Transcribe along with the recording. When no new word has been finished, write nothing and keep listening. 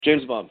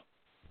James Bond.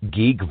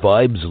 Geek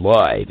Vibes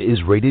Live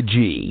is rated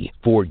G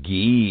for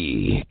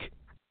geek.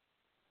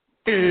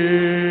 Hey,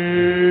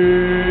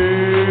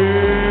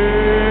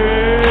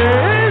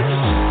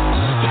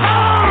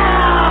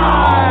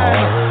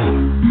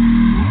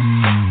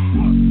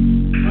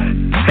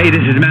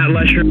 this is Matt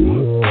Lesher.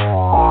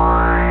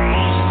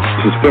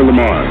 This is Phil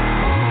Lamar.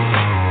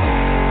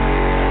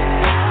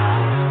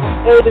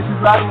 Hey, this is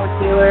Vladimir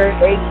Taylor,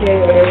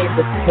 a.k.a.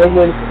 the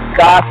Penguin from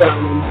Gotham,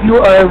 and you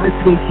are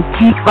listening to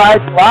Geek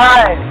Vibes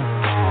Live.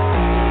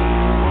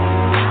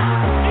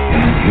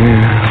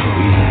 Here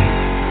we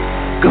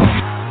go.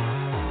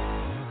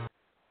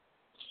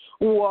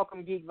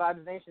 Welcome, Geek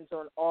Vibes Nation, to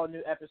an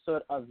all-new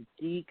episode of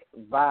Geek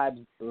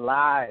Vibes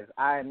Live.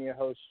 I am your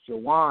host,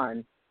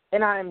 Jawan,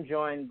 and I am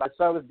joined by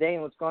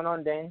Dane. What's going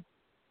on, Dane?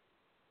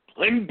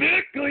 I'm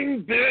back. Oh,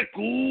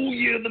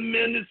 yeah, the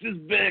menace is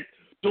back.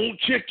 Don't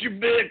check your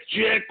back,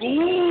 Jack.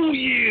 Oh,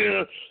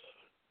 yeah.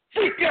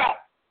 Freak out.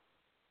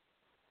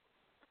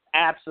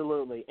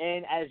 Absolutely.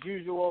 And as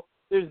usual,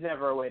 there's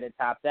never a way to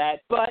top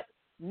that. But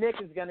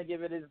Nick is going to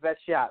give it his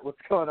best shot.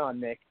 What's going on,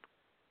 Nick?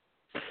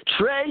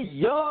 Trae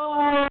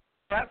Young.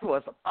 That's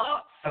what's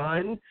up,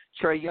 son.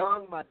 Trae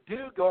Young, my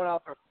dude, going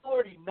off for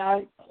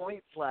 49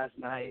 points last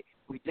night.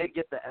 We did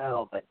get the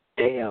L, but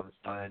damn,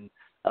 son.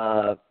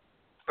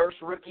 First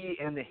rookie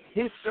in the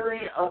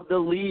history of the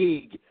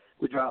league.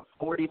 We dropped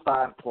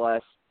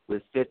 45-plus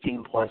with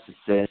 15-plus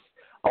assists.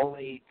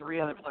 Only 3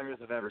 other players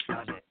have ever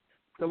done it.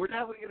 So we're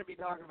definitely going to be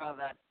talking about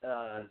that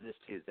this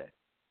Tuesday.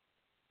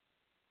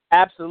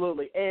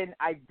 Absolutely. And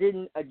I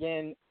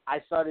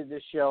started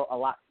this show a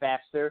lot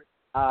faster,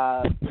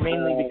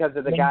 mainly because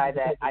of the guy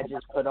that I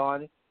just put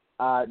on,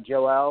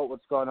 Joel.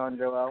 What's going on,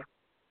 Joel?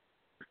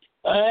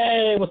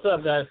 Hey, what's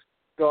up, guys?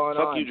 Going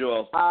Fuck on? you,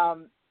 Joel.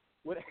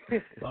 What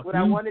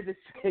I wanted to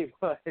say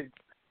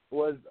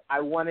was I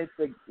wanted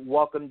to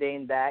welcome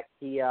Dane back.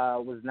 He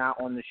was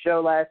not on the show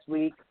last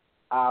week.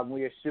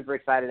 We are super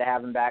excited to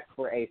have him back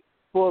for a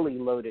fully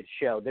loaded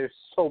show. There's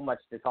so much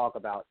to talk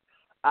about.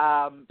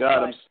 You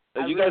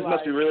guys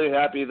must be really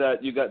happy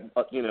that you got,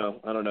 I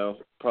don't know,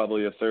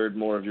 probably a third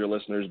more of your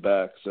listeners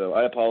back. So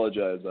I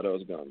apologize that I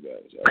was gone,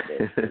 guys. It's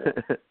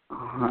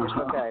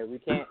okay.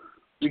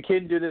 We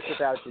can't do this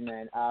without you,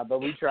 man. But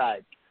we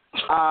tried.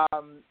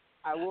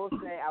 I will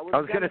say I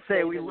was going to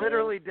say we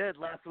literally did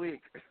last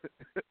week.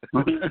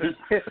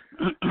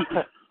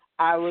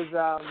 I was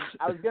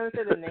going to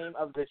say the name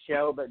of the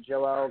show, but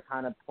Joel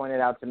kind of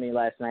pointed out to me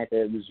last night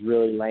that it was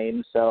really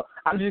lame. So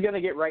I'm just going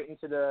to get right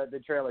into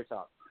the trailer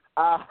talk.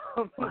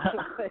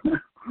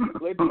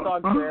 Let's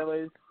talk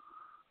trailers.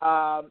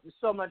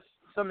 So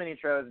many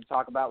trailers to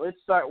talk about.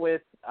 Let's start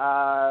with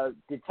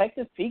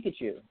Detective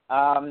Pikachu.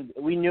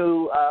 We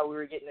knew we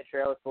were getting a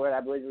trailer for it.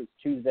 I believe it was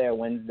Tuesday or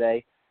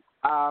Wednesday.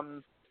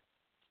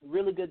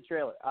 Really good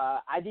trailer.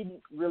 I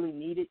didn't really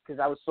need it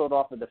because I was sold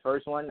off of the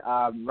first one.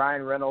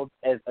 Ryan Reynolds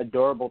as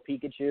adorable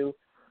Pikachu.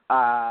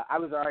 I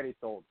was already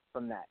sold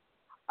from that.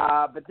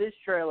 But this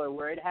trailer,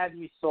 where it had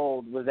me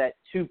sold, was at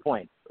 2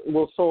 points.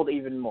 Well, sold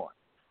even more.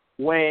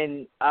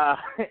 When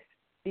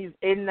he's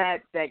in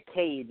that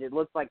cage, it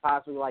looks like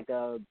possibly like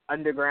a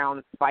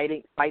underground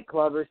fight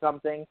club or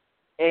something,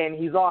 and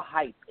he's all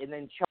hyped, and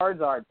then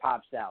Charizard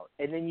pops out,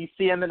 and then you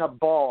see him in a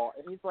ball,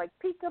 and he's like,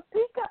 Pika,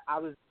 Pika. I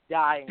was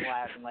dying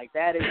laughing. Like,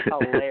 that is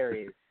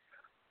hilarious.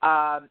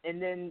 And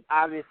then,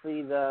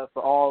 obviously,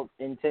 for all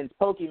intense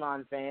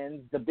Pokemon fans,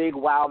 the big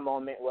wow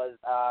moment was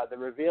the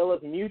reveal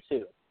of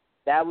Mewtwo.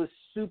 That was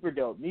super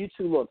dope.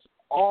 Mewtwo looks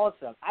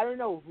awesome. I don't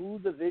know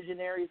who the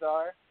visionaries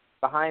are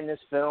behind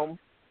this film,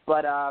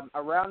 but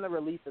around the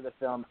release of the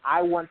film,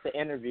 I want to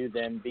interview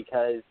them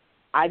because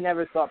I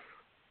never thought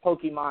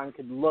Pokemon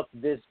could look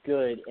this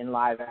good in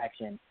live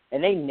action,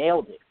 and they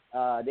nailed it.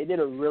 They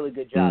did a really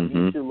good job.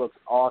 Mm-hmm. Mewtwo looks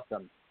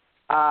awesome.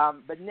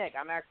 But Nick,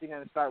 I'm actually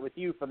going to start with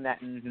you from that.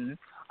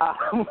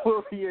 What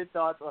were your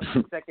thoughts on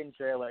the second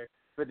trailer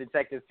for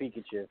Detective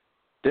Pikachu? Dude,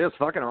 it's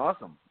fucking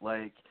awesome.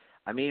 Ryan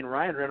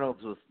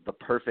Reynolds was the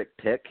perfect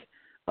pick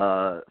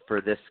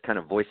for this kind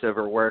of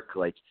voiceover work.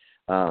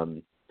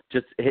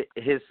 Just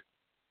his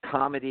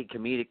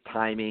comedic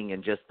timing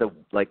and just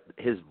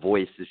his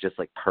voice is just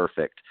like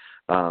perfect.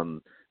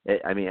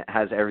 It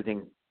has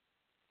everything,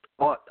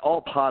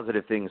 all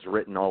positive things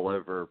written all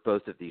over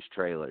both of these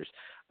trailers.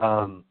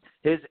 The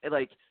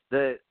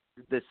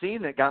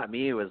scene that got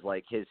me was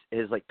like his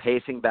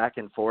pacing back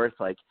and forth,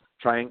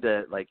 trying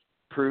to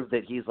prove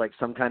that he's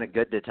some kind of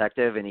good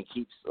detective, and he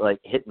keeps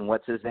hitting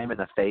what's his name in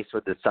the face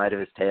with the side of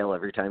his tail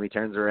every time he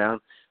turns around.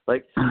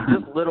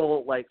 Just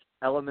little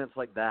elements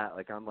like that.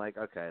 I'm like,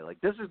 okay,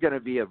 this is going to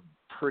be a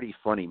pretty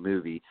funny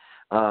movie.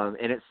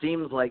 And it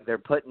seems like they're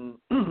putting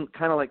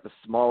kind of the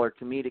smaller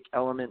comedic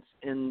elements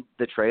in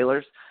the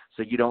trailers,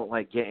 so you don't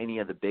get any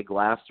of the big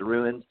laughs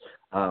ruined,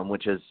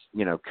 which is,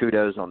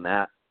 kudos on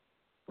that.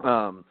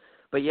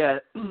 But yeah,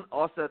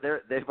 also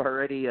they've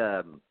already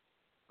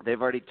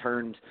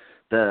turned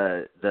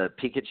the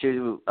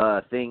Pikachu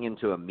thing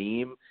into a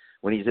meme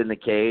when he's in the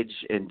cage.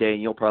 And Dan,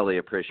 you'll probably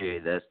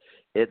appreciate this.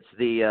 It's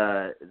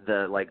the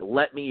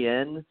let me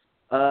in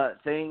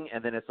thing,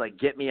 and then it's like,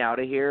 get me out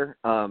of here.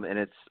 And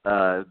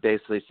it's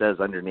basically says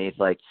underneath,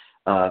 like,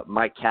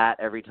 my cat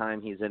every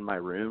time he's in my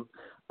room.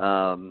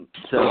 Oh,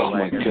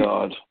 like, my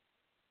God.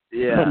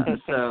 Yeah.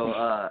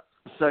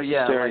 So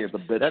yeah, Staring like, at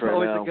the bitch that's right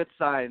always now. a good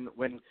sign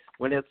when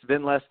it's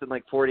been less than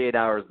like 48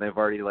 hours and they've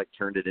already like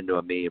turned it into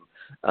a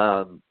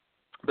meme.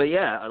 But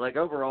yeah, like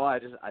overall, I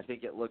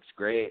think it looks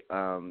great.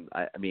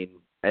 I mean,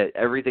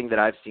 everything that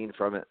I've seen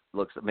from it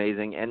looks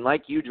amazing. And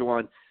like you,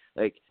 Juwan,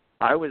 like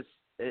I was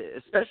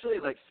especially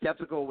like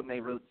skeptical when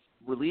they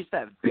released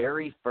that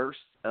very first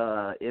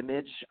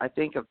image, I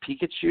think, of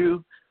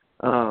Pikachu.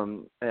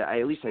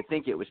 At least I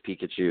think it was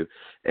Pikachu.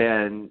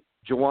 And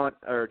Joel,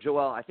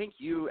 I think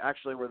you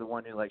actually were the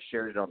one who like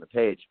shared it on the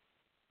page.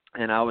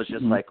 And I was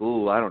just like,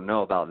 ooh, I don't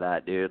know about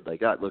that, dude. Like,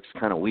 that looks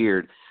kind of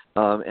weird.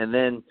 And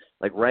then,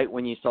 like, right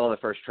when you saw the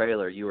first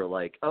trailer, you were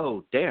like,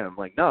 oh, damn.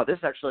 Like, no, this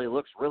actually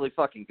looks really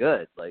fucking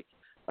good. Like,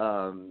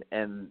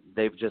 and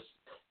they've just,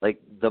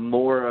 like, the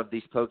more of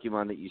these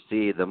Pokemon that you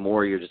see, the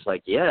more you're just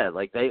like, yeah,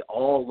 like, they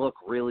all look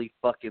really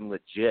fucking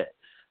legit.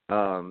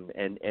 And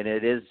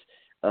it is,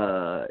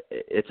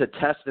 it's a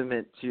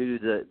testament to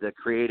the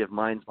creative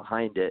minds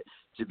behind it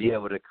to be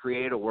able to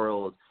create a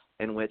world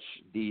in which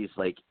these,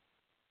 like,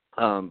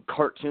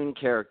 cartoon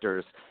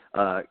characters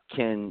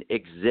can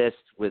exist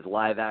with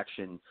live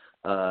action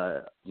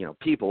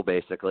people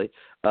basically,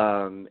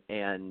 and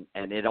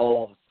it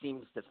all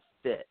seems to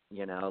fit,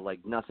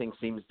 like nothing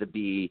seems to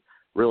be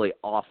really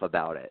off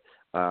about it.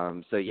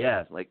 So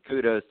yeah, like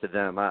kudos to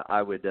them.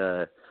 I would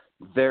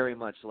very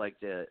much like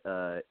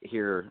to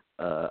hear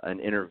an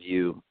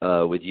interview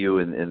with you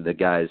and the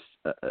guys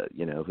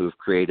who've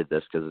created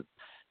this, because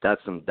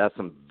that's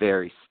some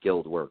very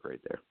skilled work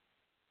right there.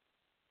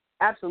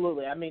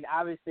 Absolutely. I mean,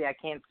 obviously, I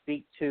can't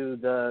speak to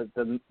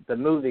the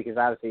movie because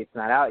obviously it's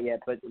not out yet.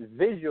 But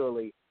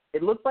visually,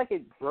 it looks like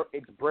it's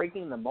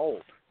breaking the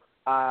mold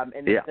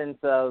in the sense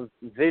of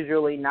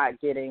visually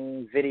not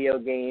getting video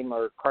game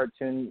or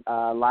cartoon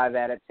live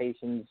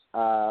adaptations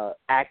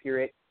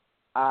accurate,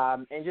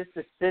 and just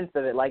the sense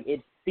of it. Like,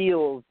 it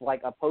feels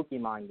like a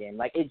Pokemon game.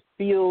 Like, it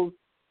feels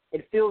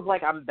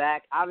like I'm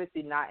back.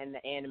 Obviously, not in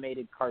the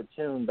animated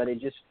cartoon, but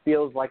it just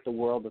feels like the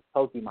world of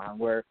Pokemon,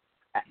 where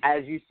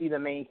as you see the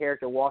main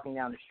character walking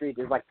down the street,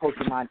 there's, like,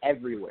 Pokemon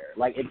everywhere.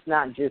 Like, it's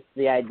not just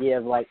the idea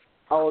of, like,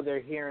 oh,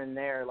 they're here and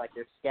there, like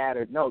they're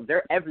scattered. No,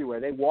 they're everywhere.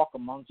 They walk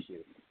among you,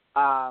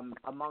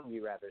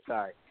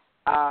 sorry.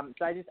 So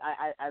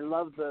I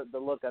love the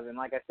look of it. And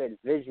like I said,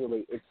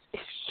 visually, it's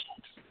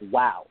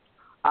wow.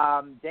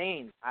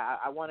 Dane,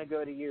 I want to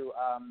go to you.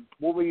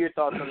 What were your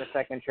thoughts on the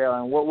second trailer,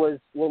 and what was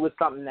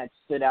something that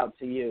stood out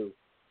to you,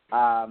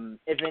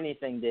 if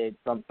anything did,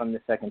 from the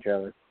second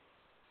trailer?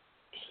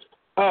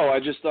 Oh, I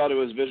just thought it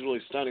was visually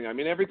stunning. I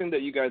mean, everything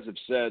that you guys have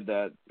said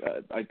that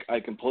I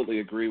completely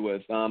agree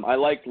with. I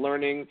liked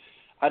learning.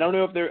 I don't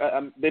know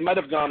if they might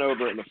have gone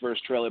over it in the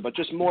first trailer, but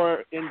just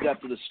more in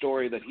depth of the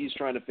story that he's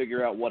trying to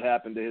figure out what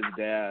happened to his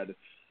dad.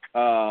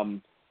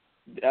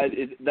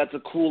 That's a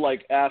cool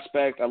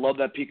aspect. I love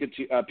that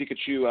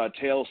Pikachu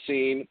tail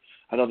scene.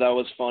 I thought that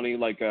was funny,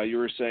 like you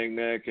were saying,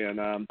 Nick. And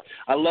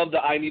I love the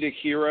 "I Need a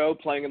Hero"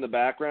 playing in the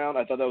background.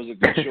 I thought that was a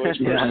good choice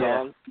for a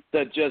song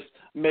that just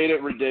made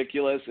it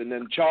ridiculous. And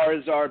then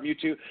Charizard,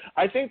 Mewtwo.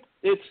 I think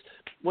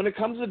when it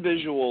comes to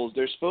visuals,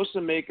 they're supposed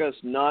to make us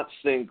not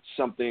think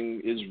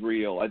something is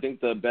real. I think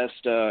the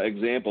best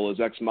example is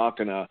Ex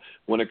Machina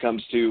when it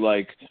comes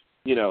to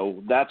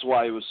that's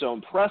why it was so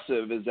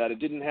impressive, is that it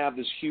didn't have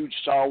this huge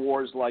Star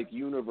Wars-like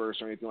universe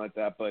or anything like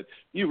that, but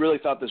you really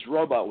thought this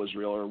robot was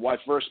real, or why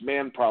First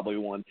Man probably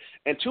won.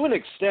 And to an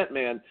extent,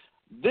 man,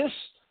 the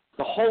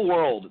whole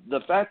world,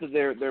 the fact that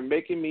they're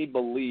making me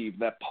believe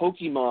that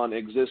Pokemon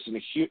exists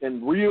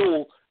in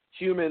real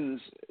humans,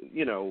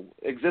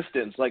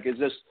 existence,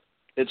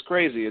 it's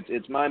crazy.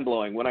 It's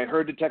mind-blowing. When I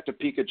heard Detective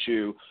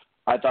Pikachu,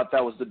 I thought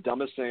that was the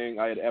dumbest thing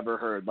I had ever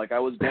heard. Like, I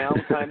was down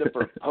kind of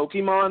for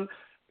Pokemon,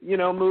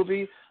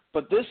 movie,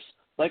 but this,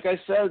 like I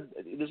said,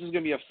 this is going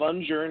to be a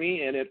fun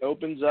journey, and it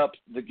opens up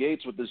the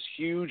gates with this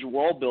huge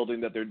world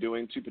building that they're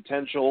doing to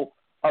potential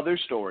other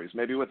stories,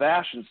 maybe with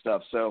Ash and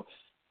stuff. So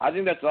I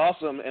think that's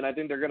awesome, and I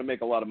think they're going to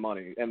make a lot of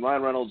money, and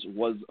Ryan Reynolds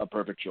was a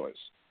perfect choice.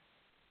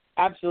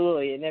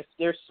 Absolutely, and if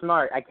they're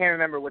smart, I can't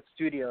remember what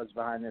studio is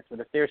behind this, but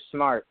if they're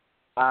smart,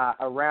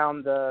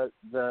 around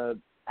the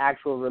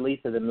actual release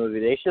of the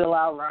movie, they should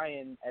allow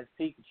Ryan as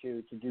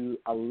Pikachu to do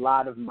a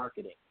lot of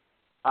marketing.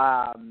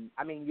 I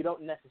mean, you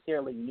don't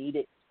necessarily need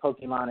it.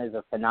 Pokemon is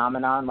a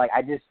phenomenon. Like,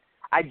 I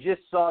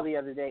just saw the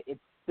other day,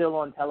 it's still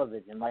on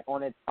television, like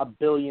on its 1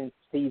 billionth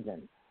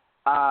season.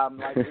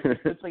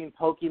 It's between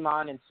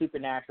Pokemon and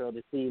Supernatural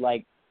to see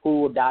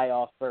who will die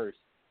off first.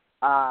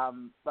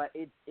 But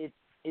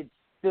it's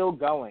still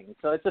going,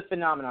 so it's a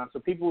phenomenon. So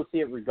people will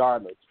see it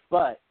regardless.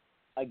 But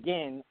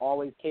again,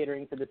 always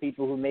catering to the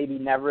people who maybe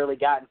never really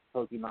got into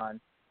Pokemon.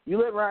 You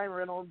let Ryan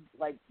Reynolds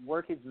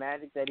work his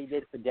magic that he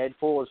did for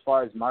Deadpool as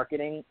far as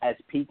marketing as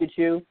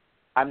Pikachu.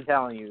 I'm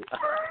telling you,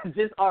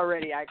 just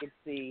already I could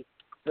see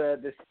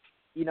the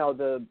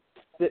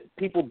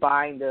people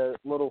buying the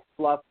little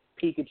fluff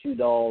Pikachu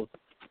dolls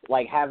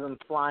like have them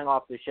flying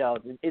off the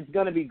shelves. It's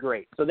going to be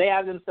great. So they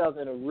have themselves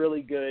in a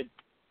really good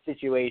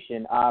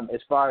situation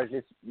as far as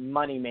just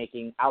money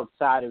making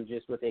outside of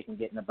just what they can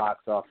get in the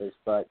box office.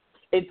 But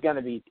it's going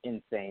to be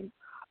insane.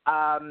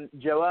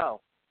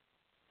 Joel,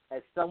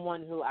 as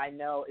someone who I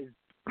know is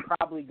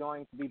probably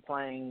going to be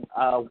playing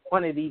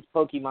one of these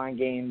Pokemon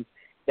games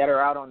that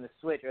are out on the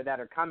Switch or that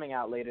are coming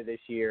out later this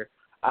year,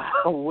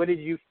 how did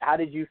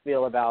you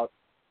feel about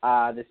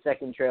the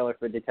second trailer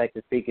for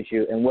Detective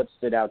Pikachu, and what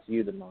stood out to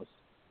you the most?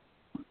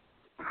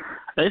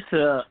 It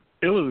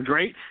was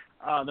great.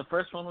 The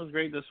first one was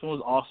great. This one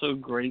was also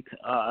great.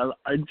 I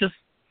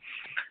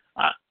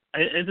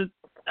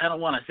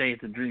don't want to say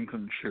it's a dream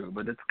come true,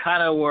 but it's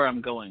kind of where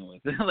I'm going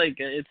with it. Like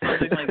it's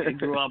something like I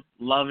grew up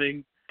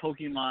loving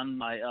Pokemon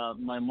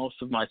my most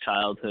of my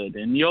childhood,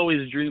 and you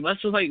always dream.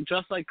 That's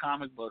just like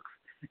comic books,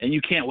 and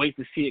you can't wait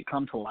to see it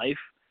come to life.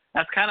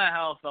 That's kind of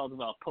how I felt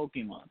about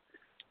Pokemon.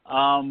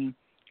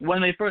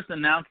 When they first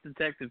announced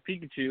Detective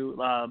Pikachu,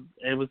 I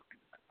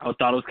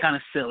thought it was kind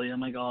of silly. I'm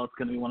like, oh, it's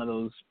gonna be one of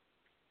those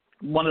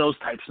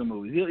types of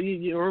movies.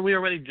 We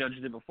already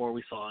judged it before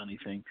we saw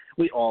anything.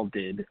 We all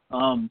did.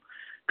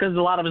 Because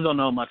a lot of us don't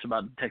know much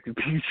about Detective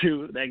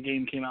Pikachu. That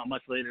game came out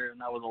much later,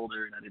 and I was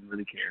older, and I didn't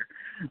really care.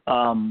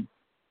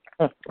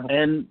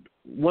 And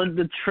when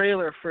the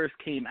trailer first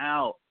came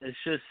out, it's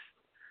just,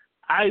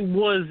 I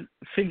was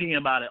thinking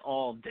about it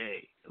all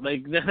day.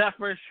 Like, that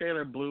first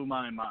trailer blew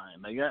my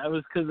mind. Like,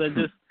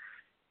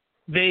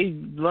 they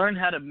learned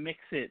how to mix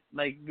it.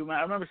 Like,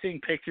 I remember seeing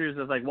pictures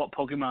of, like, what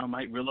Pokemon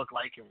might look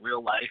like in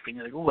real life, and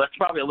you're like, oh, that's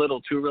probably a little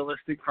too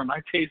realistic for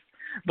my taste.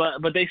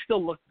 But they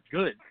still look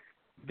good.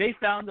 They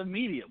found a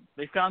medium.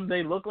 They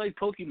look like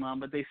Pokemon,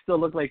 but they still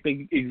look like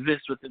they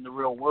exist within the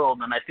real world.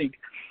 And I think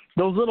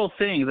those little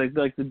things,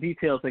 like the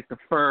details, like the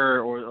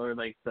fur or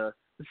like the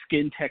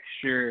skin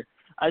texture,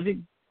 I think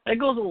that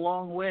goes a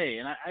long way.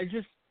 And I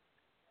just,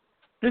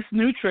 this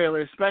new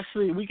trailer,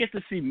 especially, we get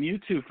to see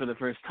Mewtwo for the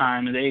first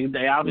time, and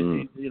they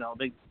obviously,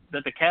 they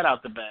let the cat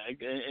out the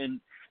bag, and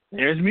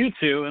there's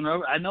Mewtwo, and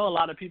I know a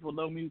lot of people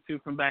know Mewtwo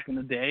from back in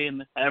the day,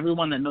 and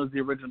everyone that knows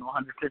the original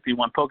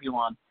 151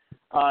 Pokemon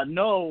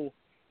know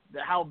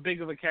how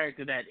big of a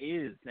character that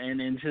is,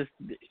 and just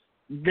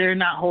they're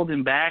not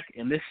holding back,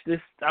 and this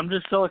I'm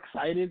just so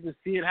excited to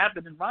see it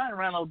happen. And Ryan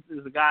Reynolds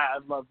is a guy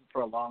I've loved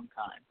for a long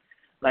time,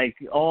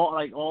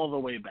 all the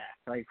way back,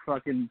 like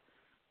fucking.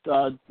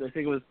 I think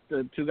it was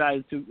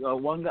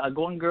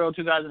one girl,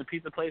 two guys in a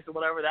pizza place or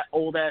whatever, that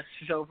old ass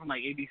show from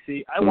like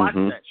ABC. I watched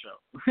that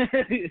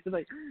show.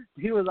 Like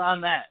he was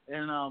on that,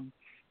 and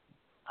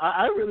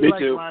I really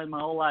liked Ryan my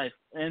whole life.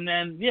 And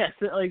then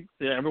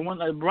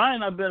everyone,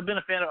 Ryan, I've been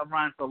a fan of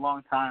Ryan for a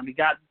long time. He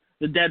got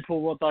the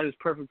Deadpool role, thought he was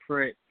perfect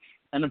for it,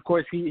 and of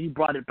course he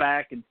brought it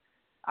back, and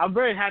I'm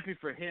very happy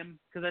for him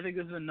because I think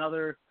this is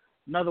another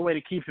way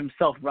to keep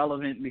himself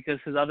relevant, because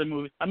his other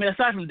movies, I mean,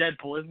 aside from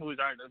Deadpool, his movies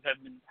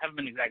haven't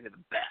been exactly the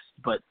best.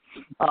 But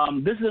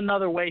this is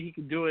another way he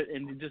could do it,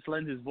 and he just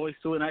lends his voice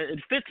to it. And it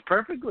fits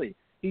perfectly.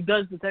 He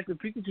does Detective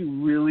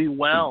Pikachu really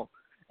well,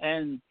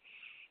 and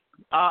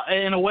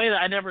in a way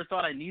that I never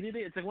thought I needed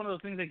it. It's like one of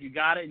those things like you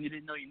got it and you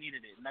didn't know you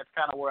needed it, and that's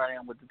kind of where I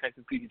am with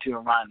Detective Pikachu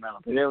and Ryan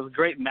Reynolds. It was a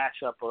great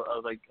matchup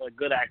of like a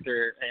good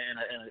actor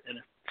and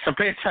a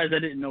franchise I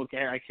didn't know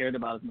I cared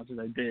about as much as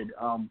I did.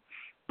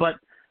 But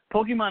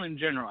Pokemon in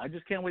general, I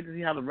just can't wait to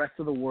see how the rest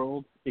of the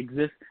world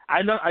exists.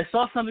 I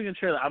saw something in the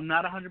trailer. I'm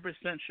not 100%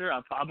 sure.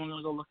 I'm going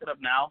to go look it up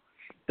now.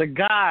 The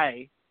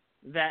guy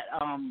that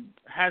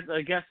has,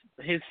 I guess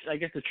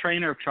the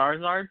trainer of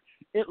Charizard,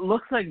 it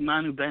looks like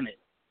Manu Bennett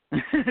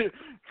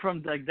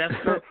from like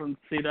Deathstroke from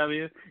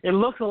CW. It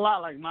looks a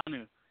lot like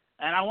Manu,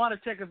 and I want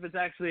to check if it's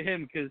actually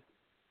him because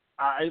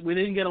we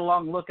didn't get a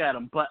long look at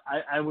him. But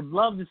I would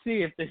love to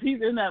see if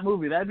he's in that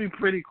movie. That'd be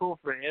pretty cool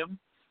for him.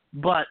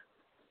 But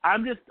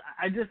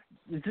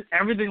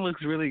everything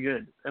looks really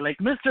good. Like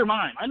Mr.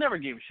 Mime, I never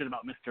gave a shit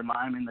about Mr.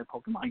 Mime in the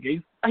Pokemon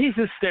games. He's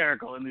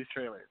hysterical in these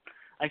trailers.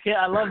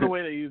 I love the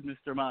way they use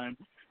Mr. Mime,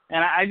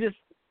 and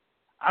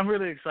I'm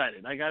really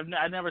excited. Like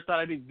I never thought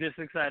I'd be this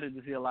excited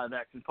to see a live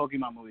action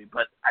Pokemon movie,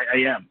 but I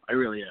am. I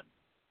really am.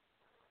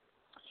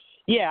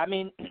 Yeah, I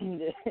mean,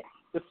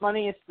 the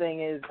funniest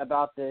thing is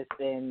about this,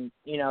 and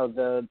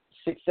the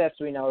success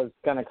we know is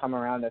going to come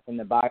around us in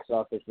the box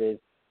office is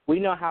we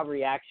know how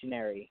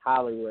reactionary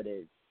Hollywood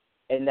is.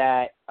 And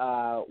that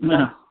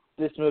once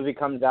this movie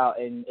comes out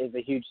and is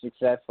a huge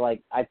success,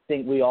 like I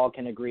think we all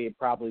can agree it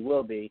probably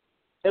will be,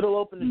 it'll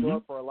open the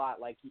door for a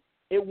lot. Like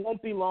it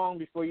won't be long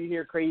before you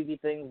hear crazy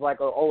things like,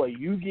 a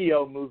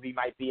Yu-Gi-Oh movie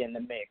might be in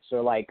the mix,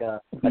 or like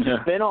a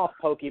spin-off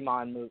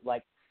Pokemon movie.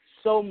 Like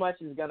so much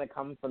is going to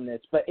come from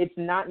this, but it's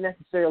not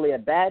necessarily a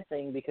bad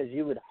thing because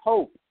you would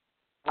hope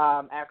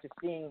after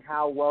seeing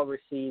how well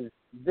received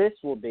this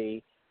will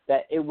be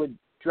that it would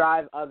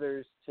drive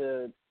others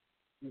to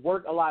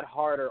work a lot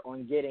harder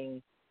on getting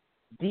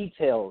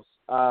details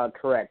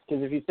correct.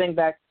 Because if you think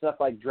back to stuff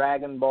like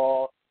Dragon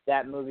Ball,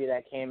 that movie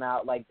that came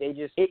out, like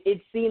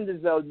it seemed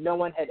as though no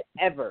one had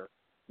ever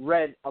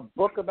read a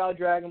book about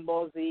Dragon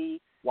Ball Z,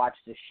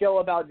 watched a show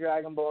about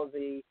Dragon Ball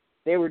Z,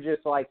 They were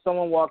just like,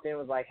 someone walked in and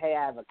was like, hey,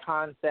 I have a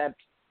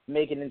concept,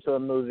 make it into a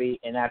movie,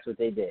 and that's what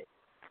they did.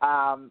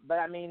 But,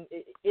 I mean,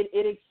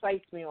 it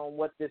excites me on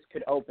what this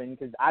could open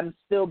because I'm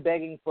still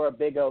begging for a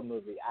Big O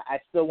movie. I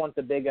still want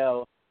the Big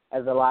O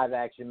as a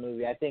live-action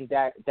movie. I think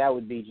that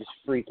would be just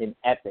freaking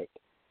epic.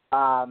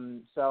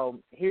 So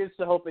here's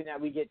to hoping that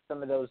we get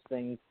some of those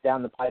things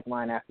down the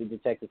pipeline after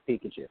Detective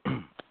Pikachu.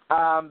 But,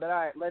 all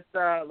right,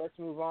 let's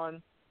move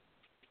on.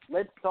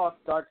 Let's talk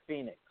Dark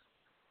Phoenix.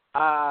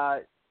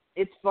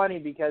 It's funny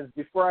because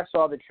before I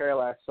saw the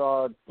trailer, I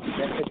saw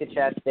Jessica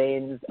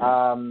Chastain's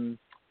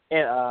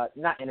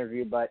not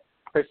interview, but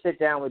her sit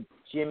down with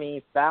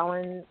Jimmy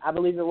Fallon, I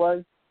believe it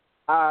was.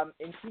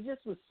 And she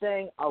just was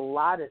saying a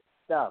lot of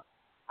stuff.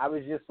 I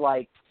was just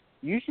like,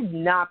 you should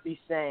not be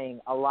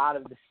saying a lot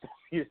of the stuff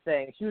you're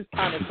saying. She was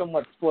kind of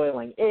somewhat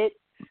spoiling it.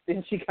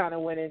 Then she kind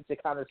of went into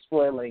kind of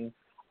spoiling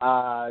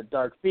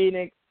Dark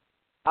Phoenix.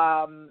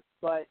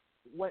 But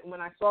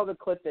when I saw the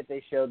clip that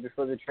they showed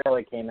before the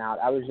trailer came out,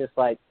 I was just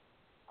like,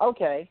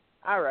 okay,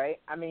 all right.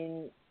 I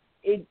mean,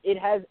 it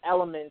has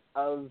elements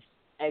of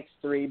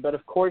X3, but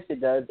of course it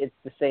does. It's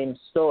the same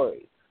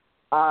story.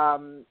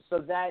 So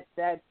that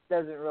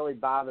doesn't really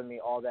bother me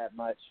all that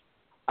much.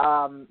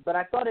 But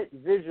I thought it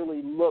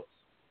visually looked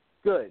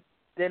good.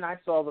 Then I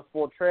saw the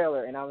full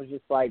trailer, and I was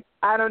just like,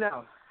 I don't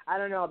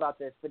know about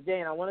this. But,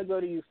 Dan, I want to go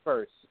to you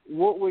first.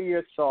 What were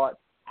your thoughts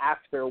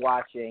after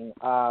watching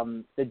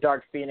the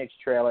Dark Phoenix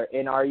trailer?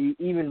 And are you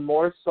even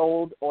more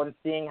sold on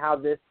seeing how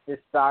this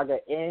saga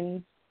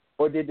ends,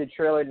 or did the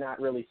trailer not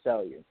really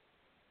sell you?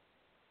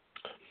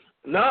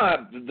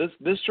 No,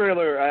 this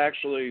trailer I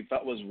actually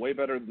thought was way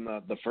better than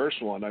the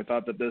first one. I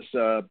thought that this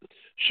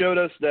showed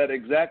us that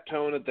exact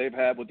tone that they've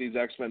had with these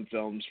X-Men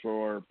films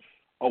for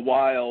a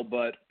while,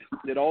 but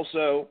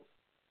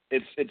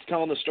it's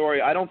telling the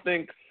story. I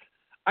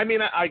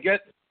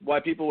get why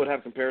people would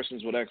have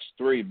comparisons with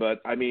X3,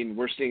 but I mean,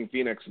 we're seeing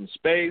Phoenix in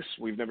space.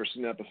 We've never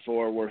seen that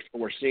before.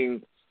 We're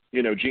seeing,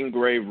 Jean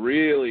Grey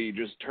really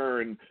just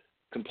turn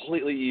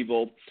completely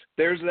evil.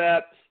 There's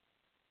that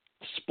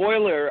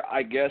spoiler,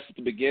 I guess, at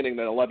the beginning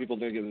that a lot of people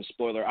think is a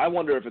spoiler. I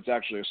wonder if it's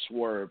actually a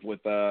swerve with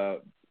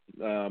Mystique.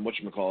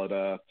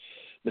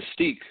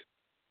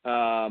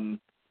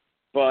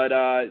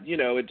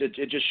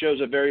 It just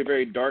shows a very,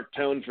 very dark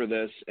tone for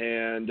this,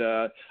 and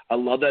I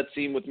love that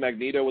scene with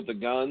Magneto with the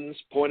guns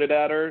pointed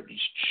at her,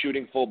 just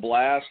shooting full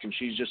blast, and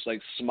she's just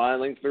like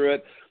smiling through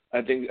it.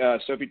 I think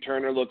Sophie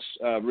Turner looks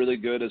really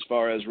good as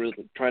far as really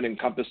trying to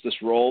encompass this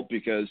role,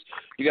 because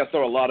you got to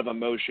throw a lot of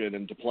emotion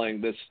into playing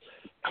this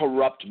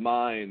corrupt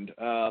mind.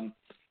 And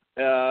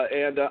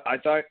I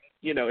thought,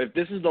 if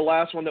this is the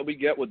last one that we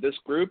get with this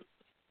group,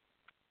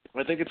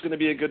 I think it's going to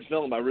be a good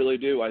film. I really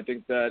do. I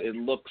think that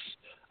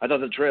I thought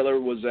the trailer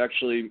was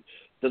actually,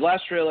 the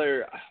last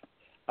trailer,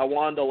 I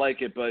wanted to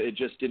like it, but it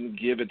just didn't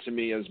give it to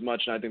me as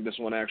much, and I think this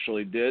one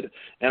actually did.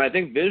 And I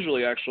think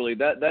visually, actually,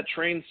 that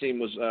train scene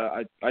was,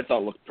 I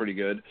thought looked pretty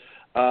good,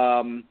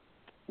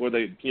 where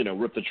they,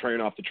 rip the train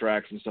off the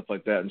tracks and stuff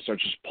like that and start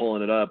just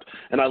pulling it up.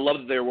 And I love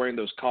that they were wearing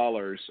those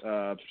collars.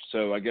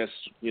 So I guess,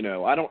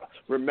 I don't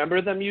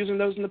remember them using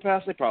those in the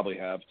past. They probably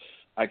have.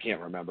 I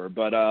can't remember.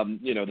 But,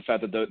 the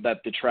fact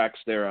that detracts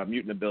their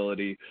mutant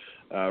ability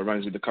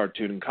reminds me of the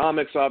cartoon and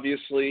comics,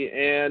 obviously.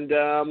 And,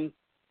 I'm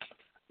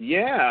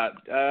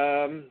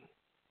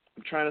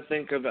trying to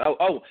think of. I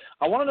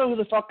want to know who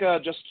the fuck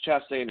Jessica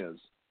Chastain is.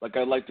 Like,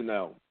 I'd like to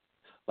know.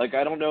 Like,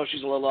 I don't know if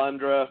she's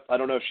Lilandra. I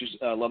don't know if she's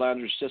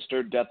Lilandra's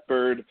sister,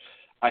 Deathbird.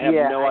 I have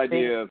no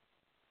idea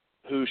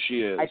who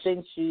she is. I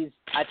think she's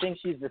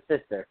the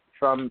sister.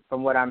 From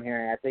what I'm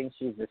hearing, I think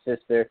she's the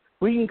sister.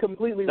 We can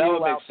completely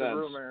rule out the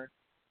rumor.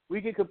 We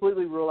could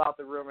completely rule out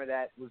the rumor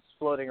that was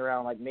floating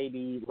around, like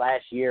maybe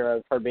last year,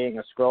 of her being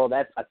a Skrull.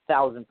 That's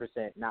 1,000%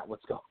 not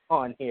what's going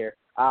on here.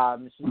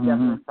 She's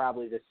definitely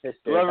probably the sister.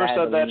 Whoever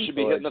said that should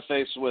be hit in the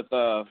face with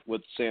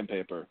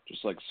sandpaper,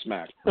 just like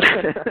smack.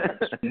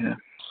 Yeah.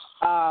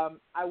 I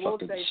will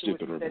say to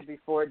what you said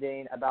before,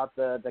 Dane, about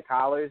the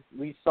collars.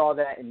 We saw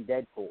that in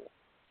Deadpool.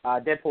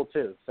 Deadpool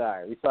 2,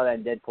 sorry. We saw that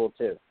in Deadpool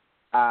 2.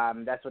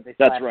 That's what they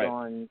slapped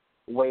on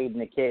Wade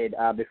and the kid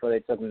before they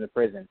took him to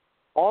prison.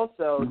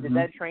 Also, did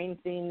that train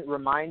scene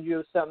remind you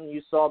of something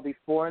you saw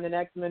before in an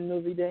X-Men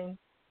movie, Dane?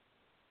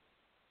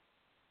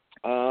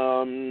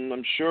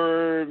 I'm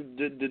sure.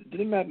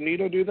 Didn't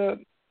Magneto do that?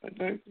 I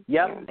think.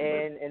 Yep,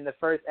 and in the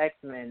first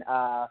X-Men,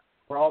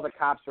 where all the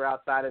cops were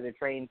outside of the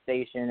train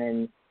station,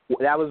 and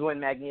that was when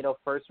Magneto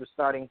first was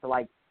starting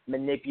to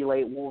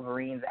manipulate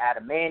Wolverine's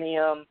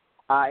adamantium,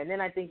 and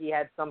then I think he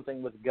had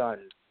something with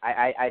guns.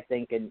 I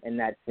think in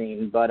that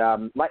scene, but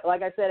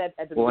like I said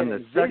at the beginning, in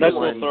the second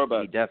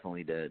one, he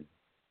definitely did.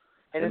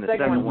 In the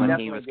second one,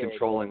 he was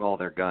controlling all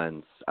their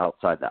guns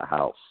outside that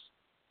house.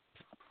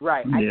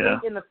 Right. I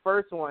think in the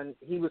first one,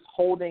 he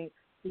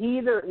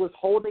either was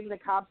holding the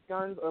cops'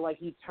 guns or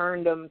he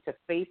turned them to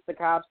face the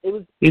cops.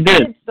 He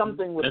did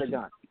something with the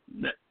gun.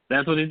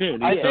 That's what he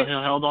did. He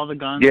held all the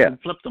guns and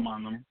flipped them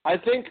on them. I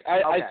think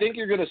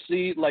you're going to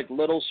see like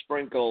little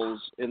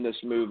sprinkles in this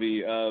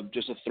movie of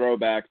just a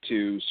throwback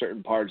to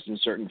certain parts in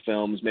certain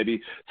films,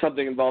 maybe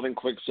something involving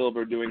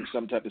Quicksilver doing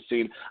some type of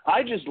scene.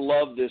 I just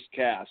love this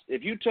cast.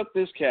 If you took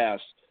this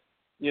cast,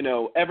 you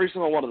know, every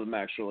single one of them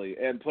actually,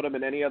 and put them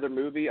in any other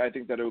movie, I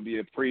think that it would be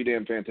a pretty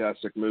damn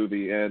fantastic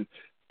movie. And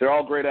they're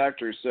all great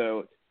actors,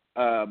 so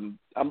I'm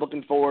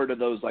looking forward to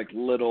those like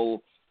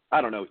little,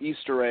 I don't know,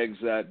 Easter eggs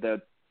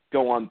that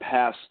go on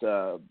past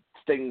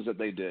things that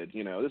they did.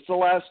 You know, this is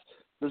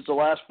the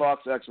last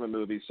Fox X-Men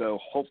movie, so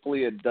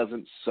hopefully it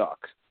doesn't suck.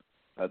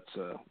 I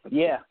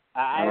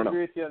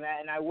agree with you on that,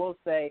 and I will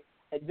say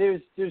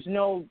there's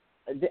no,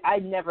 I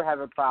never have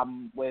a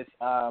problem with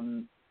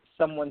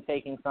someone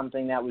taking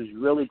something that was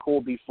really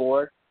cool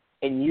before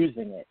and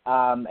using it.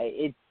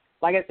 It's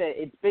like I said,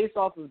 it's based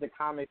off of the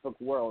comic book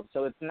world,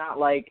 so it's not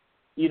like,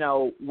 you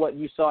know, what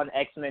you saw in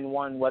X-Men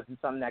 1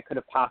 wasn't something that could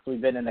have possibly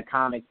been in the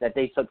comics that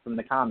they took from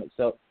the comics.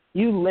 So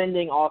you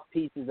lending off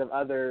pieces of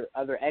other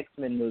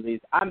X-Men movies,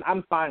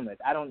 I'm fine with.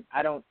 I don't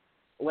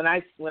when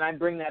I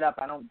bring that up,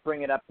 I don't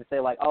bring it up to say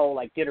like, oh,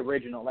 like get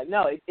original. Like,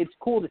 no, it's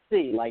cool to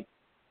see. Like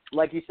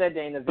you said,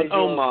 Dane, the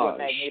visual of what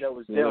Magneto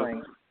was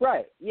doing.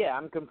 Right. Yeah,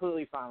 I'm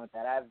completely fine with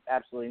that. I have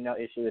absolutely no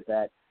issue with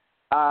that.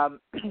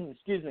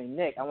 Excuse me,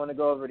 Nick, I want to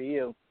go over to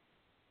you.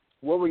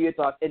 What were your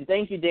thoughts? And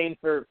thank you, Dane,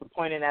 for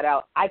pointing that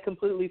out. I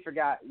completely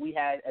forgot we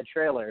had a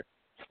trailer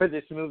for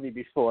this movie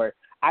before.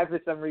 I, for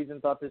some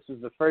reason, thought this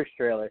was the first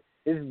trailer.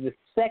 This is the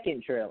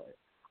second trailer.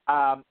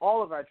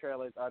 All of our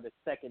trailers are the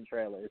second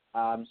trailers.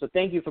 So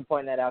thank you for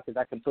pointing that out because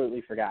I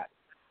completely forgot.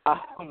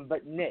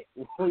 But, Nick,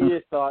 what were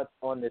your thoughts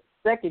on the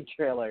second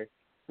trailer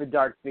for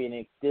Dark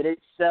Phoenix? Did it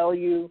sell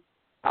you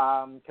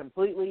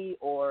completely,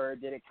 or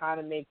did it kind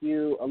of make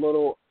you a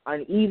little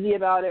uneasy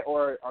about it,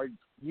 or are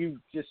you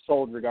just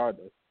sold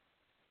regardless?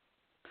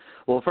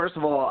 Well, first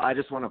of all, I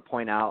just want to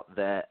point out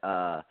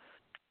that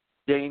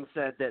Dane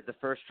said that the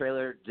first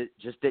trailer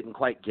just didn't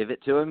quite give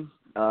it to him,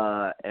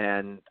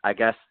 and I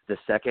guess the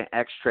second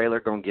X trailer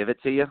gonna give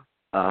it to you.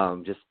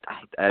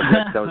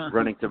 That was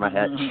running through my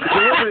head.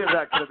 Delivery of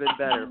that could have been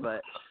better,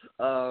 but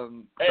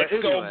X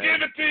anyway. gonna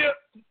give it to you.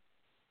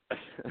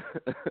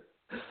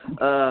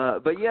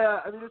 But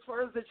yeah, I mean, as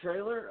far as the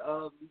trailer,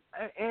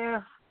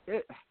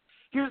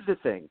 here's the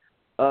thing.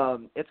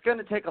 It's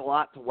gonna take a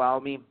lot to wow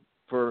me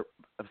for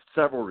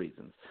several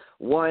reasons.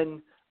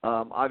 One,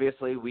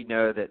 obviously, we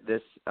know that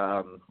this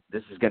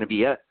is going to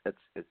be it.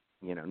 It's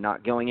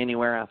not going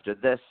anywhere after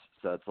this.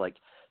 So it's like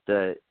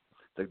the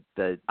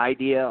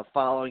idea of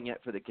following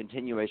it for the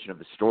continuation of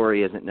the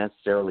story isn't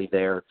necessarily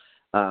there.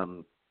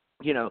 Some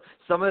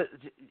of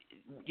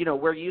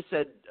where you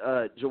said,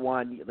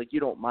 Jawan, like you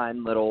don't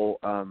mind little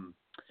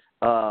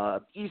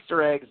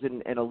Easter eggs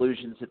and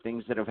allusions to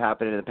things that have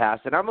happened in the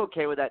past, and I'm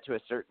okay with that to a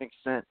certain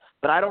extent.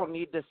 But I don't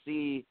need to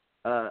see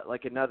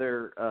like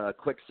another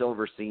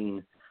Quicksilver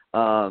scene,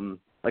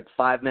 like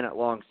 5-minute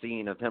long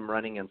scene of him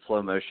running in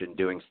slow motion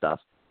doing stuff.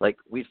 Like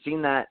we've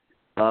seen that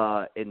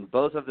in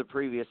both of the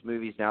previous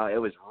movies now. It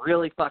was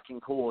really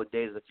fucking cool in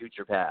Days of the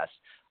Future Past.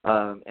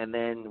 And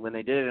then when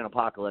they did it in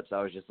Apocalypse,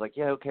 I was just like,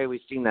 yeah, okay,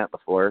 we've seen that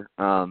before.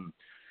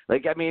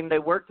 They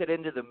worked it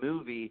into the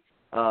movie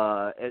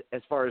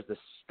as far as the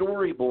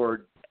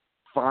storyboard,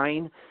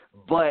 fine,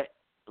 but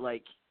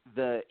like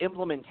the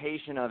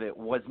implementation of it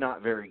was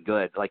not very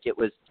good. Like it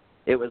was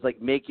like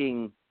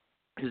bringing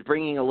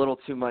a little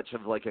too much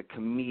of like a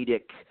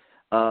comedic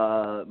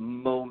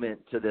moment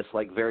to this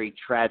like very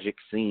tragic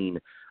scene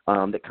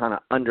that kind of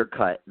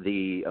undercut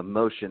the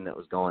emotion that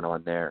was going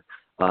on there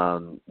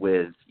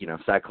with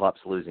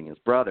Cyclops losing his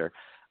brother.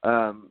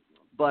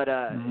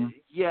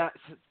 Yeah,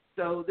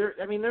 so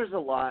there's a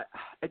lot.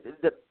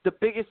 The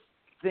biggest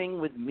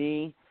thing with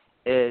me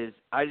is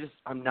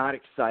I'm not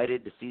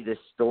excited to see this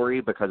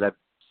story because I've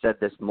said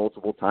this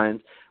multiple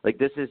times. Like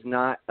this is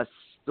not a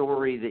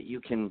story that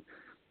you can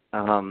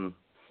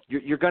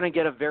you're going to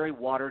get a very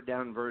watered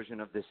down version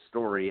of this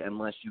story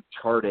unless you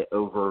chart it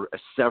over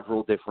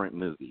several different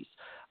movies.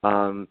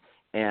 And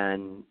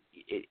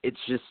it's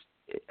just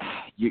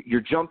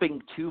you're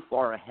jumping too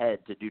far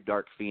ahead to do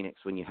Dark Phoenix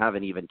when you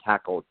haven't even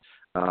tackled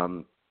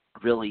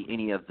really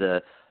any of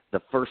the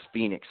first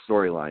Phoenix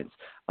storylines.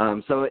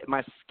 So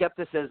my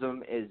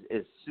skepticism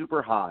is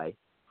super high.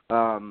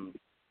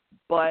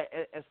 But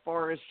as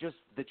far as just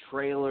the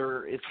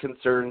trailer is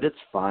concerned, it's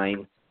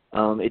fine.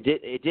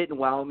 It didn't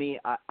wow me.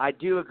 I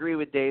do agree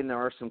with Dane. There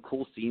are some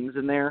cool scenes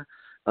in there.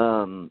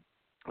 Definitely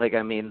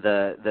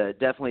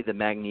the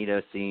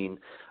Magneto scene.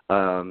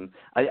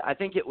 I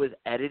think it was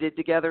edited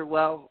together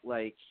well.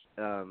 Like,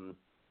 when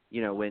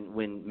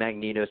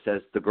Magneto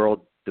says the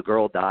girl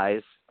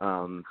dies,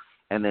 and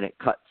then it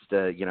cuts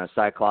to,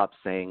 Cyclops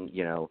saying,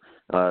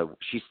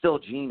 she's still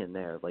Jean in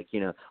there. Like,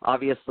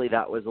 obviously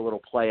that was a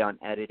little play on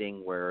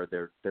editing where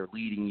they're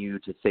leading you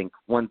to think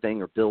one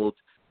thing or build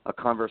a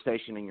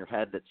conversation in your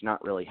head that's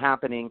not really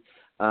happening.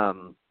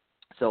 So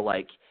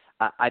I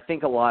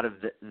think a lot of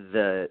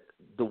the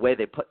way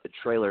they put the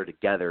trailer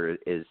together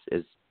is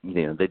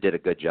they did a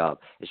good job.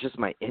 It's just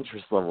my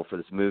interest level for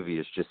this movie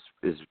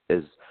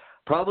is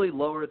probably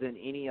lower than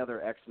any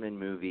other X-Men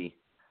movie.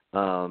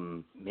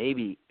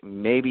 Maybe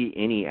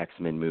any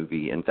X-Men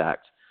movie, in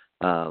fact,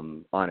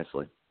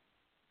 honestly.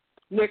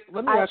 Nick,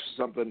 let me ask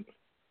you something.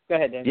 Go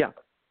ahead, Dan. Yeah.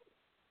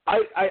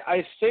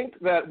 I think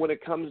that when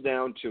it comes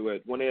down to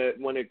it, when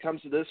it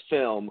comes to this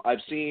film,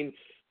 I've seen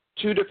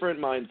two different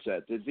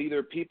mindsets. It's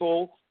either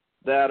people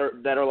that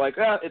are like,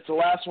 it's the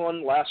last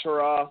one, last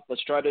hurrah,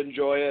 let's try to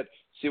enjoy it,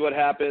 see what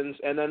happens.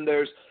 And then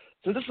there's,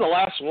 since this is the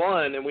last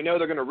one and we know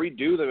they're going to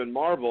redo them in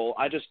Marvel,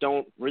 I just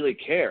don't really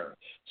care.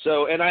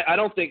 So, and I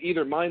don't think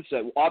either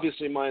mindset,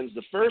 obviously mine's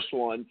the first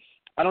one,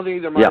 I don't think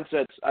either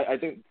mindsets, I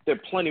think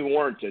they're plenty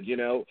warranted,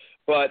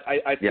 but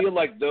I feel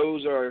like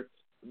those are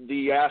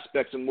the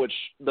aspects in which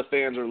the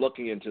fans are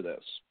looking into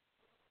this.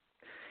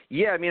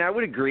 Yeah, I mean, I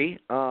would agree.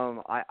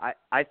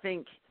 I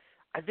think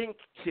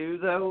too,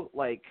 though,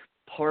 like,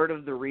 part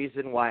of the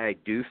reason why I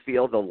do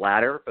feel the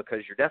latter, because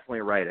you're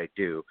definitely right, I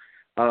do.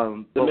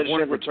 But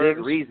one of the big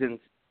reasons,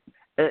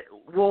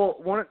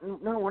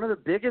 one of the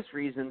biggest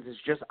reasons is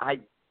just I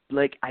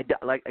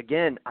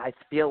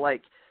feel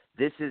like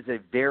this is a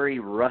very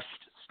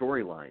rushed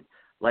storyline.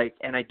 Like,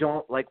 and I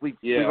don't like we've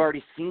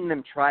already seen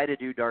them try to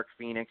do Dark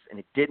Phoenix and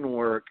it didn't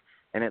work,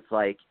 and it's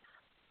like,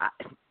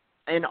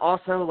 and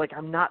also like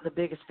I'm not the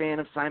biggest fan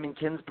of Simon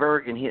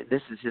Kinberg, and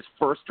this is his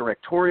first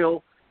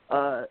directorial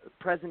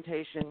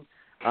presentation.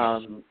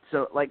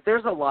 So like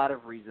there's a lot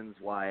of reasons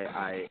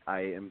why I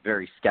am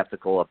very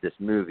skeptical of this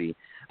movie,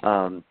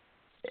 and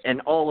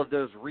all of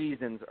those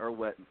reasons are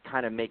what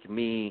kind of make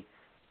me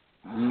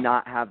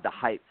not have the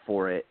hype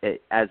for it,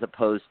 as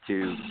opposed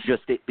to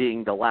just it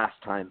being the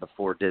last time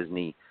before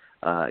Disney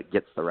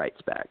gets the rights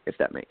back, if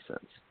that makes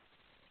sense.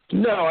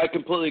 No, I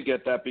completely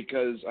get that,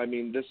 because I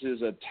mean this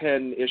is a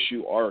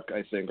 10-issue arc,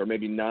 I think, or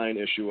maybe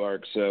 9-issue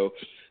arc, so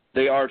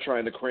they are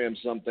trying to cram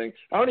something.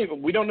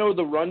 We don't know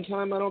the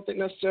runtime, I don't think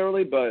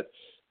necessarily, but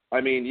I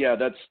mean, yeah,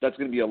 that's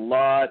going to be a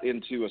lot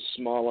into a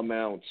small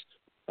amount.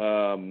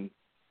 I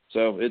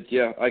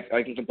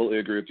can completely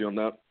agree with you on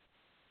that.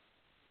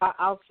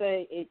 I'll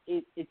say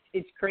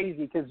it's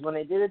crazy because when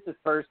they did it the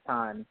first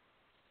time,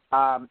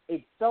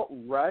 it felt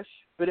rushed,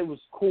 but it was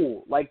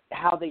cool, like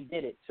how they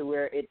did it, to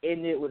where it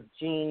ended with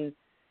Jean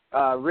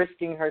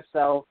risking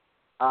herself.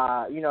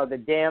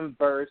 The dam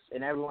burst,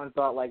 and everyone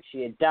thought like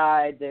she had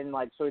died. Then,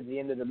 like towards the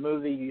end of the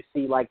movie, you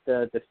see like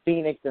the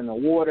Phoenix in the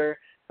water,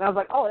 and I was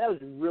like, oh, that was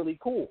really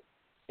cool.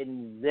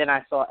 And then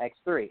I saw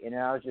X3, and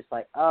I was just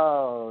like,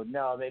 oh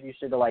no, maybe you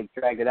should have like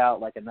dragged it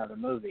out like another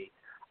movie.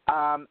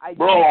 I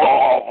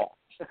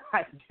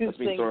do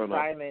think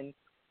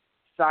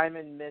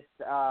Simon missed.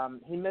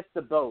 He missed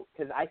the boat,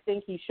 because I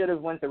think he should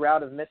have went the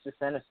route of Mr.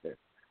 Sinister.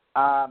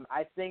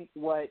 I think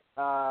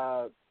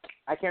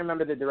I can't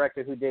remember the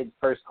director who did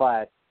First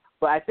Class,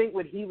 but I think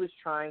what he was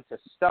trying to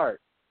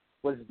start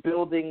was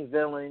building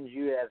villains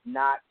you have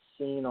not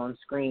seen on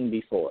screen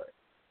before,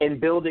 and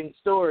building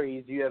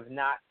stories you have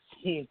not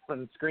seen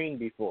on screen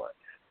before.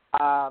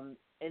 And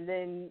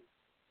then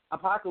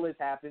Apocalypse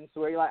happens,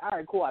 so where you're like, all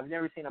right, cool, I've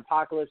never seen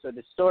Apocalypse or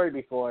the story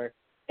before,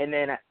 and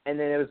then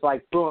it was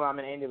like, boom, I'm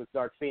gonna end it with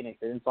Dark Phoenix,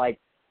 and it's like,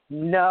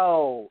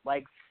 no,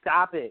 like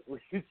stop it.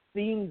 We've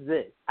seen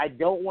this. I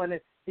don't want to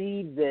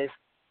see this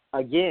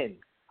again.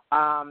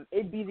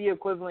 It'd be the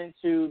equivalent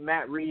to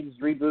Matt Reeves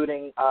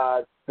rebooting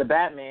the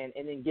Batman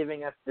and then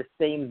giving us the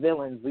same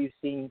villains we've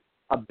seen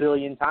a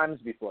billion times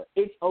before.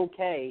 It's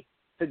okay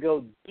to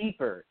go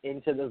deeper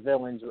into the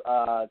villains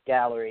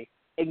gallery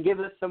and give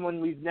us someone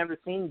we've never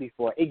seen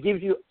before. It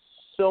gives you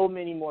so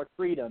many more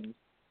freedoms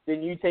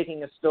than you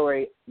taking a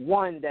story,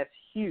 one, that's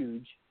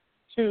huge,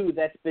 two,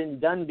 that's been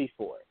done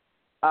before.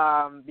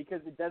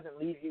 Because it doesn't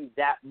leave you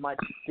that much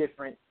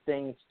different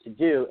things to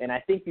do. And I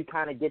think you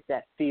kind of get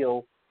that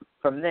feel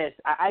from this.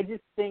 I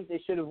just think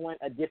they should have went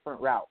a different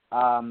route,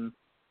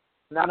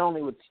 not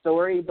only with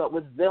story, but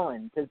with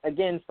villain. Because,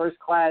 again, First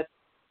Class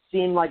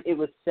seemed like it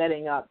was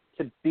setting up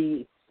to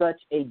be such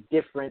a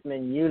different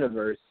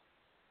universe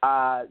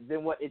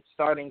than what it's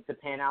starting to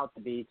pan out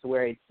to be, to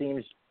where it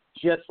seems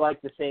just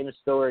like the same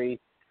story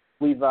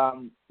we've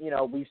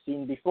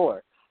seen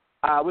before.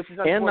 Which is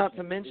and not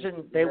to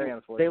mention they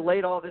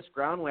laid all this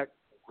groundwork,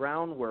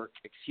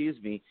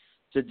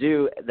 to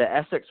do the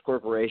Essex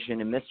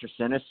Corporation and Mr.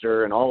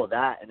 Sinister and all of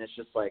that, and it's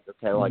just like,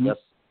 okay, well,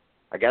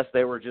 I guess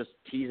they were just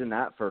teasing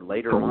that for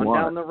later on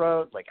down the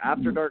road, like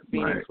after Dark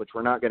Phoenix, which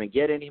we're not going to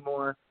get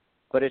anymore.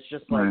 But it's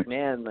just like,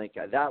 man, like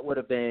that would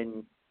have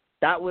been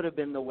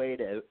the way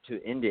to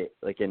end it,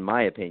 like in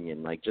my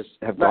opinion, like just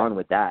have gone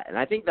with that. And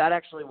I think that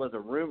actually was a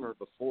rumor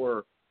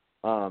before,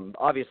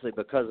 obviously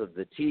because of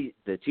the tease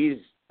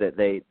that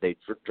they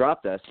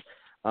dropped us,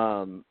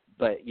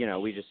 but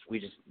we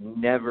just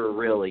never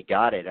really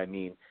got it. I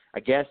mean, I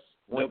guess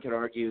one could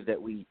argue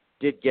that we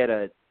did get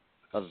a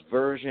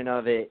version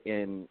of it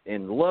in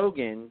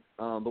Logan,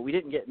 but we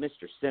didn't get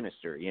Mr.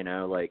 Sinister,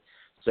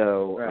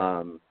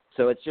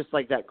 so it's just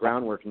like that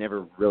groundwork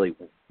never really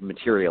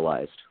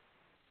materialized.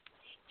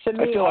 I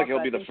feel like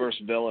he'll be the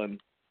first villain.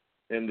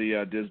 in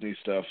the Disney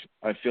stuff.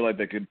 I feel like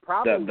they could.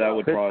 Probably That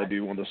would Could- probably be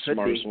one of the could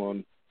smartest be.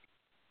 one.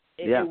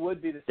 It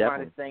would be the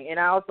smartest thing. And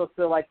I also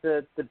feel like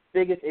the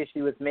biggest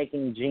issue with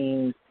making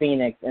Jean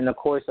Phoenix in the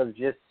course of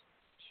just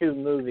 2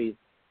 movies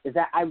is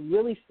that I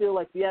really feel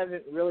like we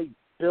haven't really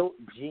built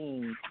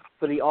Jean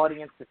for the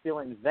audience to feel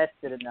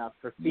invested enough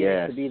for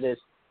Phoenix to be this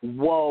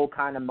whoa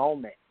kind of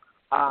moment.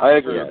 I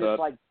agree with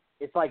that.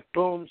 It's like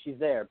boom, she's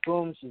there,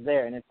 boom, she's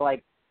there, and it's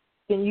like,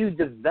 can you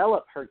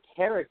develop her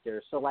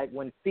character so like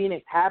when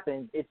Phoenix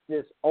happens, it's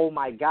this oh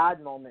my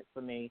god moment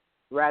for me,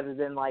 rather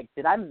than like,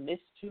 did I miss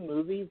 2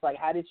 movies? Like,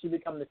 how did she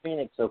become the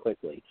Phoenix so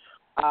quickly?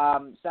 So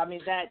I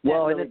mean that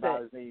really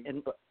bothers me.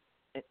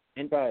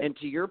 And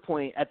to your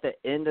point, at the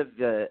end of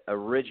the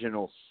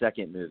original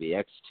second movie,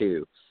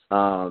 X2,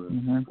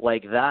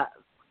 like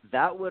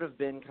that would have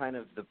been kind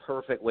of the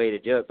perfect way to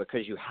do it,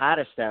 because you had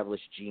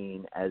established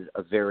Jean as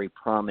a very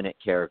prominent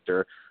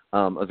character,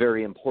 a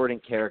very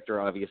important character,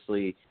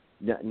 obviously,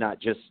 not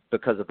just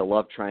because of the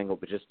love triangle,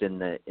 but just in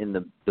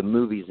the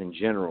movies in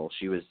general.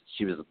 She was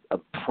a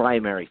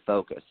primary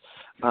focus.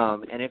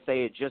 And if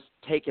they had just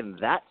taken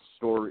that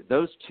story,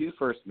 those 2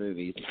 first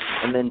movies,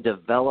 and then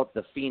developed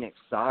the Phoenix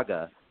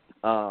saga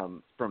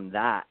from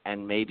that,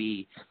 and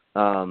maybe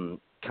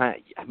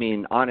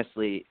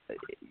honestly,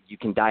 you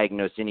can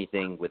diagnose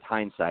anything with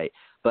hindsight,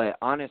 but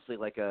honestly,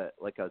 like a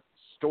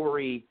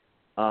story,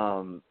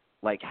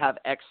 like have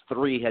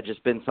X3 had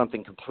just been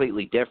something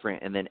completely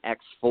different, and then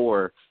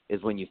X4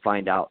 is when you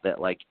find out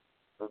that like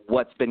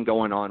what's been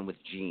going on with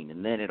Jean,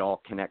 and then it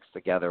all connects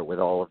together with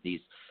all of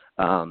these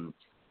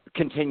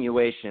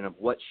continuation of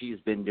what she's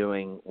been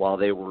doing while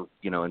they were,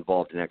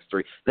 involved in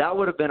X3. That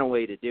would have been a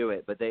way to do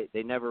it, but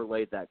they never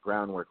laid that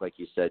groundwork, like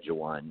you said,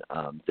 Jawan,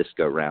 this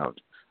go round,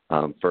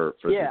 for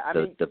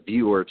the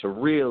viewer to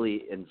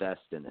really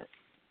invest in it.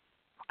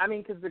 I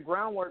mean, because the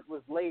groundwork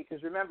was laid.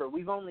 Because remember,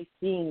 we've only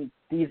seen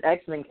these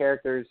X-Men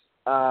characters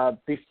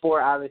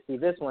before, obviously,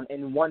 this one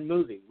in 1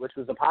 movie, which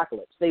was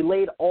Apocalypse. They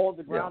laid all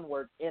the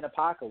groundwork in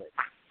Apocalypse,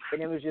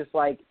 and it was just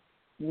like,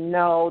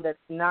 no, that's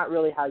not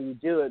really how you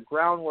do it.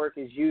 Groundwork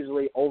is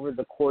usually over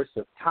the course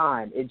of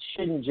time. It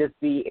shouldn't just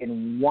be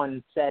in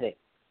one setting.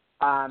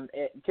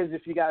 Because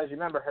if you guys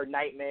remember her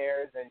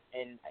nightmares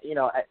and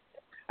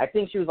I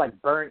think she was like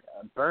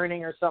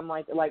burning or something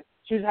like that. Like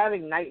she was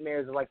having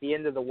nightmares of like the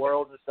end of the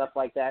world and stuff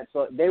like that.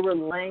 So they were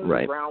laying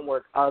the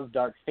groundwork of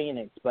Dark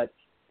Phoenix, but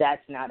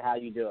that's not how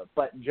you do it.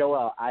 But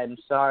Joel, I'm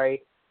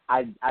sorry,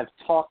 I've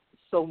talked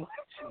so much.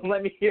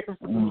 Let me hear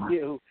from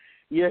you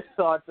your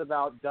thoughts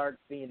about Dark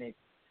Phoenix.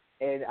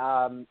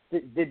 And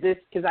did this,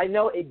 because I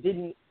know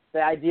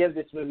the idea of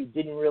this movie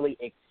didn't really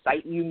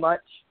excite you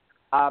much.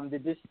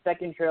 Did this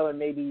second trailer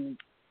maybe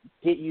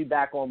get you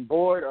back on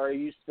board, or are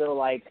you still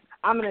like,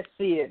 I'm going to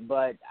see it,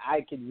 but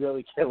I could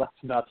really care less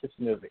about this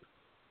movie?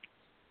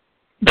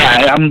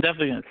 Yeah, I'm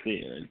definitely going to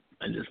see it.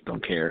 I just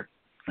don't care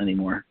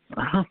anymore.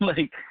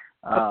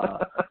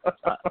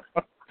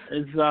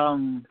 It's I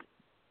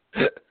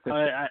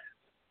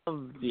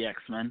love the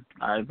X-Men.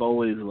 I've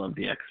always loved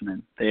the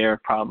X-Men. They are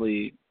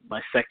probably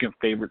my second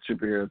favorite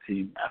superhero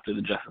team after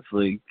the Justice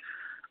League.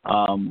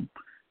 And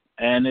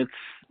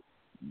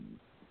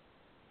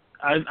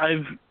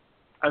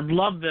I've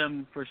loved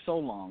them for so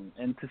long,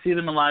 and to see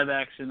them in live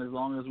action as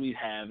long as we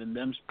have, and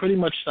them pretty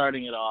much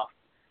starting it off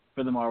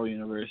for the Marvel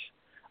Universe,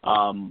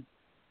 I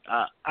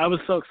was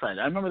so excited.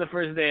 I remember the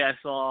first day I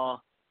saw.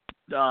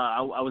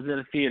 I was in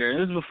a theater, and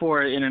this was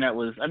before the internet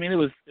was. I mean, it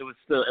was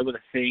a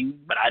thing,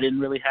 but I didn't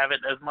really have it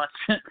as much.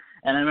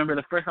 And I remember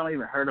the first time I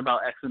even heard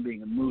about X-Men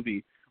being a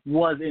movie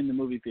was in the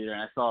movie theater,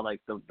 and I saw like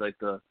the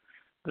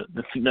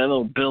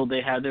little build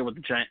they had there with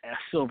the giant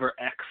silver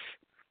X.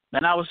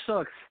 And I was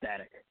so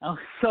ecstatic. I was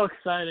so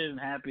excited and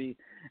happy.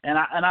 And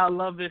I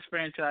love this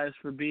franchise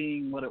for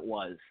being what it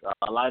was,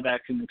 a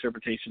live-action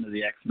interpretation of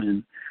the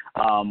X-Men.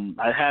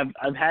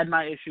 I've had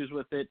my issues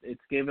with it.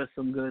 It's given us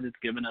some good. It's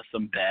given us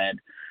some bad.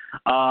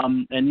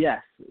 And,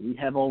 yes, we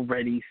have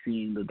already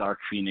seen the Dark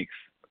Phoenix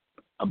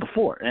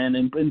before, and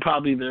in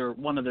probably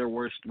one of their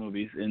worst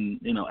movies in,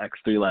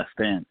 X3 Last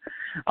Stand.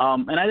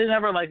 And I didn't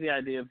ever like the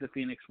idea of the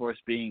Phoenix Force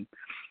being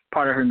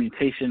part of her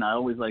mutation. I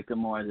always liked it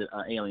more as an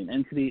alien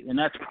entity, and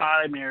that's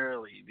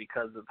primarily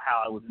because of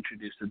how I was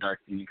introduced to Dark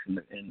Phoenix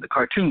in the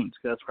cartoons,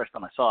 because that's the first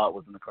time I saw it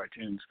was in the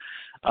cartoons.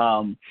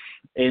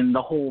 And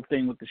the whole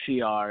thing with the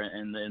Shi'ar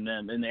and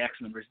the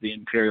X-Men versus the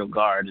Imperial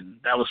Guard, and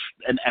that was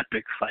an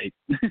epic fight.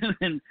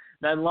 And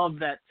I love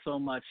that so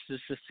much.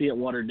 Just to see it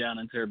watered down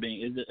into her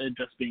being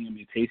just being a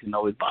mutation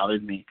always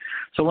bothered me.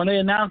 So when they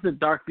announced that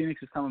Dark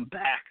Phoenix is coming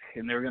back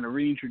and they were going to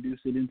reintroduce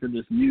it into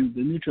the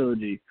new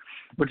trilogy,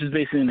 which is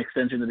basically an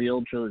extension of the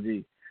old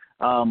trilogy,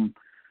 I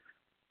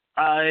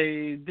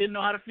didn't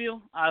know how to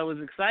feel. I was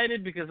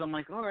excited because I'm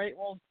like, all right,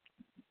 well,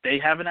 they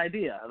have an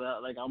idea.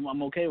 Like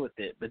I'm okay with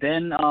it. But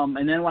then,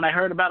 and then when I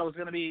heard about it was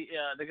going to be,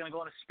 they're going to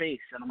go into space,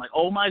 and I'm like,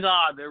 oh my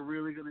God, they're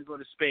really going to go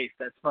to space.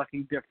 That's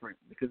fucking different,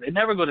 because they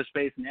never go to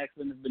space, and the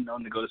X-Men have been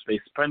known to go to space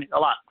a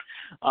lot.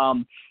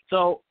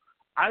 So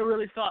I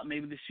really thought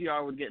maybe the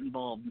Shi'ar would get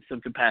involved in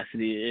some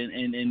capacity,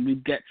 and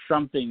we'd get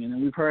something. And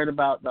then we've heard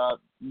about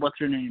what's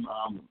her name,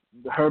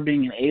 her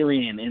being an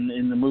alien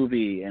in the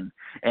movie, and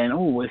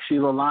was she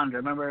Lilandra?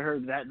 Remember I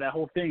heard that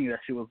whole thing that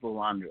she was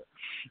Lilandra,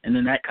 and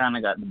then that kind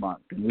of got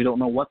debunked, and we don't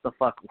know what the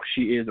fuck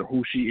she is or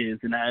who she is.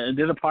 And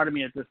there's a part of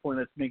me at this point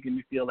that's making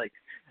me feel like,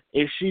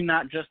 is she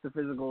not just a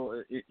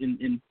physical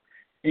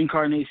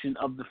incarnation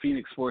of the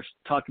Phoenix Force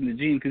talking to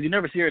Jean? Because you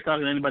never see her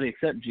talking to anybody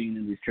except Jean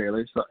in these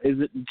trailers. So is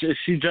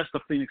she just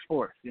the Phoenix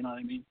Force? You know what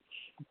I mean?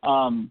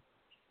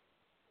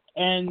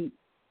 And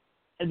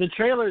the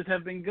trailers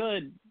have been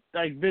good,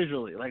 like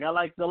visually. Like I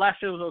like the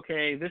last trailer was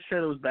okay. This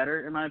trailer was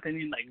better in my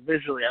opinion. Like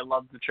visually, I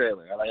loved the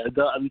trailer. I like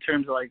in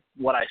terms of like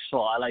what I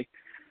saw. I like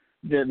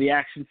the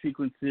action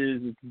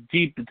sequences. It's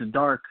deep. It's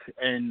dark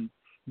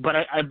But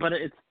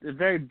it's a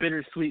very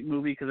bittersweet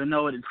movie because I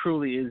know it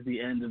truly is the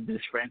end of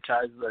this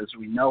franchise as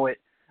we know it.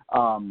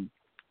 I'm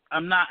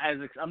not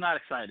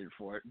excited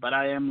for it, but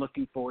I am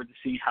looking forward to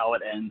see how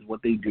it ends,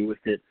 what they do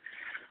with it.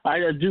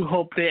 I do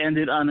hope they end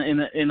it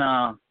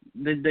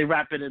they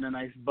wrap it in a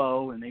nice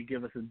bow and they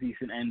give us a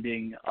decent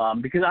ending.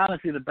 Because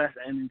honestly, the best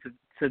ending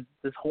to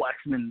this whole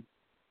X-Men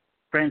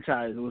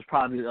franchise was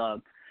probably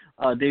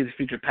Days of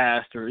Future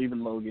Past or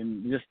even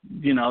Logan. Just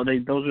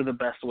those are the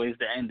best ways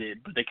to end it,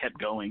 but they kept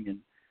going and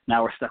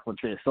now we're stuck with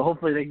this. So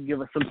hopefully they can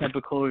give us some type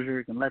of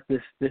closure and let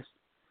this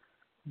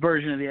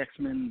version of the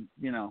X-Men,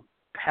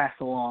 pass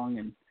along.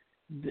 And,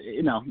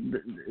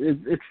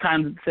 it's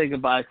time to say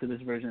goodbye to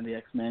this version of the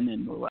X-Men.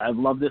 And I've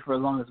loved it for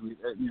as long as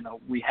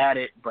we had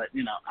it. But,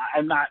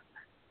 I'm not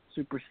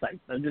super psyched.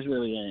 I just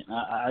really ain't.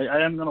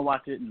 I am going to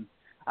watch it, and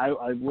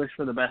I wish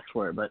for the best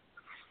for it. But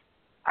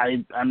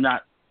I'm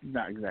not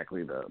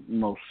exactly the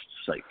most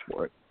psyched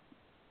for it.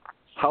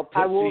 How pissed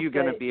are you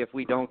going to be if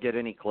we don't get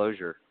any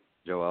closure,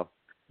 Joel?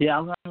 Yeah,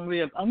 I'm gonna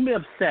be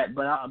upset,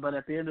 but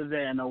at the end of the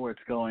day, I know where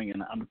it's going,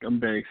 and I'm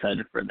very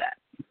excited for that.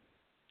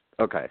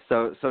 Okay,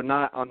 so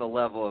not on the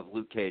level of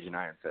Luke Cage and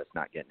Iron Fist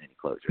not getting any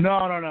closure.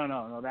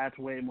 No, that's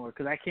way more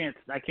because I can't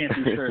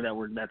be sure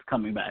that's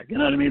coming back. You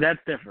know what I mean? That's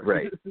different.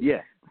 Right. Yeah.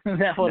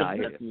 That would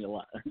upset me a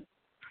lot.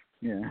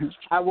 Yeah.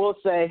 I will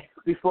say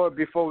before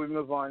we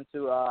move on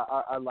to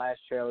our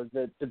last trailer,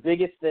 the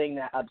biggest thing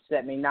that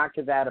upset me, not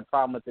because I had a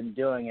problem with them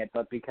doing it,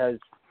 but because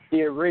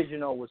the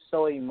original was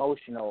so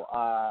emotional.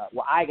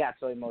 I got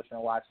so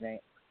emotional watching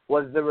it.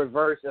 Was the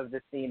reverse of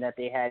the scene that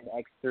they had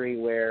in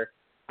X3, where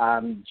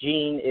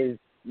Jean is,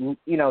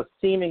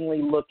 seemingly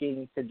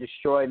looking to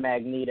destroy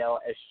Magneto,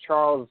 as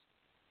Charles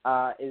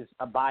is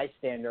a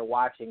bystander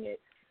watching it.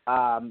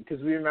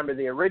 Because we remember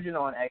the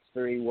original in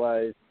X3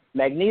 was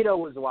Magneto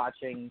was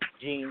watching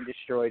Jean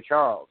destroy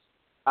Charles,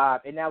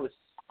 and that was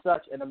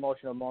such an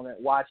emotional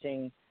moment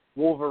watching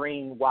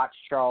Wolverine watch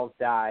Charles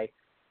die.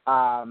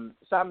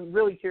 So I'm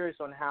really curious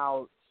on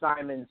how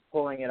Simon's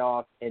pulling it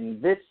off in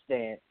this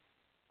stance.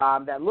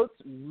 That looks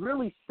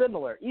really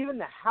similar. Even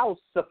the house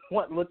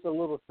somewhat looks a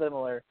little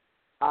similar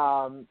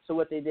to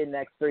what they did in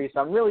X3. So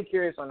I'm really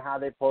curious on how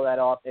they pull that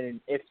off and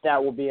if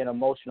that will be an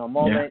emotional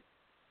moment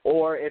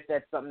or if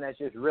that's something that's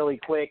just really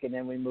quick and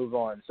then we move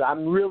on. So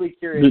I'm really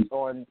curious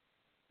on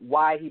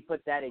why he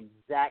put that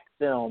exact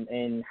film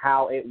and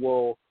how it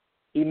will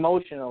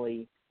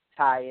emotionally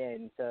tie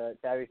in to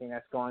everything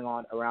that's going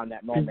on around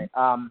that moment.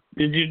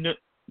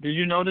 Did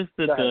you notice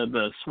that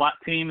the SWAT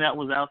team that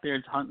was out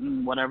there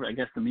hunting whatever, I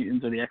guess the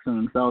mutants or the X-Men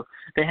themselves,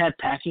 they had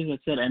patches that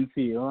said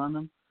MCU on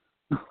them?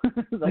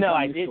 No,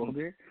 I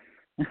didn't.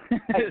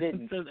 I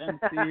didn't. It says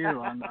MCU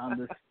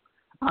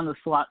on the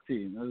SWAT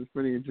team. That was a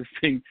pretty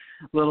interesting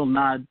little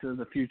nod to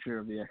the future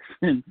of the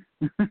X-Men.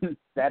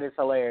 That is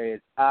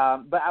hilarious.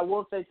 But I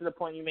will say to the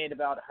point you made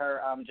about her,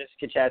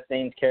 Jessica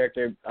Chastain's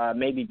character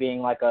maybe being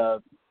like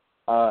a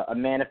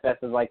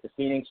manifest of like the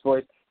Phoenix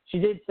Force. She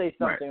did say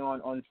something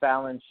on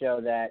Fallon's show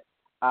that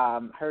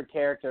her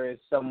character is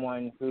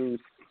someone who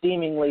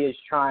seemingly is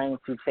trying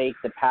to take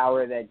the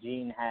power that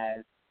Jean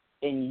has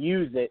and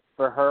use it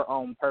for her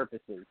own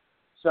purposes.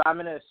 So I'm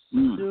going to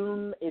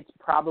assume it's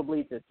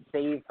probably to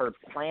save her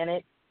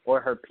planet or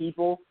her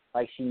people,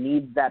 like she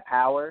needs that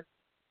power.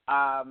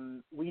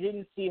 We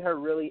didn't see her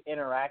really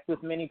interact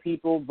with many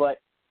people, but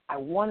I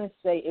want to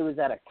say it was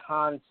at a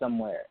con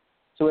somewhere,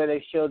 to where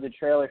they showed the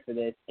trailer for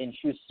this, and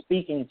she was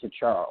speaking to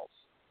Charles.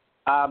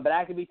 But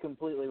I could be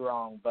completely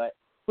wrong, but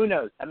who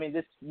knows? I mean,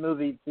 this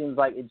movie seems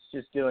like it's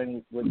just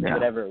doing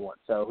whatever it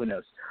wants, so who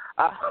knows?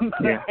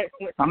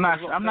 I'm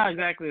not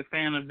exactly a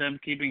fan of them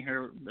keeping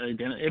her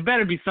identity. It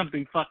better be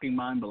something fucking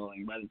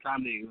mind-blowing by the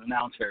time they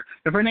announce her.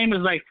 If her name is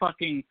like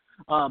fucking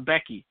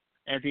Becky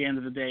at the end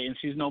of the day and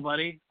she's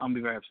nobody, I'm going to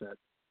be very upset.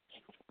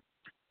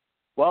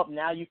 Well,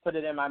 now you put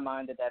it in my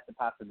mind that that's a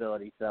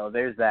possibility, so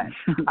there's that.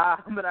 But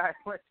all right,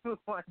 let's move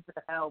on to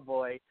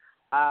Hellboy.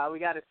 We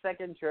got a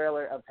second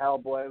trailer of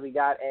Hellboy. We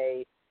got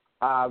a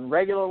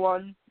regular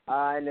one,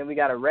 and then we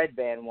got a Red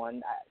Band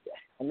one.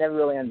 I never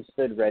really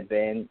understood Red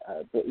Band,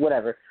 but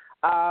whatever.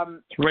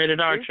 It's rated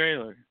R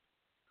trailer.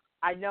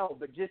 I know,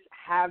 but just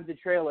have the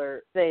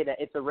trailer say that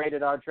it's a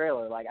rated R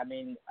trailer. Like, I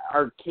mean,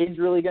 are kids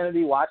really going to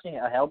be watching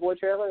a Hellboy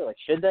trailer? Like,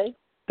 should they?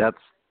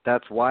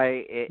 That's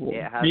why it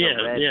has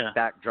a red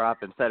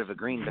backdrop instead of a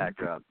green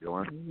backdrop,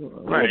 Jordan.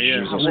 Right,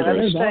 yeah. Just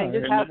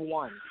have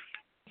one.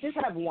 Just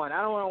have one.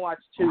 I don't want to watch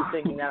two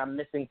thinking that I'm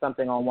missing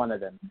something on one of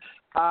them.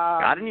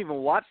 I didn't even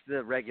watch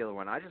the regular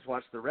one. I just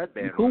watched the red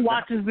band Who one.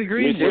 watches the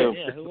green one?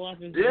 Yeah, who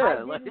watches the I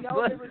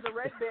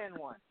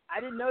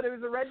didn't know there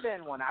was a red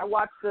band one. I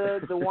watched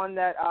the one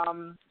that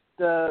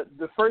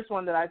the first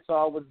one that I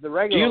saw was the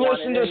regular one.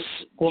 Do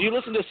you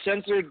listen to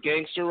censored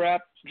gangster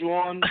rap,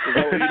 Juwan? Is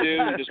that what you do?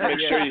 And just make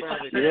sure you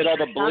hit all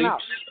the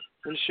bleeps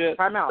and shit?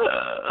 Time out.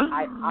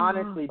 I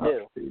honestly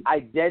do. I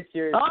dead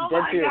serious.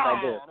 I do.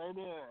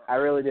 I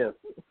really do.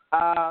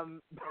 All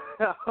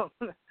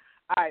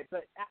right,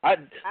 but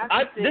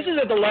this is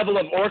at the level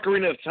of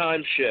Ocarina of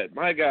Time shit.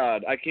 My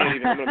God, I can't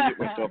even. I'm gonna mute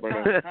myself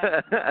right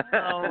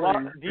now.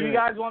 Well, do you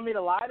guys want me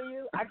to lie to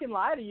you? I can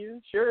lie to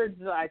you. Sure,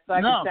 I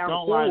can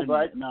sound cool,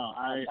 but no,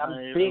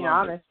 I'm being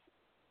honest.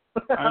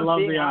 I love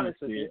the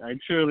honesty. I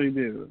truly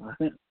do.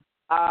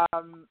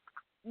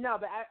 No,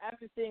 but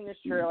after seeing this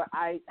trailer,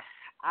 I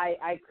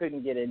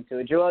couldn't get into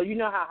it. Joel, you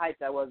know how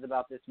hyped I was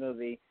about this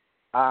movie,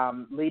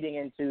 leading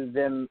into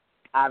them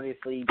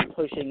obviously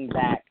pushing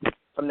back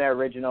from their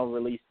original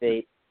release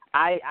date.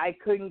 I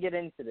couldn't get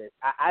into this.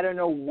 I don't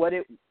know what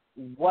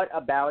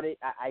about it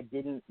I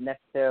didn't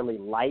necessarily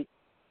like.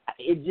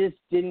 It just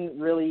didn't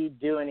really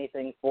do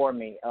anything for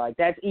me. Like,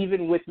 that's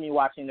even with me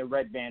watching the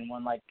Red Band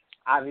one. Like,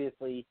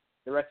 obviously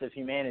the rest of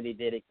humanity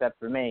did except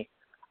for me.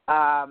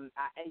 I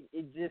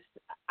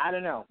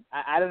don't know.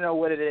 I don't know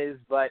what it is,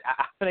 but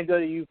I'm going to go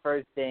to you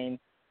first, Dane.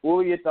 What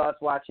were your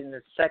thoughts watching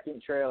the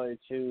second trailer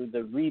to the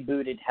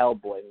rebooted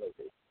Hellboy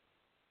movie?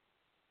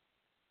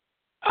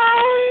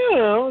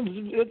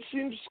 It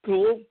seems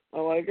cool. I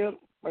like it,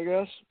 I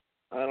guess.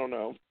 I don't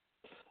know.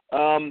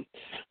 The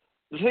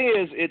thing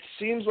is, it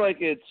seems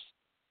like it's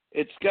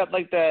got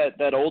like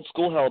that old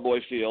school Hellboy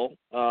feel.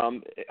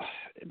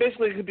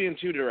 Basically, it could be in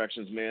two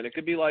directions, man. It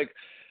could be like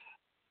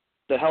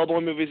the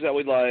Hellboy movies that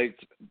we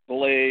liked,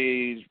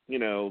 Blade,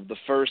 the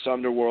first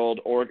Underworld,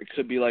 or it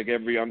could be like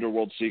every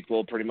Underworld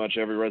sequel, pretty much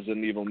every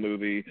Resident Evil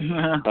movie,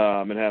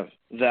 and have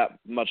that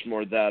much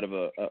more that of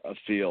a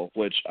feel,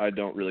 which I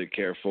don't really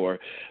care for.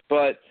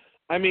 But,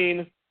 I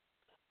mean,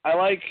 I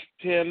like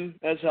him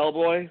as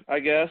Hellboy, I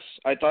guess.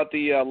 I thought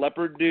the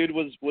leopard dude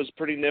was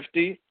pretty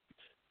nifty.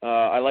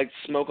 I liked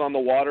Smoke on the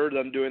Water,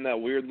 them doing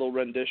that weird little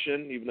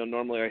rendition, even though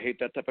normally I hate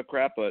that type of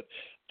crap, but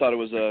thought it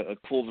was a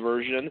cool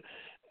version.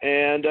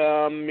 And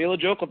Mila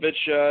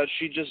Jovovich,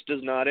 she just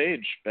does not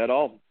age at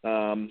all.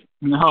 No.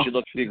 She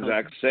looks the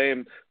exact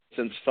same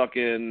since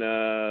fucking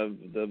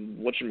the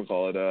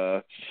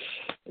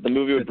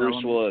movie with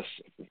Bruce Willis.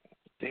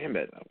 Damn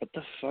it! What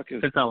the fuck is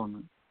Fifth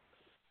Element?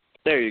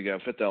 There you go,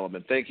 Fifth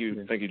Element. Thank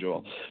you,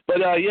 Joel.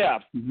 But I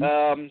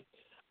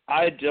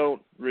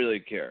don't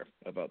really care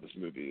about this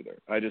movie either.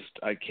 I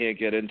can't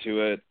get into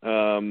it.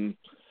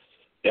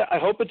 Yeah, I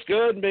hope it's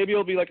good. Maybe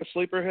it'll be like a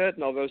sleeper hit,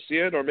 and I'll go see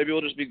it, or maybe it'll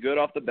just be good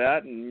off the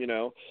bat, and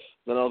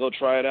then I'll go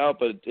try it out.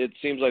 But it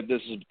seems like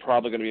this is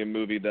probably going to be a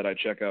movie that I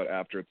check out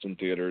after it's in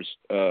theaters,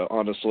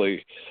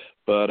 honestly.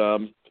 But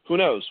who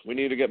knows? We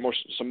need to get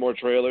some more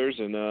trailers,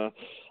 and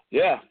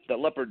that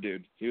leopard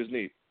dude, he was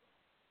neat.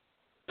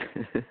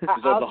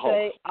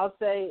 I'll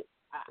say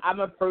I'm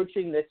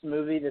approaching this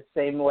movie the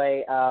same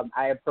way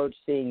I approached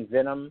seeing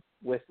Venom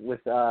with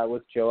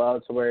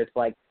Joel, to where it's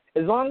like,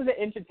 as long as it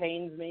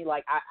entertains me,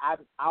 like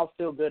I'll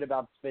feel good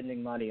about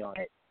spending money on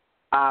it.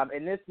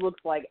 And this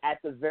looks like at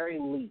the very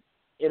least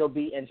it'll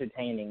be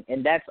entertaining,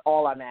 and that's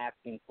all I'm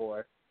asking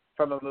for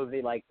from a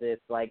movie like this.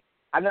 Like,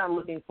 I'm not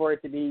looking for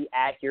it to be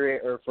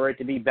accurate or for it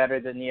to be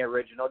better than the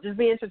original. Just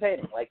be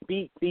entertaining. Like,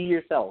 be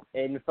yourself.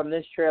 And from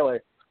this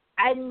trailer,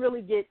 I didn't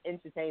really get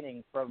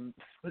entertaining from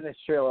this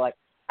trailer. Like,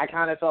 I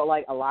kind of felt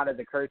like a lot of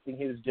the cursing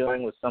he was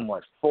doing was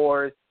somewhat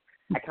forced.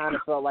 I kind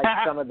of felt like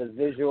some of the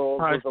visuals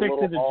was a little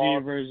stick to the off.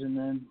 G version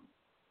then.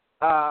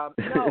 No,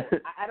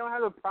 I don't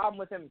have a problem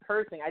with him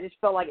cursing. I just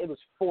felt like it was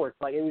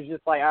forced. Like, it was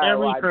just like,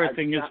 every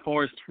cursing is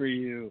forced for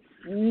you.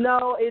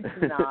 No, it's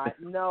not.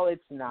 No,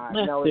 it's not.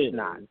 No, it's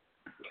not.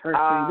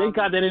 Cursing. Thank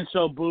God they didn't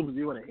show boobs.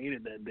 You would have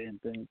hated that damn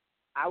thing.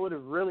 I would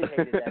have really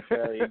hated that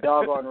trailer. You're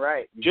doggone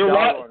right. You're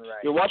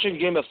watching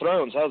Game of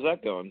Thrones. How's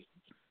that going?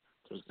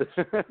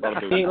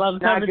 He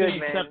loves not everything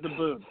good, except the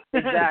boobs.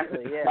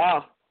 Exactly. Yeah.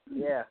 Wow.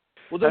 Yeah.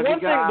 Well, the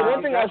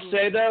one thing I'll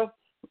say though,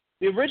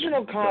 the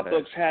original comic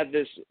books had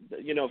this,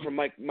 from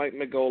Mike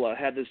Mignola,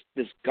 had this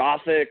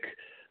gothic,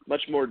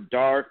 much more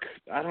dark.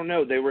 I don't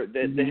know. They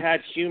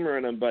had humor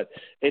in them, but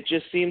it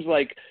just seems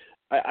like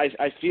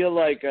I feel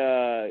like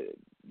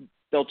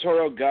Del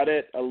Toro got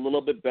it a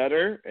little bit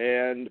better.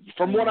 And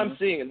from what I'm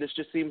seeing, and this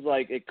just seems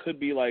like it could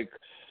be like,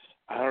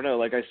 I don't know,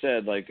 like I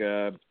said, like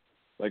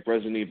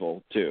Resident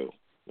Evil 2.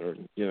 Or,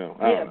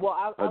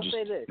 I'll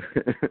say this.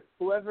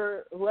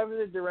 Whoever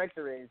the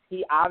director is,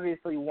 he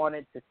obviously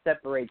wanted to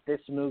separate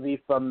this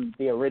movie from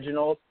the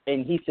originals,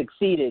 and he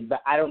succeeded,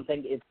 but I don't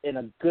think it's in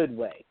a good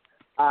way.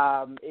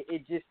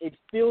 It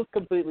feels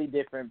completely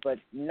different, but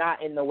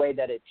not in the way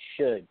that it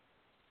should.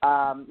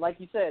 Like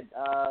you said,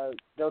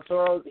 Del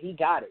Toro, he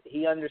got it.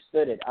 He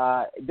understood it.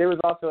 There was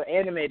also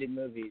animated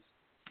movies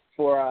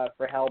for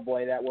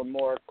Hellboy that were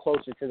more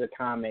closer to the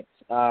comics,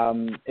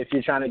 if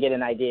you're trying to get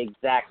an idea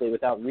exactly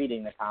without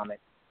reading the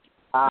comics.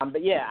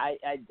 But yeah,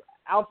 I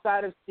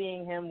outside of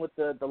seeing him with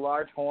the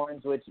large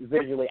horns, which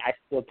visually I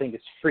still think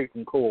is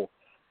freaking cool,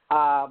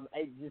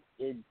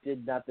 it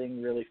did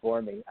nothing really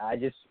for me. I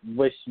just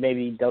wish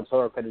maybe Del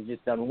Toro could have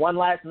just done one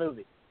last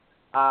movie.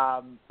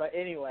 But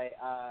anyway,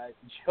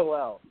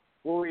 Joel,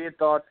 what were your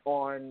thoughts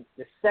on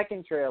the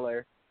second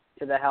trailer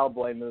to the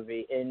Hellboy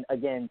movie? And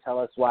again, tell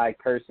us why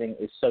cursing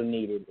is so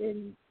needed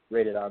in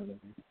rated R movies.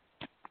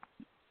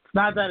 It's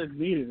not that it's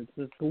needed. It's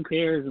just who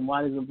cares and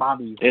why does it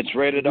bother you? It's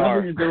rated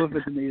R. Nothing to do with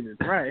it's needed,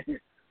 right?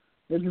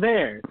 It's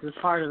there. It's just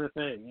part of the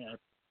thing. Yeah,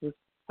 it's just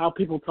how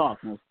people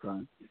talk most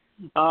of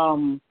the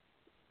time.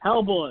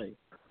 Hellboy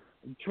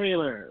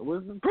trailer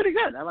was pretty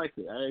good. I liked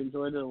it. I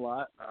enjoyed it a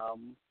lot.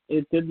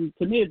 It didn't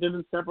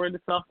separate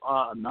itself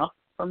enough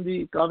from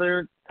the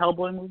other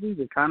Hellboy movies.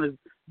 It kind of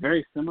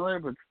very similar,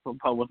 but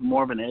with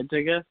more of an edge,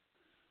 I guess.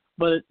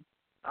 But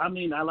I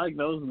mean, I like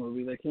those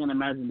movies. I can't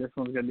imagine this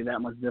one's going to be that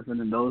much different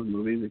than those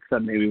movies,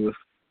 except maybe with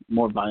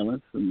more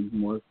violence and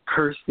more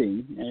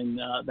cursing. And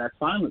that's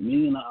fine with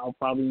me, and I'll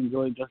probably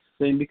enjoy it just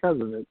the same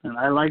because of it. And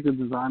I like the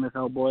design of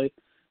Hellboy.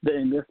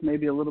 And this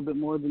maybe a little bit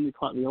more than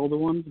the older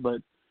ones,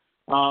 but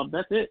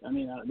that's it. I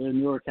mean, they're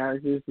newer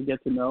characters to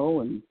get to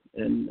know, and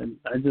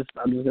I'm just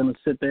going to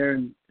sit there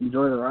and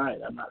enjoy the ride.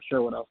 I'm not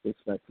sure what else to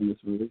expect from this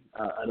movie.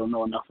 I don't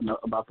know enough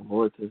about the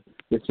lore to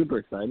get super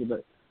excited,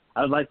 but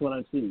I like what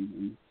I've seen,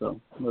 and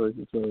so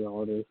that's really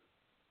all it is.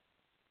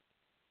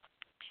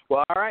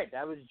 Well, all right,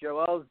 that was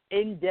Joel's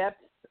in-depth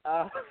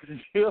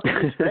review of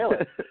the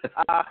trailer.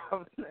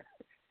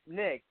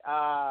 Nick,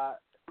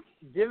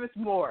 give us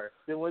more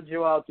than what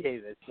Joel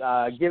gave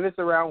us. Give us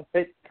around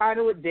kind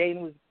of what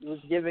Dane was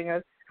giving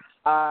us,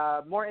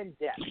 more in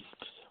depth.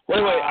 Wait.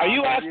 Are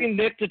you asking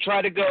Nick to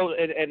try to go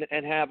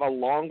and have a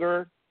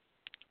longer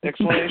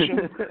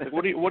explanation?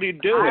 What are you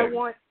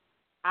doing?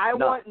 I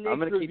want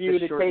Nick's review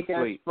to take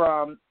us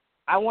from.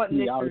 I want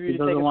Nick's review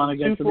to take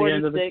us from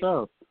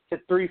 246 to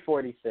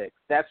 346.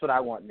 That's what I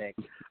want, Nick.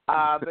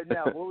 But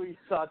no, what were your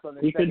thoughts on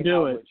the second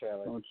Hellboy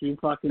trailer? Don't you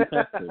fucking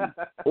test it.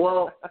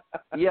 Well,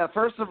 yeah,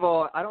 first of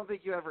all, I don't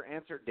think you ever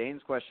answered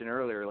Dane's question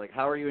earlier. Like,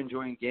 how are you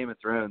enjoying Game of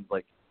Thrones?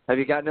 Like, have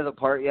you gotten to the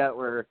part yet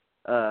where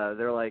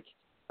they're like,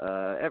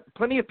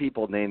 plenty of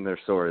people name their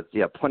swords.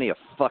 Yeah, plenty of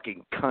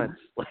fucking cunts.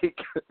 Like,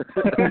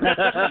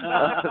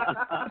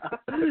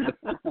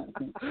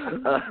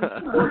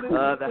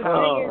 the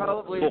Hound is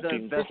probably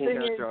the best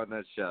character on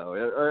that show,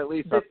 or at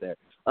least up there.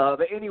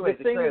 But anyway,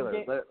 the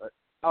trailer.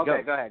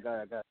 Okay, go ahead.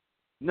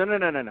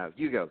 No.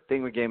 You go.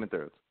 Thing with Game of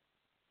Thrones.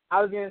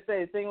 I was going to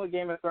say, the thing with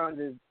Game of Thrones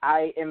is,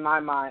 in my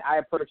mind, I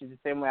approach it the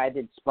same way I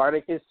did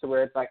Spartacus, to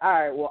where it's like, all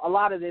right, well, a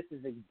lot of this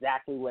is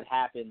exactly what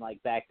happened,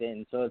 like, back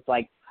then. So it's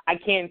like, I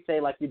can't say,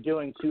 like, you're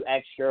doing too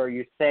extra or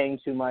you're saying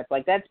too much.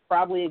 Like, that's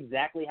probably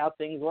exactly how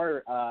things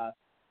were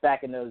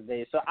back in those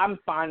days. So I'm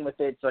fine with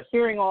it. So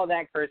hearing all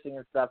that cursing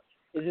and stuff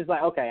is just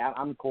like, okay,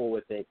 I'm cool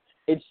with it.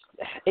 It's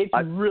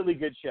a really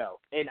good show,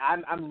 and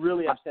I'm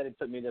really upset it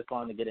took me this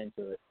long to get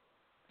into it.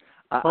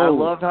 I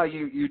love how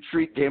you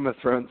treat Game of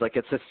Thrones like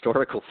it's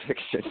historical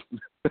fiction.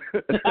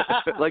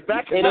 Like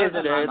back in it is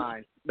in my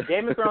mind.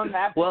 Game of Thrones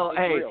happened. Well,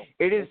 hey, real.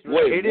 it is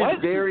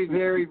very,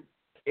 very.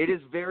 It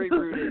is very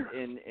rooted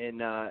in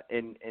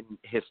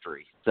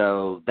history.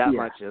 So that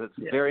much, it's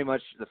very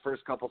much, the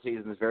first couple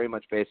seasons is very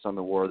much based on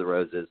the War of the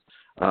Roses.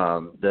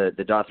 The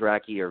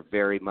Dothraki are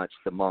very much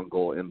the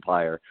Mongol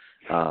Empire.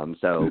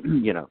 So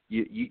you know,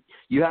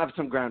 you have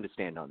some ground to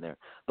stand on there.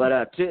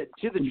 But to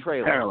the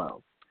trailer,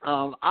 parallel.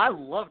 I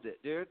loved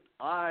it, dude.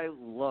 I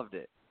loved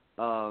it.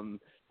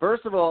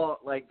 First of all,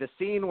 like the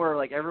scene where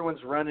like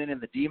everyone's running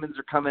and the demons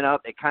are coming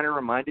up, it kind of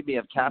reminded me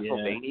of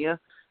Castlevania.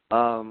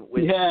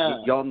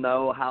 Y'all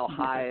know how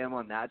high I am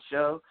on that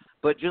show,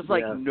 but just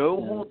like no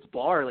holds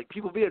bar, like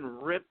people being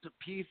ripped to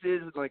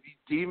pieces, like these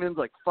demons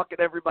like fucking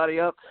everybody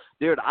up,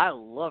 dude. I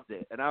loved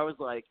it, and I was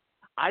like,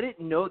 I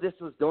didn't know this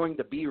was going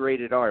to be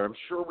rated R. I'm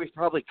sure we've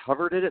probably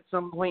covered it at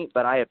some point,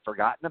 but I had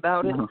forgotten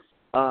about it.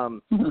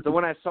 So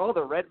when I saw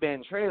the Red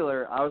Band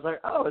trailer, I was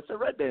like, oh, it's a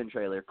Red Band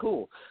trailer,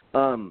 cool.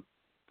 And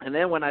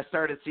then when I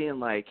started seeing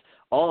like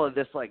all of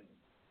this like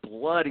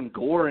blood and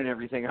gore and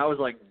everything, I was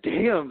like,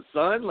 damn,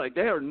 son, like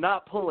they are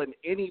not pulling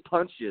any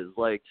punches.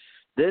 Like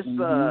this,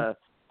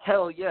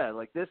 hell yeah,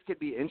 like this could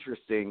be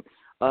interesting.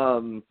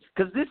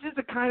 Because this is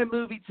the kind of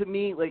movie to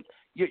me, like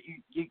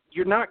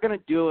you're not gonna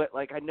do it.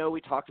 Like I know we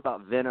talked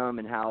about Venom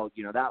and how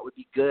that would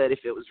be good if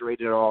it was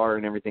rated R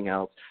and everything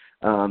else.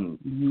 And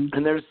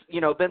there's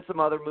been some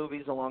other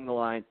movies along the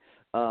line.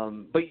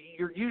 But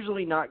you're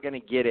usually not gonna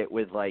get it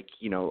with like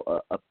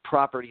a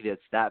property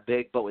that's that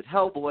big. But with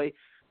Hellboy,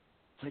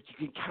 like you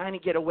can kind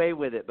of get away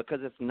with it because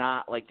it's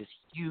not like this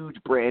huge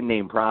brand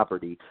name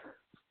property.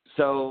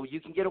 So you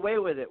can get away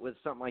with it with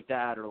something like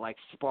that, or like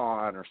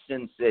Spawn or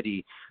Sin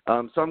City.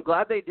 So I'm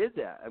glad they did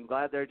that. I'm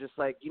glad they're just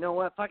like, you know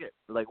what, fuck it.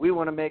 Like we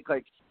want to make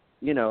like,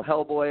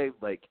 Hellboy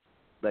like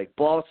like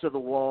balls to the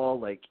wall,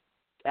 like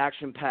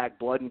action-packed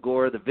blood and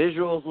gore. The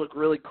visuals look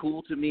really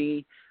cool to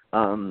me.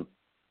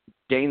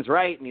 Dane's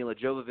right. Mila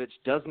Jovovich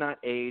does not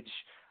age.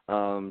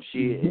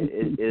 She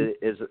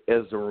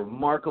is a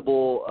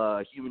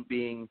remarkable human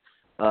being.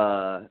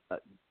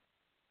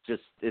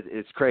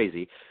 It's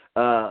crazy.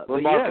 But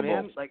yeah,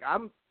 man, like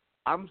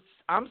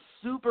I'm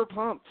super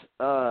pumped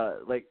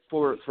like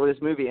for this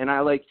movie, and I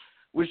like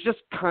was just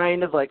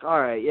kind of like, all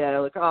right, yeah,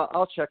 like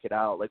I'll check it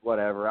out, like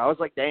whatever. I was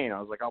like, dang, I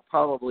was like, I'll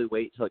probably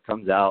wait till it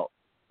comes out,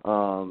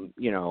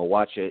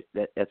 watch it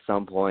at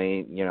some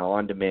point,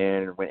 on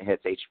demand when it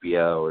hits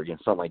HBO or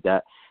something like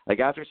that. Like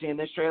after seeing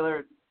this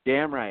trailer,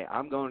 damn right,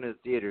 I'm going to the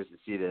theaters to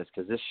see this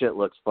because this shit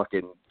looks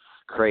fucking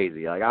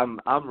crazy. Like I'm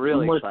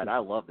really excited. I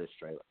love this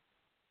trailer.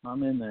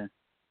 I'm in there.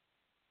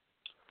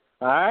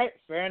 All right,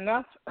 fair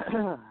enough.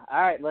 All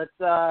right,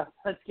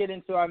 let's get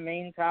into our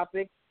main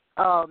topic.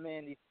 Oh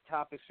man, these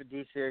topics for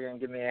Deuce here are gonna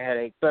give me a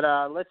headache. But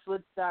let's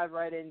dive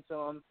right into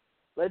them.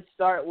 Let's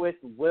start with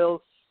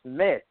Will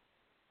Smith.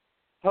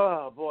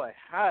 Oh boy.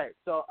 All right.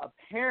 So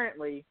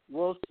apparently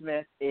Will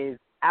Smith is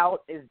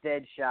out as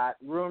Deadshot,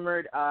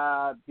 rumored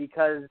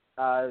because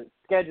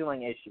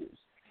scheduling issues.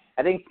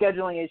 I think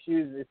scheduling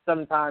issues is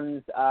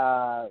sometimes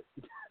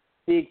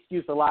the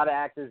excuse a lot of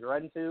actors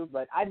run to,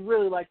 but I'd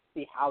really like to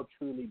see how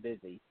truly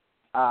busy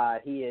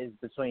he is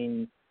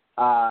between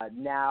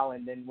now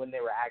and then when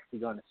they were actually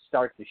going to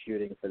start the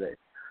shooting for this.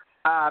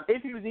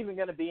 If he was even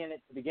going to be in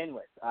it to begin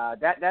with.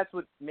 That's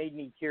what made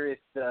me curious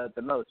the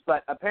most.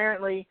 But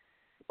apparently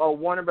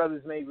Warner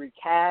Brothers may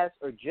recast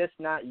or just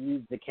not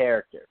use the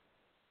character.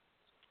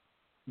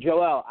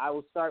 Joel, I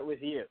will start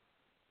with you.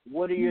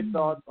 What are your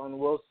thoughts on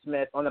Will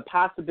Smith, on the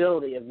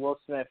possibility of Will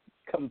Smith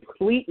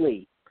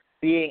completely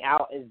being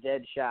out as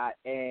Deadshot?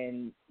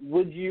 And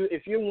would you,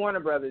 if you're Warner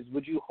Brothers,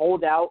 would you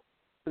hold out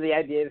for the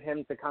idea of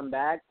him to come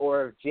back?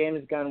 Or if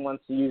James Gunn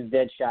wants to use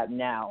Deadshot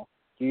now,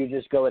 do you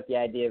just go with the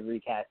idea of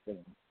recasting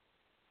him?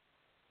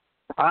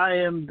 I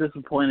am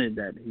disappointed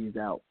that he's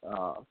out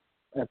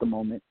at the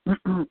moment.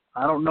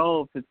 I don't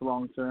know if it's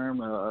long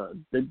term.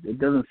 It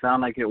doesn't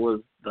sound like it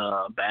was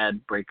the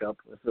bad breakup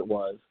if it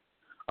was.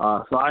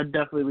 So I'd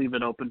definitely leave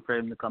it open for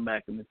him to come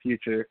back in the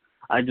future.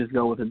 I just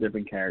go with a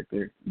different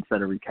character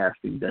instead of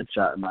recasting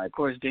Deadshot. Of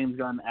course, James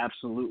Gunn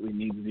absolutely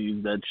needs to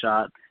use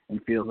Deadshot and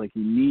feels like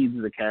he needs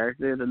the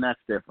character, then that's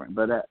different.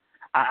 But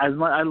I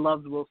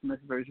loved Will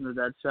Smith's version of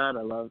Deadshot.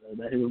 I love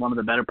that he was one of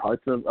the better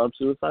parts of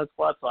Suicide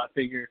Squad. So I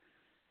figure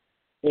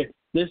if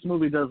this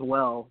movie does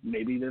well,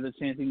 maybe there's a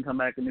chance he can come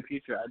back in the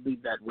future. I'd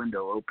leave that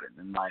window open,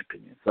 in my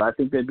opinion. So I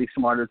think they'd be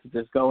smarter to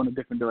just go in a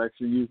different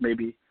direction, use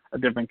maybe a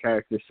different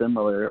character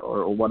similar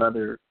or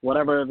whatever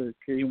other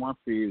he wants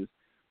to use.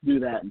 Do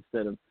that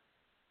instead of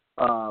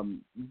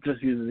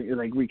just using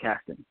like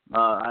recasting.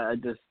 I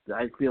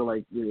feel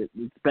like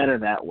it's better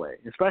that way,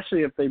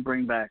 especially if they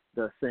bring back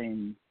the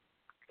same.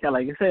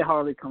 Like you say,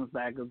 Harley comes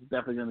back, it's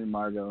definitely going to be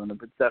Margot, and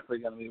if it's definitely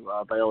going to be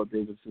Viola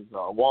Davis's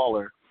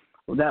Waller,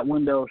 well, that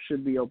window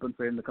should be open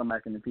for him to come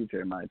back in the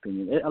future, in my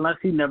opinion. Unless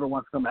he never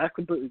wants to come back,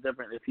 completely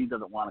different if he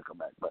doesn't want to come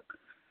back. But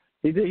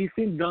he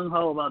seemed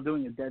gung-ho about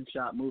doing a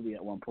Deadshot movie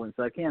at one point,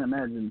 so I can't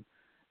imagine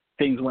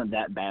things went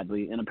that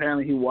badly. And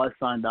apparently he was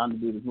signed on to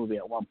do this movie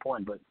at one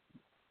point, but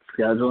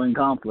scheduling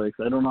conflicts,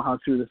 I don't know how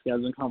true the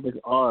scheduling conflicts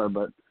are,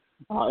 but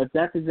if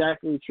that's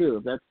exactly true,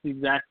 if that's the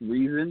exact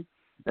reason,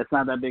 that's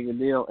not that big a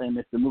deal. And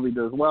if the movie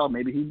does well,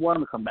 maybe he'd want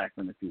to come back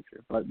in the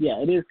future. But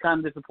yeah, it is kind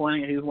of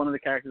disappointing. He was one of the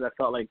characters I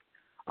felt like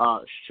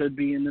should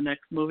be in the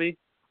next movie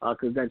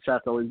because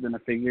Deadshot's always been a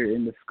figure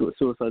in the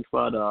Suicide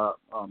Squad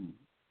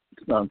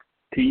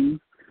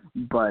team.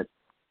 But,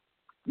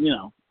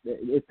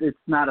 it's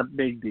not a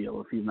big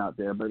deal if he's not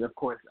there. But, of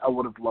course, I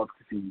would have loved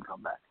to see him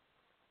come back.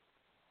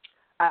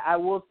 I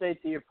will say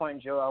to your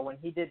point, Joel, when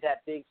he did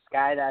that big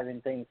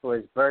skydiving thing for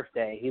his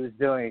birthday, he was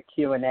doing a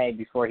Q&A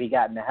before he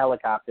got in the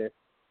helicopter.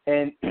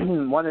 And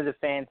one of the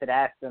fans had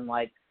asked him,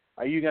 like,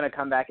 are you going to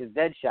come back as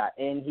Deadshot?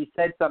 And he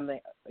said something,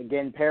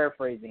 again,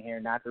 paraphrasing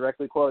here, not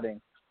directly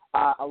quoting,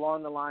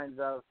 along the lines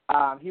of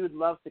he would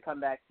love to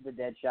come back to the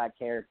Deadshot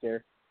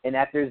character, and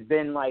that there's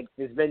been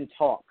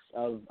talks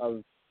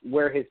of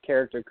where his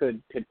character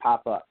could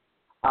pop up.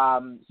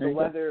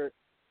 Whether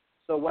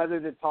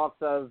the talks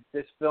of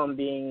this film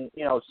being,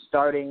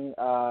 starting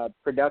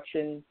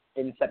production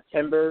in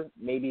September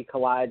maybe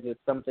collides with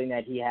something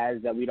that he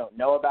has that we don't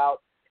know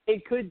about,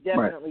 it could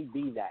definitely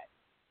be that.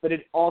 But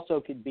it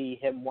also could be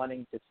him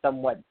wanting to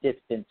somewhat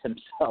distance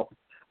himself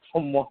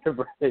from Warner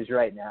Brothers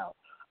right now.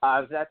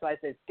 So that's why I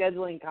said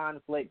scheduling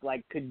conflict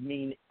could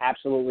mean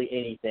absolutely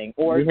anything,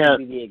 or it could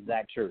be the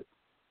exact truth.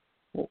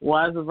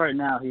 Well, as of right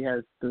now, he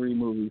has 3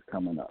 movies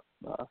coming up.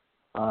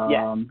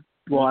 Yeah.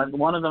 Well,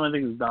 one of them I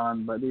think is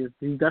done, but he's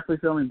definitely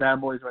filming Bad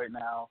Boys right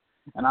now.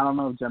 And I don't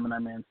know if Gemini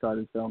Man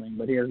started filming,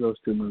 but he has those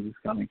 2 movies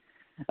coming.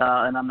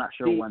 And I'm not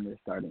sure when they're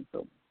starting.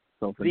 So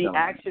for the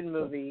action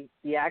movie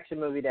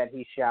that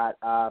he shot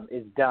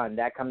is done.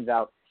 That comes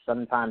out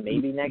sometime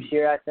maybe next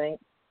year, I think.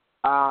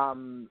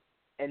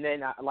 and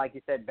then like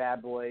you said,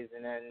 Bad Boys,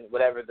 and then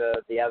whatever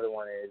the other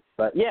one is.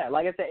 But yeah,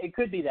 like I said, it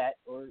could be that,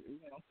 or it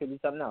could be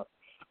something else.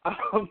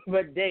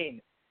 But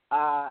Dane,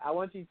 I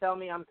want you to tell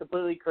me I'm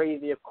completely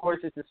crazy. Of course,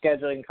 it's a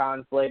scheduling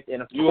conflict,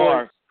 and of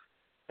course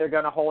they're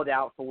going to hold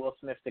out for Will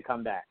Smith to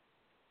come back.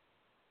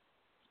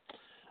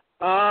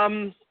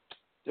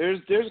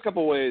 There's a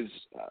couple ways.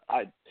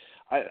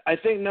 I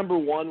think number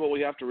one, what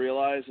we have to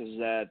realize is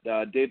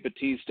that Dave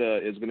Bautista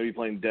is going to be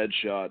playing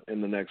Deadshot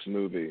in the next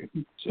movie.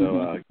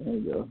 So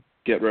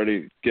get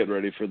ready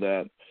for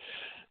that.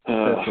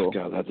 Cool.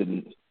 God,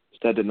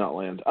 that did not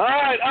land. All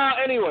right.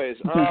 Anyways,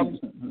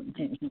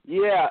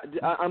 yeah,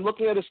 I'm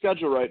looking at a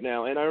schedule right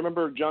now, and I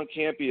remember John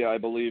Campea, I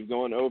believe,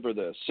 going over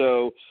this.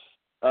 So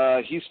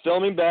he's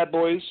filming Bad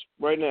Boys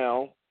right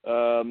now.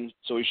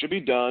 So he should be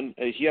done.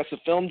 He has to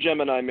film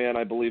Gemini Man,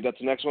 I believe. That's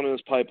the next one in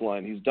his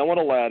pipeline. He's done with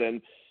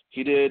Aladdin.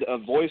 He did a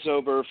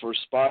voiceover for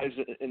Spies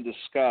in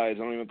Disguise. I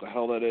don't even know what the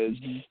hell that is.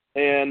 Mm-hmm.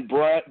 And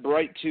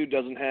Bright 2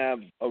 doesn't have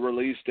a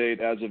release date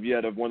as of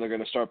yet of when they're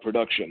going to start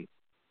production.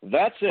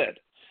 That's it.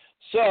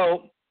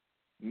 So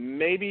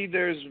maybe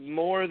there's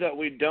more that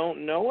we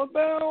don't know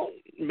about.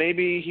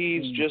 Maybe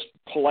he's just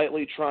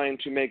politely trying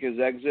to make his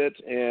exit,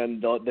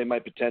 and they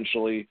might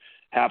potentially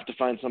have to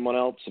find someone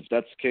else. If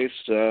that's the case,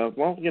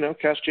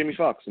 cast Jamie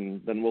Foxx,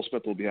 and then Will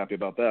Smith will be happy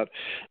about that.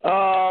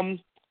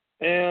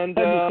 That'd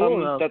be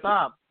cool, though.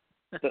 Stop.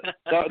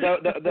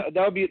 That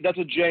would be, that's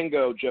a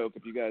Django joke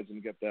if you guys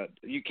didn't get that.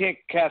 You can't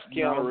cast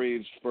Keanu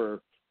Reeves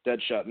for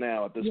Deadshot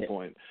now at this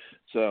point.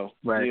 So,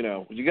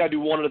 you got to do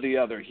one or the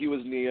other. He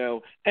was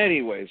Neo.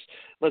 Anyways,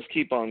 let's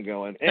keep on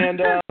going.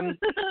 And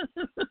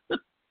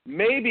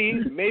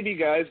maybe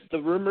guys, the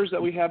rumors that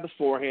we had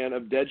beforehand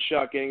of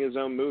Deadshot getting his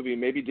own movie,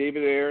 maybe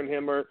David Ayer and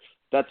him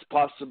that's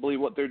possibly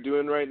what they're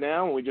doing right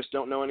now, and we just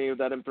don't know any of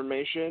that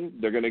information.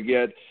 They're going to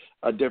get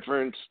a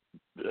different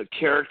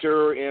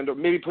character and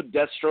maybe put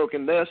Deathstroke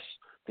in this.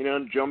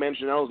 Joe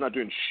Manganiello's not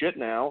doing shit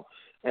now.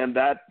 And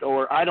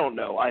or I don't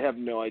know. I have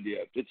no idea.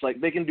 It's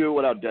like they can do it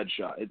without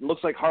Deadshot. It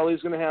looks like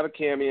Harley's going to have a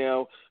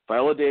cameo.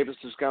 Viola Davis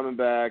is coming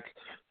back.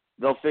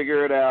 They'll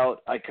figure it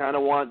out. I kind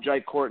of want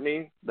Jai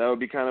Courtney. That would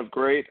be kind of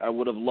great. I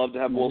would have loved to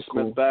have Will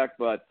Smith back,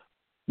 but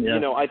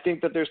I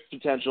think that there's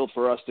potential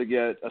for us to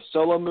get a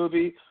solo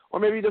movie, or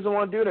maybe he doesn't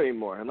want to do it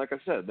anymore. And like I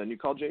said, then you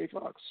call Jamie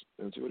Foxx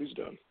and see what he's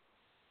doing.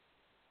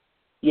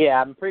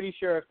 Yeah, I'm pretty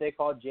sure if they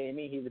called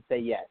Jamie, he would say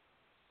yes.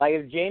 Like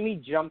if Jamie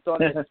jumped on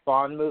this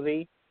Spawn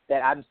movie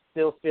that I'm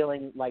still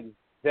feeling like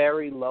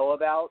very low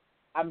about,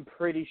 I'm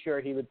pretty sure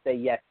he would say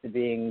yes to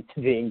being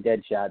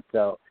Deadshot.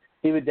 So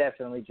he would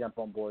definitely jump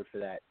on board for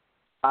that.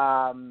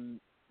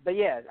 But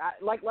yeah,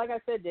 like I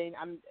said, Dane,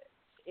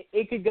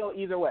 it could go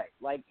either way.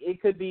 Like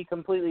it could be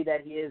completely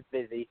that he is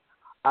busy,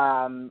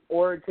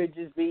 or it could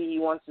just be he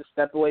wants to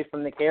step away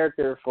from the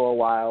character for a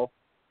while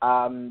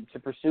to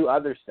pursue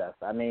other stuff.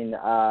 I mean,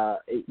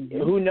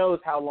 who knows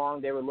how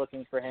long they were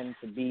looking for him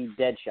to be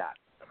Deadshot.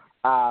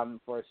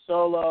 For a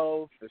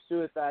solo, for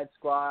Suicide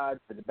Squad,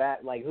 for the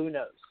Bat, like who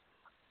knows?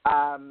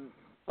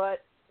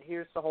 But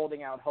here's to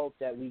holding out hope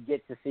that we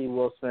get to see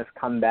Will Smith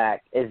come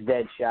back as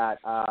Deadshot,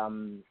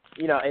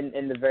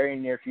 in the very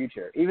near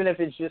future, even if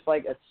it's just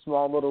like a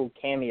small little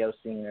cameo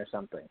scene or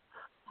something.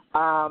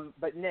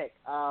 But Nick,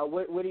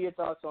 what are your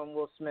thoughts on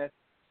Will Smith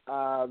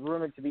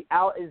rumored to be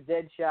out as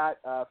Deadshot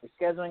for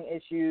scheduling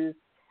issues?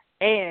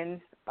 And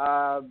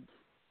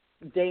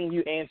Dane,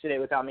 you answered it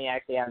without me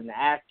actually having to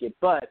ask it,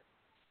 but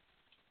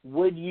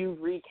would you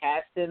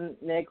recast him,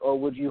 Nick, or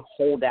would you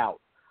hold out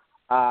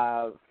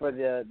for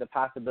the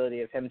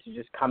possibility of him to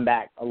just come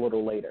back a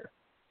little later?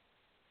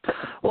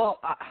 Well,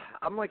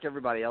 I'm like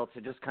everybody else.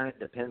 It just kind of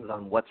depends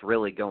on what's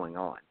really going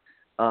on.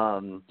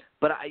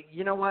 But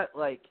you know what?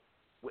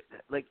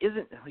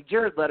 Isn't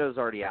Jared Leto's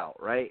already out,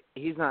 right?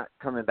 He's not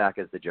coming back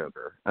as the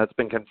Joker. That's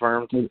been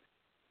confirmed.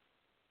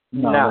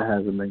 No, it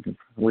hasn't been confirmed.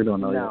 We don't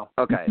know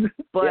yet. Okay,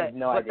 but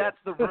idea. That's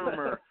the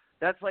rumor.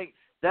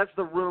 That's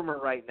the rumor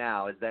right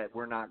now, is that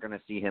we're not going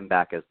to see him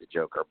back as the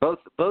Joker. Both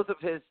of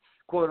his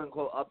quote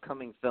unquote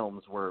upcoming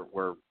films were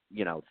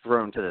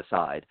thrown to the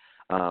side.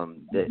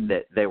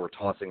 That they were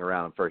tossing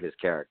around for his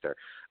character.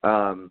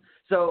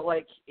 So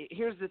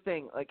here's the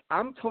thing.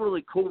 I'm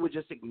totally cool with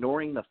just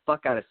ignoring the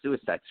fuck out of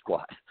Suicide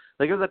Squad.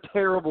 It was a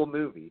terrible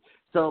movie.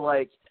 So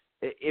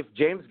if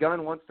James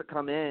Gunn wants to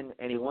come in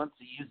and he wants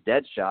to use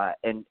Deadshot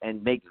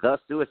and make the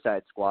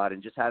Suicide Squad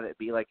and just have it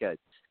be a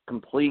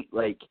complete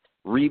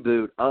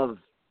reboot of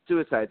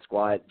Suicide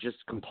Squad, just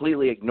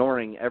completely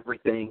ignoring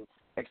everything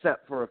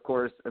except for, of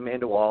course,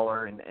 Amanda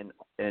Waller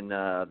and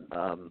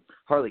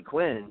Harley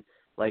Quinn,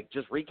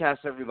 just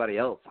recast everybody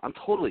else. I'm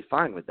totally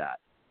fine with that.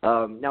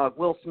 Now, if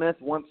Will Smith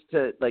wants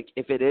to,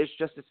 if it is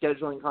just a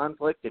scheduling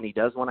conflict and he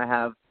does want to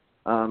have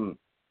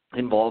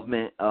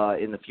involvement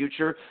in the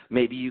future,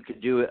 maybe you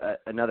could do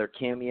another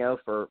cameo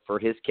for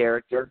his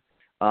character.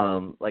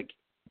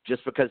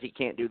 Just because he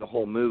can't do the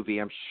whole movie,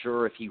 I'm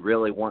sure if he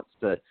really wants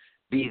to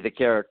be the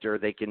character,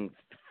 they can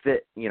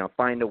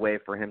find a way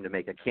for him to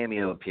make a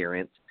cameo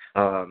appearance.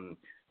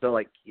 So,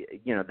 like,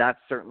 you know, that's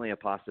certainly a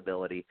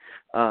possibility.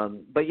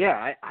 But,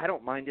 yeah, I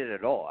don't mind it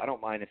at all. I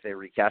don't mind if they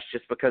recast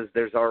just because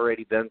there's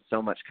already been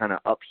so much kind of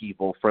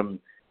upheaval from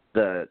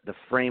the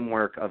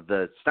framework of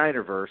the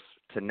Snyderverse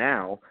to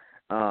now.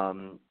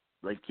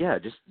 Like, yeah,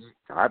 just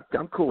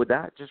I'm cool with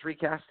that. Just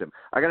recast him.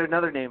 I got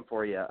another name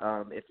for you.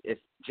 If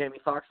Jamie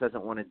Foxx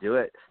doesn't want to do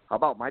it, how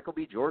about Michael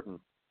B. Jordan?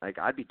 Like,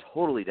 I'd be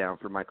totally down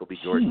for Michael B.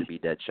 Jordan to be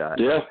Deadshot.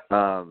 Yeah.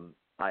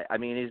 I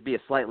mean, it'd be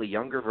a slightly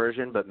younger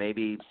version, but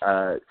maybe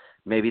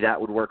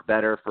that would work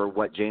better for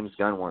what James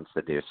Gunn wants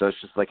to do. So it's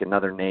just like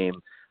another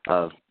name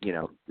of, you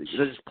know,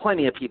 there's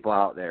plenty of people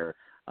out there,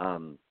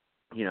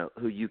 you know,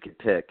 who you could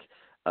pick,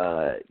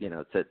 you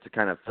know, to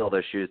kind of fill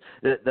those shoes.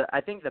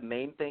 I think the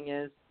main thing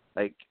is,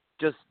 like,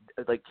 just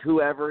like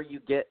whoever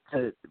you get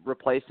to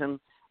replace him,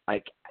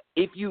 like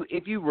if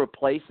you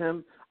replace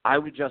him, I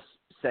would just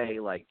say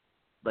like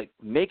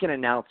make an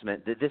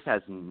announcement that this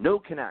has no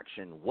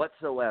connection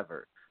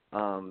whatsoever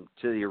to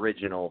the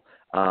original.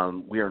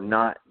 We are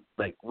not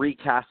like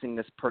recasting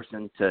this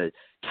person to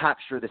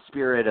capture the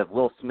spirit of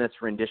Will Smith's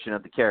rendition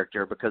of the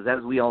character, because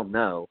as we all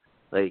know,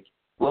 like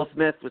Will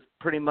Smith was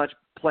pretty much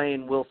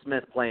playing Will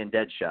Smith playing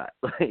Deadshot.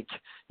 Like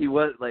he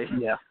was like,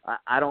 yeah.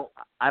 I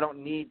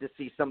don't need to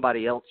see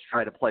somebody else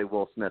try to play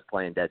Will Smith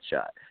playing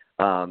Deadshot.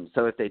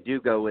 So if they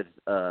do go with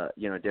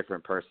you know, a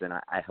different person,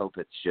 I hope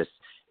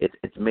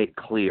it's made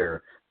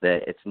clear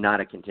that it's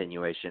not a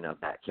continuation of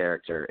that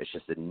character. It's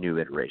just a new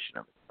iteration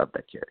of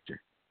that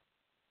character.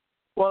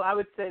 Well, I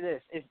would say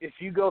this: if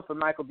you go for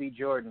Michael B.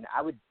 Jordan,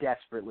 I would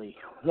desperately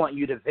want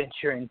you to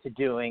venture into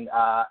doing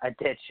a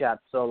Deadshot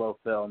solo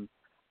film.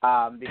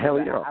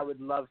 Because I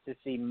would love to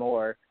see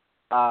more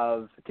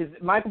of, because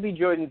Michael B.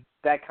 Jordan's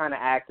that kind of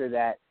actor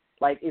that,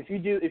 like, if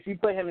you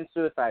put him in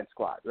Suicide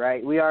Squad,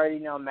 right? We already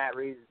know Matt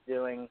Reeves is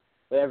doing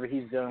whatever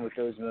he's doing with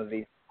those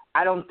movies.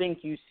 I don't think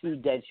you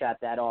see Deadshot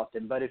that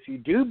often, but if you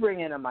do bring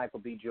in a Michael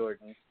B.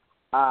 Jordan,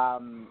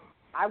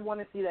 I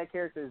want to see that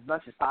character as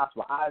much as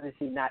possible.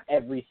 Obviously, not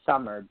every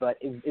summer, but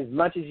as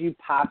much as you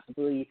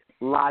possibly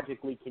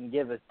logically can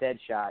give us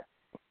Deadshot.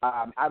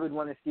 I would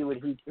want to see what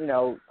he, you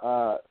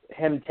know,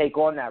 him take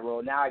on that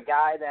role. Now, a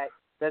guy that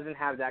doesn't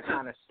have that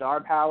kind of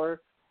star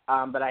power,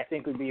 but I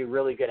think would be a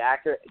really good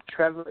actor.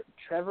 Trevor,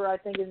 I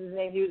think is his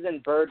name. He was in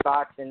Bird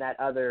Box and that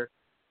other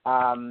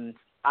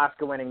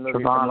Oscar-winning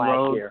movie from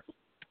last year.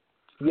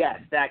 Yes,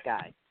 that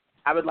guy.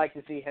 I would like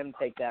to see him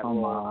take that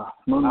role.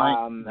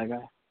 Moonlight, that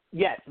guy?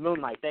 Yes,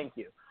 Moonlight, thank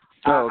you.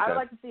 Okay. I would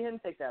like to see him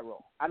take that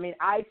role. I mean,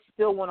 I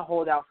still want to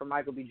hold out for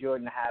Michael B.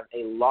 Jordan to have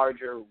a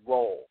larger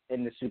role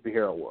in the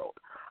superhero world.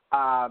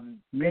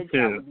 Me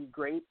too. Would be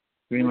great.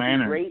 Green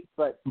Lantern. Great,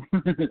 but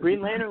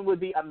Green Lantern would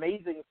be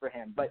amazing for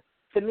him. But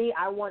to me,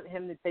 I want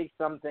him to take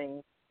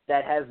something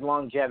that has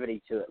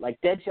longevity to it. Like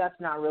Deadshot's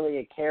not really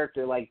a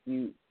character like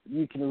you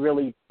can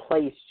really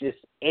place just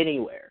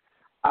anywhere.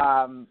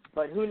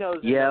 But who knows?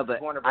 Yeah, but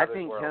I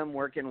think world. him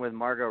working with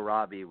Margot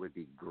Robbie would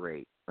be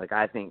great. Like,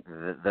 I think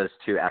those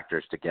two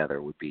actors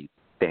together would be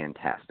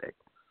fantastic.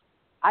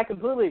 I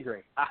completely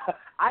agree.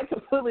 I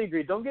completely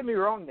agree. Don't get me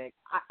wrong, Nick.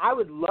 I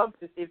would love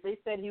to. If they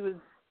said he was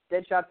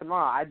Deadshot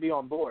tomorrow, I'd be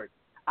on board.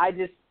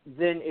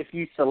 Then if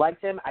you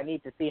select him, I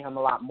need to see him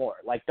a lot more.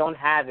 Like, don't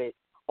have it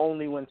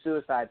only when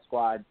Suicide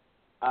Squad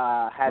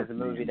has a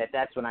movie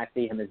that's when I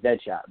see him as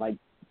Deadshot. Like,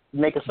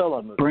 make a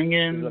solo movie. Bring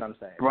in is what I'm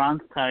saying. Bronze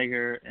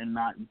Tiger and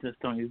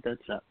don't use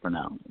Deadshot for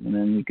now. And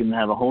then you can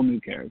have a whole new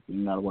character.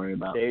 You got to worry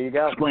about there you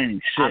go. explaining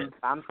shit.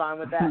 I'm fine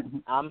with that.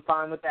 I'm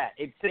fine with that.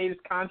 It saves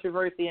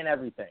controversy and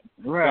everything.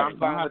 Right. So I'm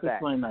fine with that.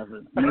 Explain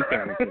nothing. New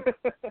character.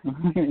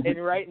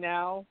 And right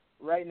now,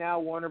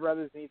 Warner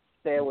Brothers needs to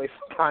stay away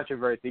from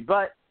controversy.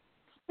 But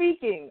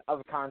speaking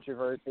of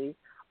controversy,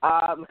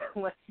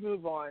 let's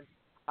move on.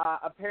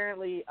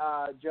 Apparently,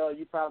 Joe,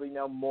 you probably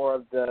know more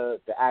of the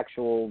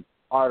actual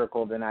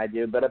article than I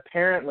do, but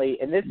apparently,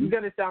 and this is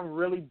going to sound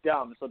really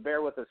dumb, so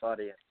bear with us,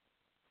 audience.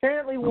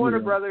 Apparently,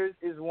 Warner Brothers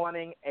is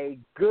wanting a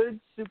good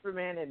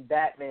Superman and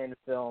Batman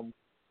film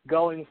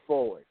going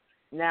forward.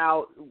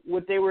 Now,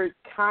 what they were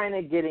kind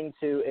of getting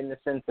to in the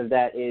sense of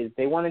that is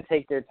they want to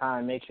take their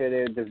time, make sure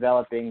they're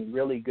developing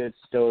really good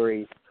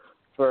stories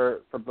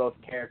for both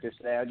characters.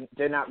 So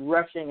they're not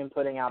rushing and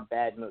putting out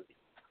bad movies,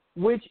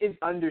 which is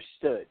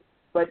understood.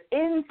 But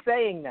in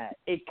saying that,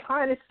 it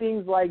kind of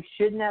seems like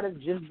shouldn't that have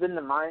just been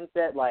the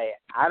mindset, like,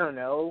 I don't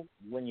know,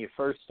 when you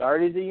first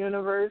started the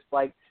universe?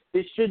 Like,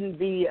 this shouldn't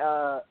be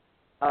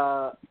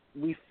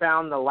we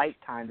found the light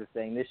kind of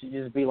thing. This should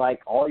just be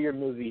like all your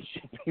movies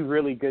should be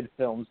really good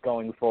films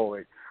going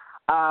forward.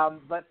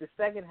 But the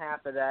second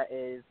half of that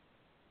is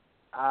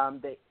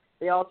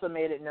they also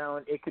made it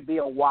known it could be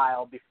a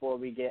while before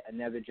we get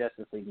another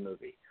Justice League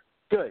movie.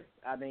 Good.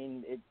 I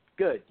mean, it's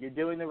good. You're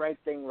doing the right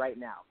thing right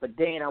now. But,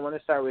 Dane, I want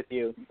to start with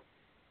you.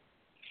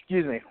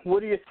 Excuse me.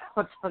 What are your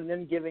thoughts on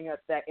them giving us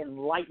that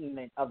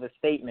enlightenment of a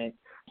statement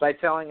by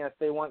telling us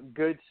they want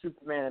good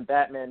Superman and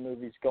Batman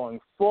movies going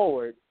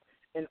forward?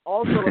 And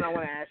also what I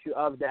want to ask you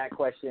of that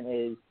question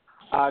is,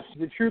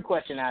 the true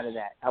question out of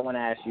that I want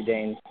to ask you,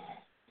 Dane,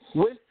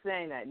 With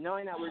saying that,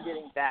 knowing that we're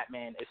getting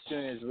Batman as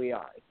soon as we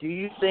are, do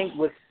you think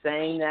with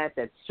saying that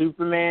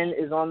Superman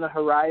is on the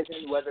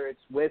horizon, whether it's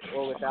with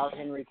or without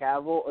Henry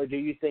Cavill, or do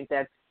you think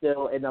that's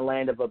still in the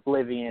land of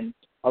oblivion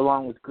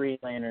along with Green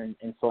Lantern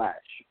and Flash?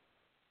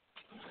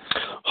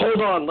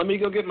 Hold on, let me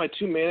go get my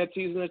 2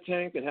 manatees in the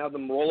tank and have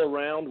them roll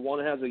around.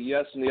 One has a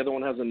yes and the other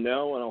one has a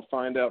no, and I'll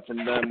find out from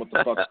them what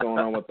the fuck's going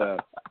on with that.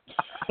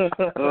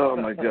 Oh,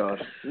 my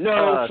God.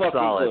 No fucking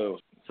clue.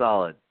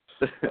 Solid.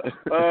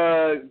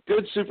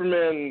 Good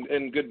Superman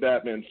and good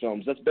Batman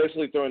films. That's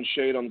basically throwing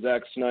shade on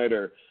Zack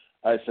Snyder,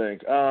 I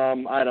think.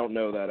 I don't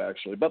know that,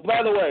 actually. But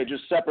by the way,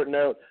 just separate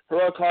note,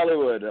 Heroic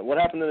Hollywood, what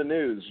happened to the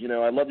news? You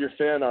know, I love your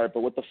fan art,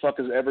 but what the fuck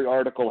does every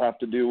article have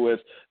to do with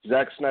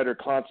Zack Snyder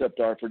concept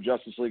art for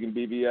Justice League and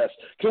BVS?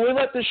 Can we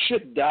let this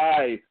shit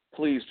die,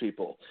 please,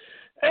 people?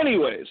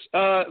 Anyways,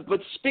 but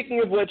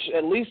speaking of which,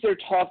 at least they're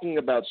talking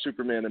about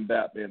Superman and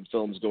Batman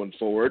films going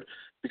forward,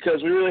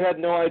 because we really had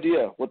no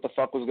idea what the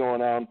fuck was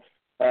going on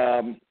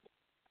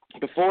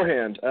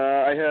beforehand.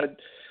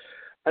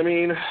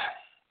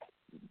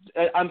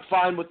 I'm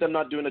fine with them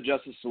not doing a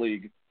Justice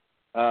League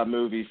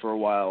movie for a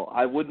while.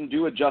 I wouldn't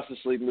do a Justice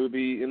League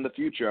movie in the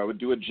future. I would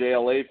do a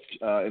JLA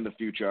in the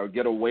future. I would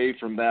get away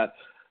from that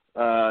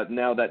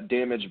now that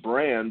damaged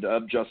brand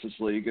of Justice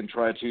League and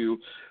try to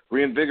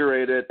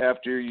reinvigorate it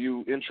after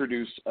you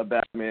introduce a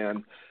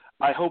Batman.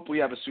 I hope we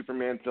have a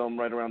Superman film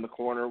right around the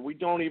corner. We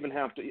don't even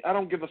have to – I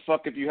don't give a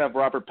fuck if you have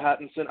Robert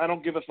Pattinson. I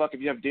don't give a fuck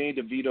if you have Danny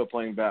DeVito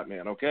playing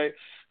Batman, okay?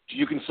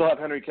 You can still have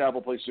Henry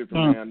Cavill play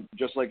Superman,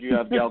 just like you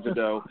have Gal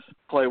Gadot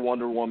play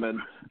Wonder Woman.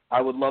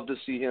 I would love to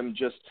see him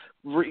just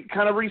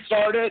kind of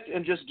restart it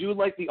and just do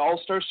like the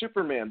All-Star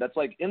Superman. That's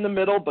like in the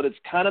middle, but it's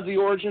kind of the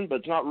origin, but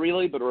it's not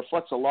really, but it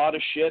reflects a lot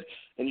of shit,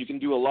 and you can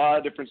do a lot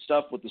of different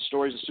stuff with the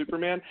stories of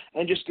Superman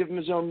and just give him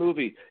his own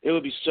movie. It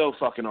would be so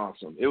fucking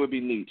awesome. It would be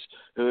neat.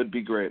 It would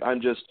be great.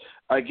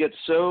 I get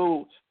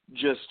so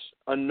just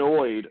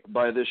annoyed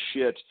by this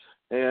shit.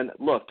 And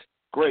look,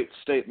 great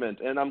statement.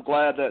 And I'm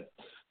glad that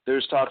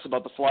there's talks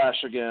about the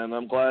Flash again.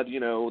 I'm glad,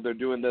 they're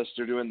doing this,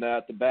 they're doing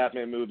that. The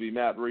Batman movie,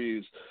 Matt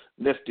Reeves,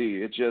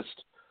 nifty. It's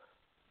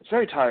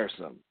very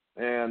tiresome.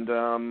 And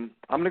I'm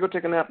going to go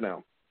take a nap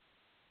now.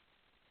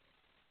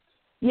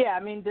 Yeah, I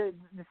mean, the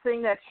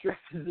thing that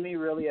stresses me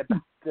really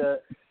about the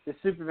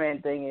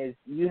Superman thing is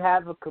you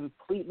have a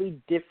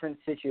completely different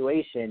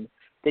situation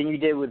than you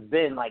did with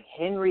Ben. Like,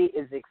 Henry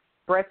is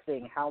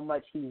expressing how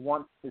much he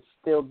wants to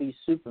still be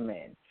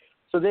Superman.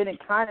 So then it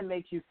kind of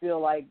makes you feel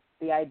like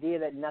the idea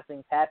that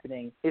nothing's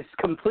happening is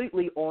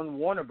completely on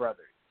Warner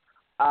Brothers.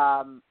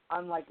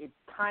 Unlike it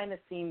kind of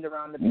seemed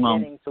around the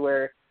beginning to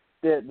where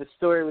the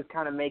story was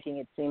kind of making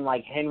it seem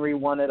like Henry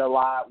wanted a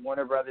lot,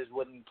 Warner Brothers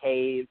wouldn't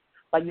cave.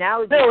 Like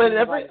now,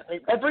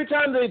 every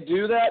time they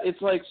do that,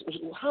 it's like,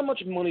 how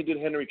much money did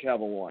Henry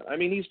Cavill want? I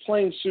mean, he's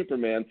playing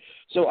Superman,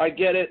 so I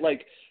get it.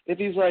 Like, if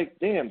he's like,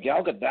 damn,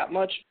 Gal got that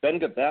much, Ben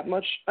got that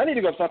much, I need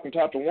to go fucking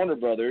talk to Warner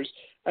Brothers.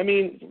 I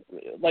mean,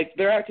 like,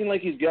 they're acting like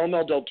he's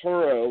Guillermo del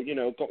Toro,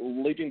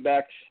 leaping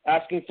back,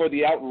 asking for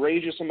the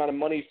outrageous amount of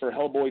money for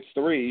Hellboy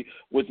 3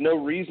 with no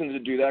reason to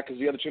do that because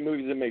the other two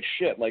movies didn't make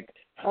shit. Like,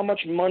 how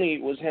much money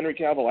was Henry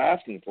Cavill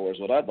asking for is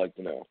what I'd like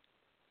to know.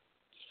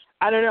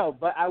 I don't know,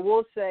 but I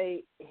will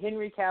say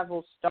Henry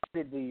Cavill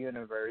started the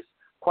universe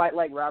quite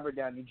like Robert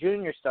Downey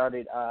Jr.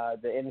 started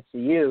the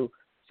MCU.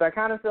 So I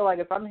kind of feel like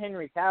if I'm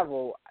Henry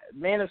Cavill,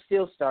 Man of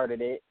Steel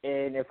started it,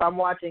 and if I'm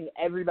watching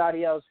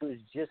everybody else who's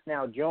just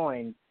now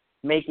joined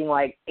making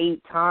like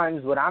 8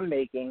 times what I'm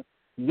making,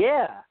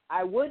 yeah,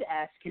 I would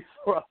ask you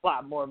for a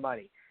lot more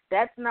money.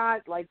 That's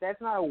not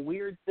a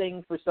weird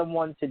thing for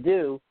someone to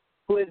do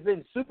who has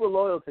been super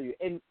loyal to you.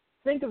 And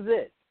think of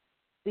this,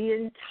 the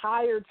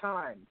entire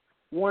time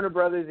Warner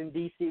Brothers and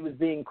DC was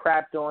being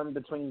crapped on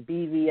between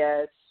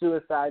BVS,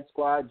 Suicide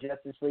Squad,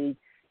 Justice League,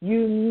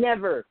 you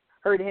never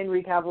heard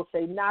Henry Cavill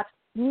say not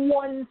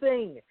one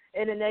thing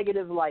in a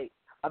negative light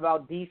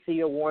about DC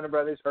or Warner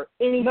Brothers or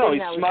anything. No, he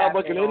that smiled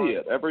like an on.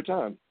 idiot every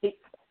time.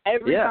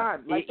 Every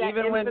time. Like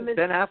even when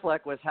Ben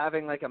Affleck was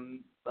having like a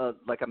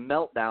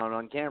meltdown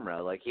on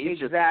camera, like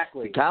he's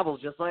exactly. Just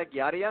Cavill's just like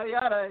yada yada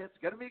yada. It's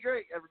gonna be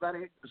great,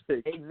 everybody.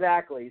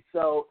 Exactly.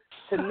 So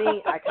to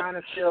me, I kind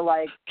of feel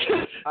like.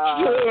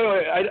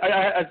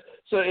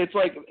 So it's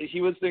like he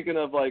was thinking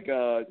of like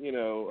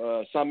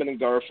Simon and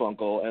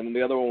Garfunkel, and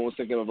the other one was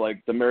thinking of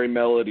like the Merry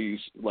Melodies,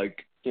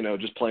 like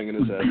just playing in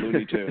his head,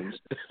 Looney Tunes.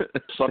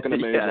 Fucking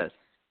amazing.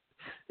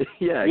 Yes.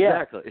 Yeah,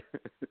 exactly.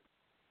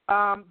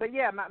 But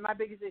yeah, my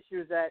biggest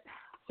issue is that,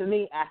 to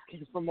me,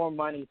 asking for more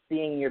money,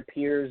 seeing your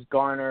peers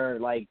garner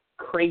like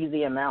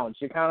crazy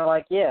amounts, you're kind of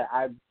like, yeah,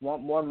 I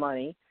want more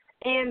money.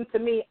 And to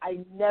me, I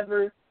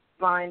never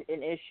find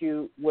an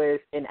issue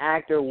with an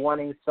actor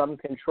wanting some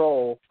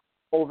control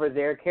over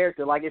their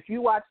character. Like if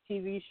you watch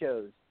TV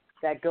shows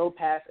that go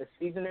past a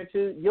season or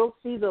two, you'll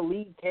see the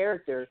lead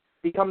character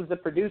becomes the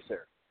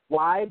producer.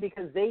 Why?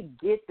 Because they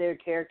get their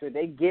character,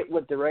 they get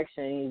what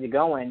direction they need to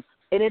go in,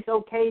 and it's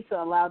okay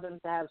to allow them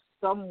to have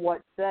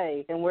somewhat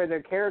say in where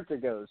their character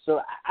goes.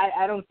 So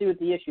I don't see what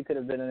the issue could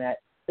have been in that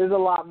there's a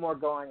lot more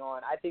going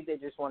on. I think they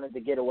just wanted to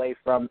get away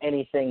from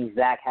anything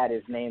Zack had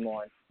his name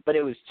on. But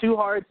it was too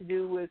hard to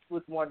do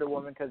with Wonder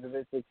Woman because of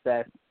its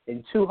success,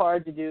 and too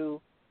hard to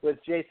do with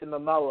Jason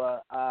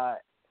Momoa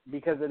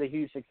because of the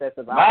huge success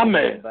of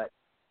Aquaman. But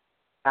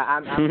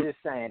I'm just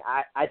saying,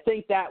 I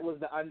think that was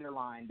the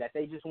underline, that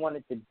they just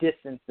wanted to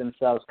distance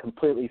themselves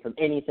completely from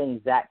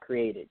anything Zack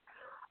created.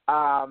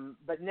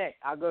 But Nick,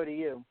 I'll go to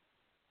you.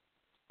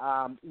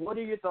 What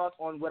are your thoughts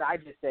on what I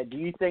just said? Do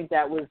you think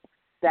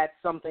that's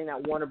something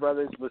that Warner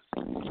Brothers was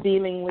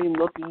seemingly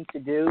looking to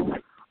do,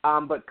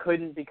 but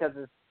couldn't because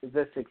of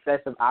the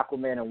success of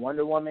Aquaman and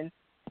Wonder Woman?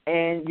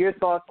 And your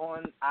thoughts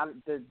on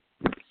the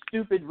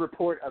stupid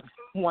report of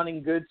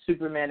wanting good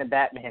Superman and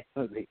Batman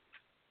movies?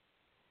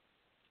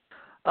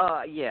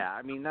 Yeah,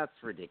 I mean, that's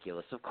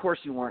ridiculous. Of course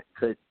you want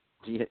good,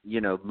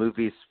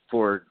 movies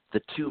for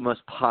the two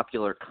most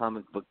popular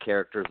comic book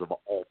characters of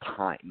all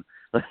time.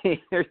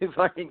 Like, are you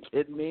fucking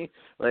kidding me?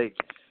 Like,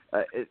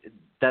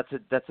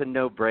 that's a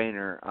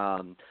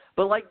no-brainer.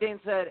 But like Dane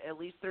said, at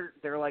least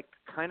they're like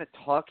kind of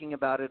talking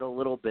about it a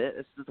little bit.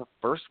 This is the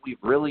first we've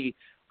really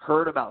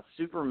heard about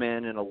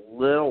Superman in a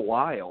little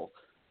while.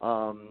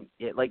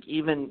 Like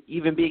even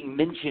being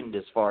mentioned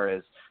as far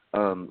as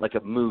like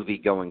a movie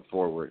going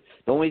forward.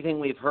 The only thing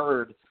we've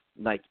heard,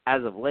 like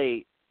as of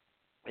late,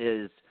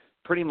 is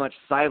pretty much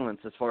silence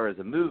as far as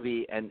a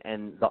movie and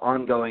the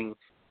ongoing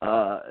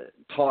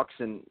talks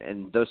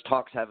and those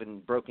talks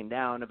haven't broken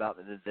down about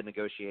the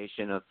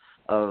negotiation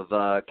of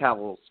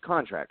Cavill's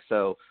contract.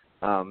 So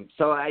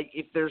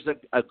if there's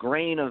a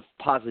grain of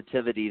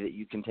positivity that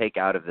you can take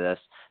out of this,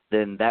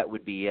 then that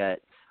would be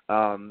it.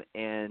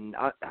 And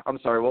I'm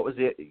sorry, what was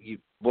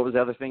the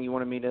other thing you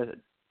wanted me to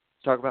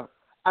talk about?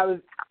 I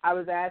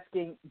was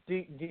asking,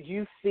 did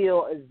you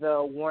feel as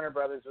though Warner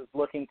Brothers was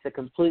looking to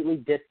completely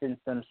distance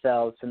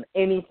themselves from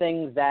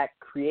anything Zack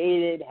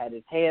created, had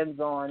his hands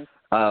on,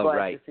 but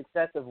right. The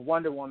success of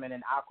Wonder Woman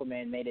and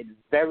Aquaman made it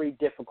very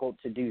difficult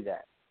to do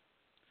that?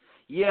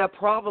 Yeah,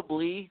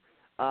 probably.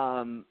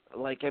 Look,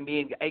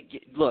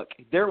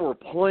 there were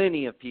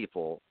plenty of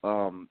people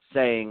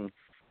saying,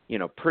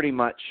 pretty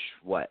much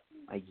a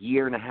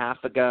year and a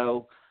half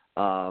ago,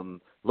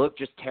 look,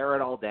 just tear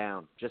it all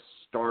down, just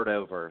start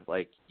over.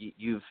 Like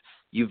you've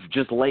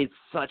just laid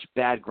such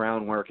bad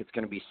groundwork. It's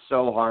going to be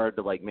so hard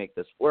to make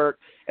this work.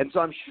 And so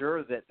I'm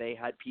sure that they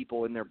had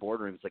people in their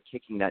boardrooms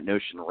kicking that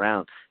notion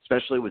around,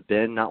 especially with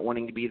Ben not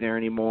wanting to be there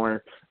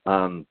anymore.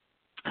 And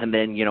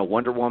then,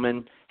 Wonder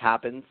Woman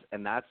happens,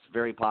 and that's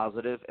very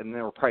positive. And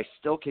they were probably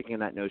still kicking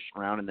that notion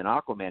around. And then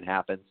Aquaman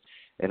happens,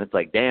 and it's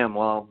like, damn,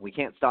 well, we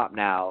can't stop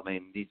now. I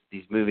mean,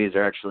 these movies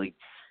are actually,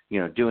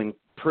 doing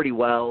pretty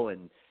well.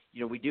 And,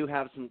 we do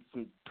have some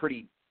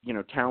pretty,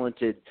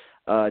 talented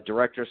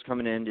directors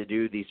coming in to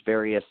do these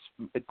various,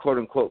 quote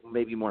unquote,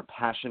 maybe more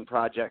passion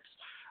projects.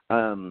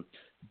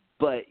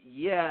 But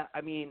yeah,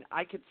 I mean,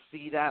 I could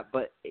see that,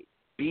 but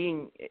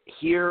being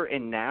here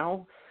and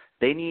now,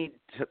 they need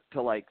to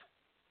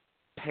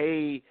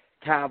pay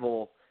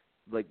Cavill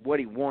what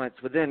he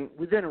wants within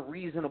a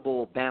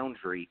reasonable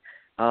boundary.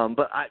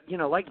 But I,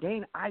 like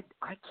Dane, I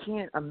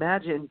can't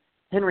imagine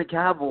Henry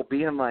Cavill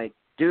being like,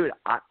 dude,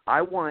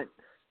 I want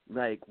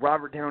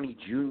Robert Downey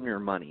Jr.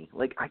 money.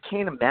 I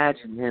can't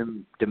imagine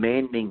him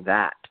demanding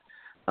that.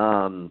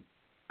 I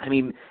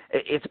mean,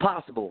 it's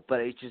possible, but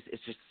it's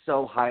just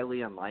so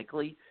highly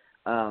unlikely.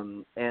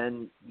 And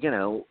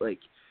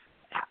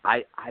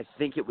I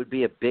think it would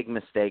be a big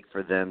mistake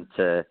for them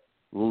to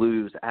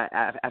lose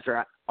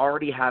after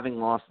already having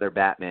lost their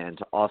Batman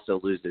to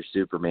also lose their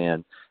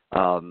Superman.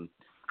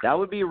 That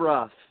would be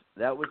rough.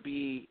 That would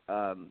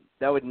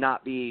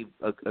not be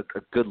a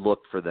good look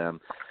for them.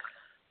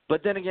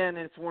 But then again,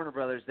 it's Warner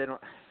Brothers. They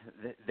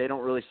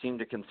don't really seem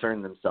to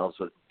concern themselves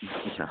with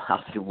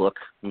how they look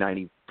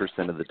 90%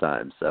 of the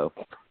time. So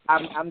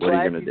I'm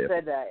glad you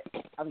said that.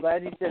 I'm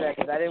glad you said that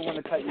because I didn't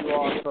want to cut you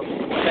off from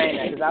saying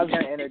that because I was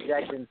going to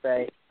interject and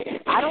say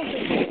I don't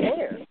think they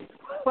care.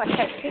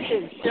 I think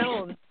they've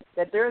shown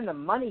that they're in the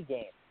money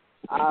game.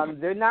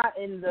 They're not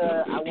in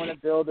the I want to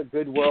build a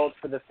good world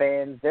for the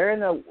fans. They're in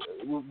the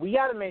we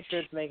got to make sure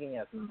it's making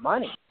us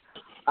money.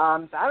 So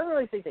I don't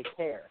really think they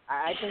care.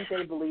 I think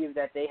they believe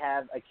that they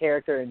have a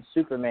character in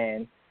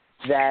Superman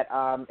that,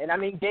 and I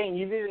mean, Dane,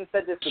 you've even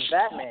said this with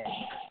Batman,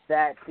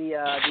 that the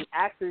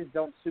actors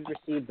don't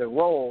supersede the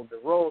role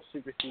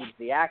supersedes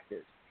the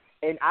actors.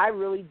 And I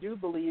really do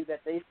believe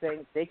that they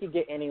think they could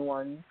get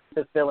anyone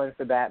to fill in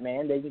for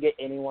Batman. They can get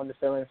anyone to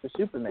fill in for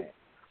Superman.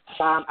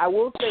 I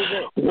will say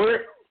this.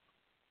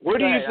 Where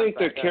do you think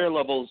their care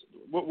levels?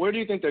 Where do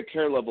you think their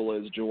care level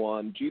is,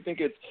 Juwan? Do you think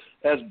it's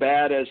as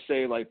bad as,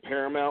 say,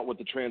 Paramount with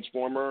the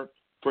Transformer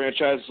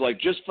franchise?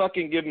 Just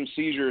fucking give them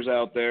seizures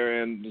out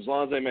there, and as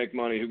long as they make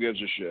money, who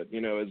gives a shit?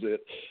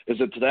 Is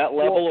it to that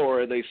level,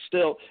 or are they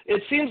still?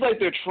 It seems like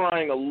they're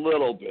trying a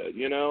little bit,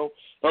 a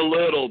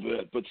little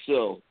bit, but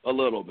still a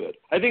little bit.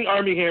 I think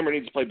Armie Hammer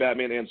needs to play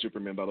Batman and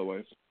Superman. By the way,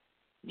 I'm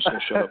just gonna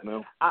shut up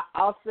now.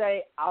 I'll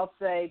say,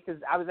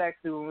 because I was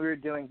actually, when we were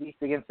doing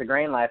Beast Against the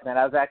Grain last night,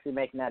 I was actually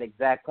making that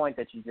exact point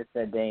that you just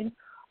said, Dane.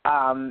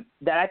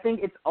 that I think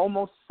it's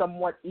almost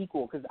somewhat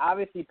equal, because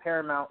obviously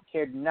Paramount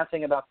cared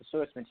nothing about the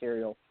source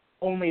material,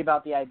 only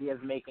about the idea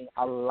of making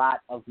a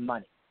lot of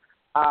money.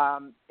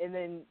 And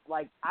then,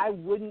 like, I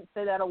wouldn't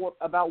say that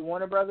about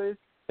Warner Brothers,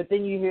 but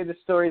then you hear the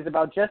stories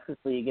about Justice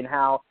League and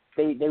how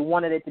they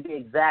wanted it to be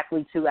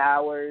exactly 2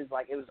 hours,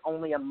 like it was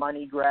only a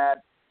money grab.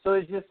 So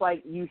it's just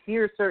like you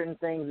hear certain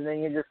things and then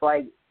you're just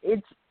like,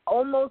 it's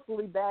almost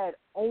really bad.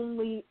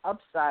 Only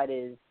upside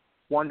is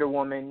Wonder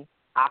Woman,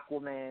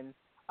 Aquaman.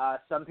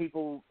 Some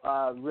people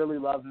really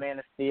love Man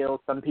of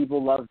Steel. Some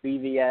people love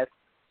BVS.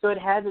 So it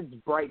has its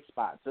bright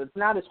spots. So it's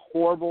not as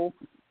horrible.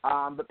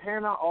 But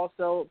Paramount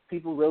also,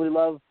 people really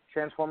love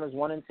Transformers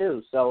 1 and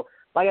 2. So,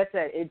 like I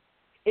said,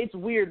 it's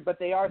weird, but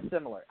they are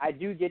similar. I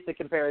do get the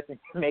comparison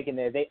you're making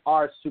there. They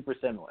are super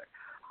similar.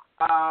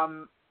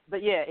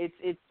 But yeah,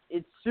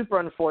 it's super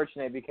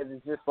unfortunate because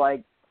it's just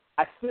like,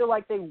 I feel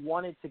like they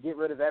wanted to get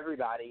rid of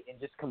everybody and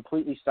just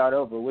completely start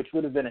over, which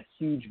would have been a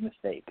huge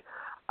mistake.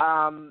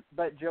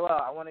 But Joel,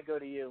 I want to go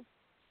to you.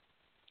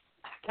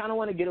 I kind of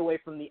want to get away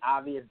from the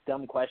obvious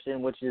dumb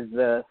question, which is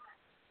the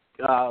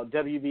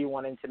WB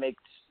wanting to make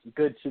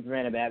good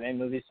Superman and Batman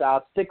movies. So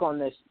I'll stick on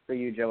this for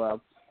you,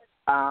 Joel.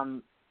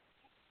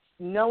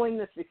 Knowing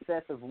the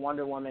success of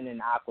Wonder Woman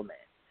and Aquaman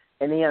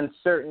and the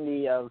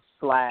uncertainty of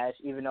Flash,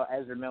 even though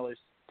Ezra Miller's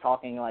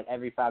talking like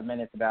every 5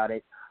 minutes about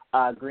it,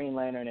 Green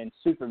Lantern and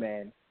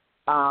Superman,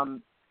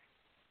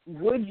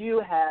 would you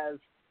have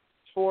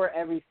tore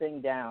everything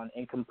down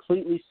and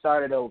completely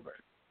started over?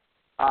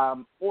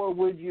 Or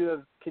would you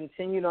have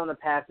continued on the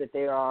path that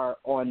they are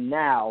on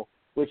now,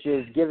 which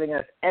is giving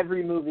us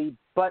every movie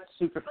but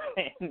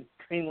Superman,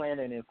 Green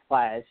Lantern, and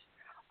Flash,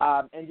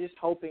 and just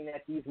hoping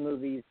that these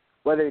movies,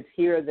 whether it's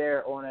here or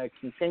there on a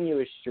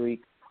continuous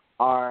streak,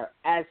 are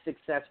as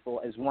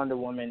successful as Wonder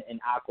Woman and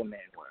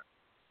Aquaman were?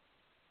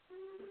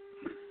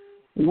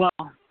 Well,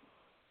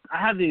 I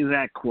have the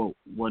exact quote,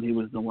 what he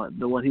was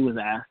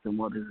asked and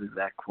what his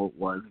exact quote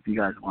was, if you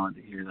guys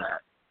wanted to hear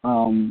that.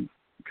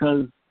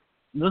 Because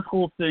this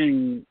whole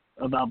thing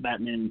about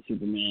Batman and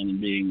Superman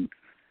and being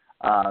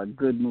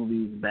good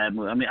movies, bad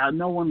movies. I mean,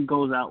 no one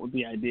goes out with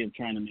the idea of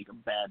trying to make a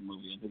bad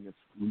movie. I think it's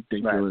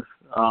ridiculous.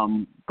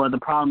 Right. But the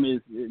problem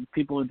is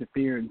people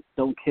interfere and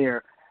don't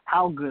care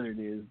how good it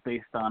is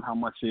based on how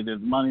much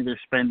money they're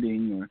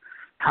spending or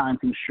time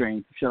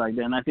constraints, shit like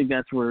that. And I think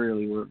that's where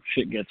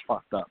shit gets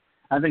fucked up.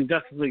 I think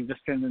Justice League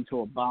just turned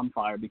into a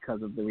bonfire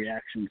because of the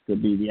reactions to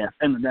BVS.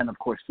 And then, of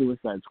course,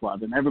 Suicide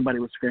Squad. And everybody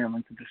was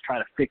scrambling to just try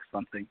to fix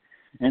something.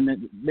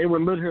 And they were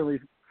literally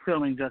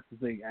filming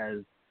Justice League as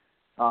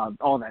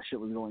all that shit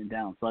was going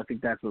down. So I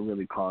think that's what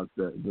really caused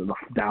the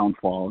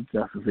downfall of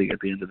Justice League at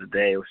the end of the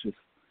day. It was just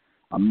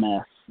a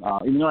mess.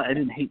 Even though I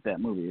didn't hate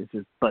that movie,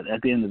 but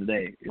at the end of the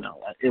day,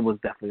 it was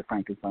definitely a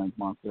Frankenstein's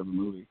monster of a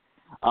movie.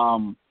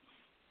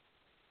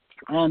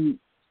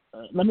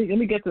 Let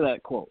me get to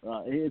that quote.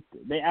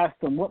 They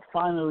asked him what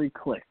finally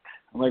clicked,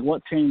 like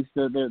what changed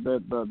the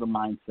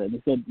mindset.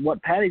 They said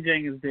what Patty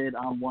Jenkins did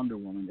on Wonder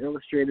Woman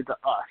illustrated to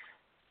us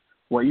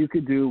what you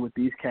could do with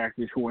these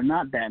characters who are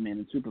not Batman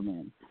and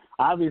Superman.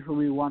 Obviously,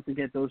 we want to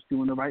get those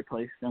two in the right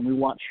place, and we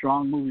want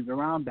strong movies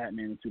around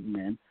Batman and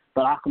Superman.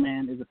 But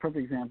Aquaman is a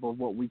perfect example of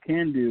what we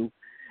can do.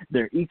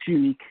 They're each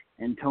unique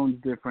and tones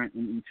different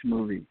in each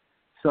movie.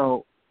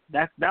 So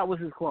that was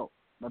his quote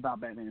about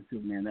Batman and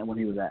Superman. That when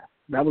he was asked,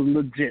 that was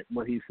legit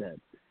what he said,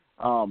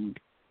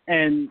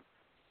 and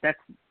that's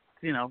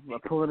a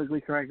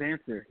politically correct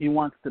answer. He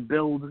wants to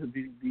build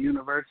the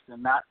universe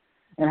and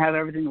have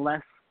everything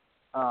less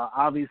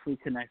obviously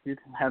connected,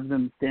 have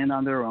them stand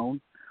on their own.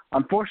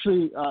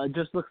 Unfortunately, it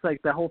just looks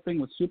like the whole thing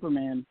with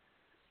Superman,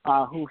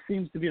 who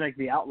seems to be like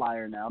the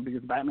outlier now,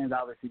 because Batman's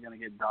obviously going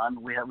to get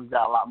done. We've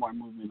got a lot more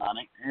movement on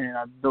it, and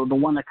the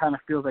one that kind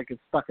of feels like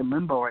it's stuck in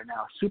limbo right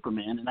now is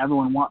Superman, and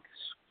everyone wants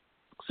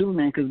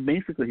Superman because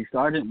basically he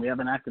started it, and we have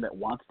an actor that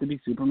wants to be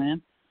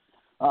Superman.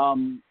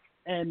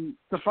 And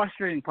the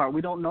frustrating part,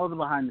 we don't know the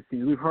behind the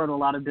scenes. We've heard a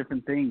lot of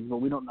different things, but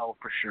we don't know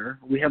for sure.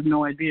 We have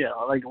no idea.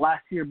 Like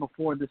last year,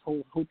 before this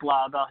whole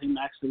hoopla about him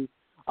actually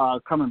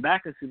coming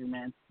back as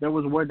Superman, there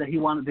was word that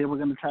they were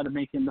going to try to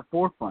make him the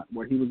forefront,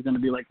 where he was going to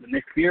be like the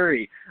Nick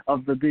Fury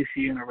of the DC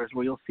universe,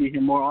 where you'll see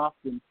him more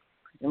often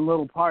in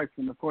little parts,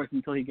 and of course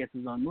until he gets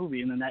his own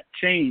movie. And then that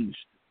changed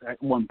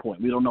at one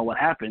point. We don't know what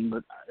happened,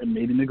 but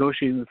maybe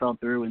negotiations fell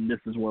through, and this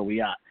is where we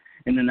got.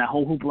 And then that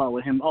whole hoopla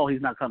with him,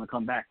 he's not going to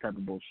come back type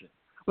of bullshit.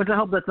 Which I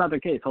hope that's not the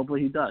case.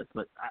 Hopefully he does.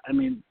 But, I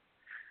mean,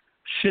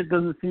 shit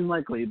doesn't seem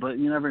likely, but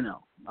you never know.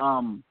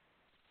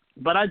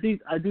 But I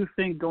do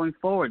think going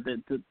forward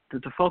that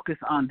to focus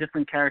on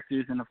different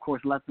characters and, of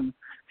course, let them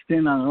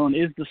stand on their own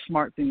is the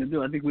smart thing to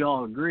do. I think we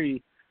all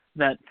agree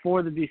that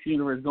for the DC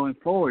Universe going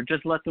forward,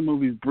 just let the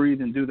movies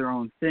breathe and do their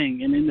own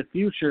thing. And in the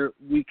future,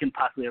 we can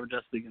possibly have a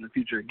Justice League in the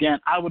future again.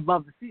 I would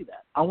love to see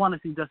that. I want to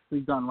see Justice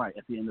League done right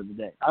at the end of the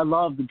day. I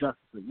love the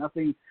Justice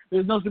League.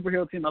 There's no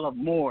superhero team I love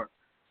more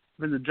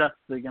than the Justice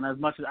League, and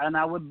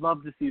I would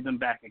love to see them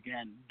back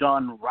again,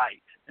 done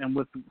right, and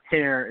with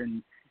care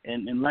and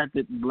let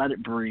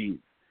it breathe.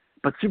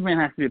 But Superman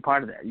has to be a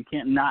part of that. You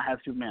can't not have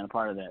Superman a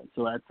part of that.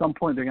 So at some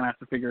point, they're going to have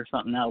to figure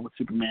something out with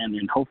Superman,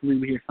 and hopefully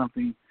we hear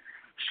something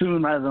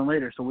soon rather than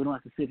later, so we don't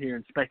have to sit here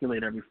and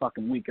speculate every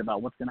fucking week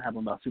about what's going to happen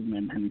about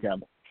Superman and Henry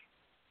Cavill.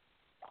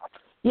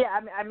 Yeah,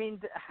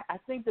 I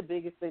think the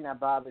biggest thing that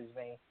bothers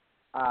me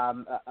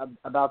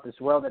about this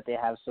world that they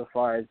have so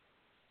far is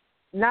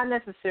not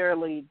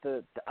necessarily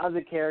the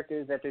other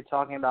characters that they're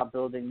talking about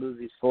building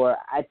movies for.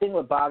 I think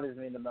what bothers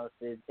me the most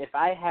is if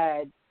I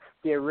had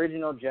the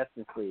original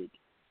Justice League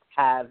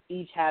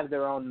each have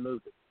their own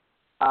movie,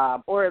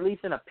 or at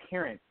least an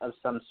appearance of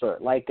some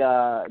sort, like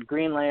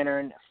Green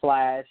Lantern,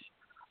 Flash.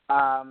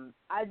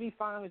 I'd be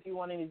fine with you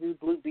wanting to do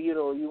Blue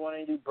Beetle, you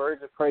wanting to do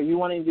Birds of Prey, you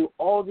wanting to do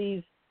all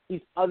these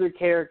other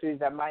characters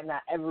that might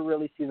not ever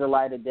really see the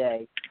light of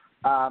day.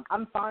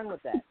 I'm fine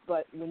with that.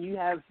 But when you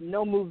have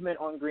no movement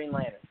on Green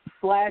Lantern,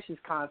 Flash is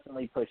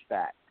constantly pushed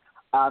back.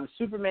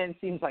 Superman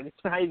seems like it's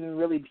not even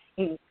really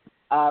being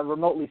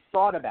remotely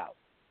thought about.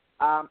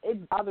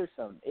 It's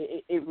bothersome.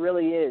 It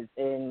really is.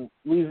 And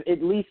we've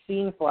at least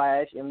seen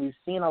Flash, and we've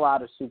seen a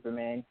lot of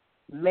Superman.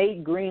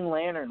 Make Green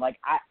Lantern. Like,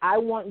 I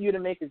want you to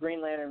make a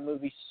Green Lantern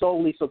movie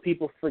solely so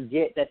people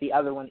forget that the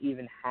other one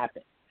even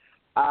happened.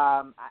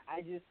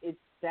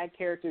 That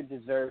character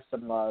deserves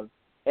some love.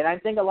 And I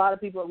think a lot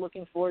of people are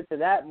looking forward to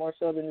that more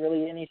so than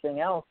really anything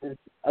else, is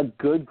a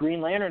good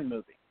Green Lantern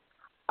movie.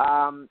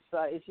 So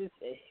it's just,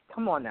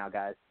 come on now,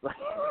 guys.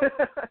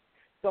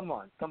 come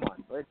on.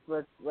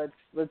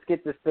 Let's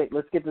get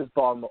this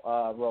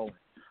ball rolling.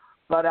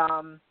 But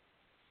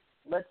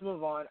let's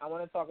move on. I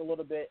want to talk a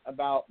little bit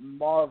about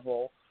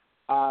Marvel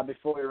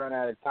before we run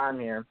out of time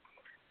here.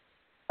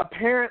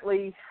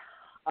 Apparently,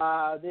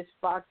 this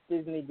Fox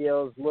Disney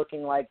deal is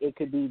looking like it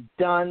could be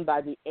done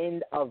by the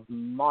end of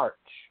March,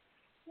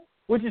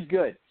 which is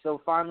good.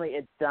 So finally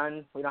it's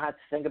done. We don't have to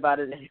think about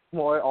it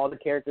anymore. All the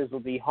characters will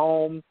be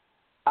home.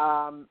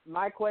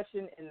 My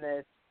question in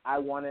this, I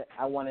want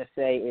to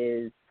say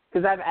is,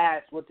 because I've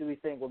asked what do we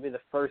think will be the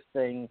first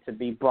thing to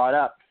be brought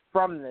up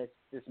from this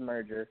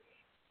merger.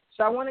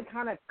 So I want to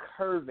kind of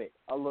curve it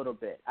a little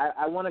bit.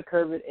 I want to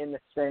curve it in the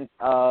sense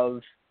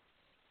of,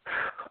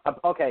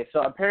 okay,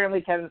 so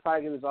apparently Kevin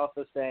Feige was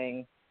also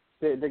saying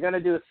they're going to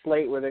do a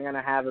slate where they're going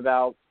to have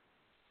about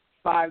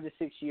 5 to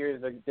 6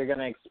 years they're going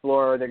to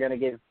explore, they're going to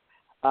give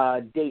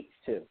dates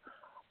to.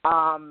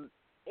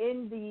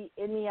 In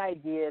the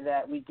idea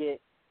that we get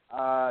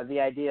the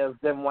idea of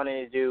them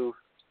wanting to do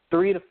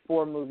 3 to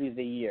 4 movies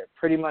a year,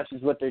 pretty much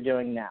is what they're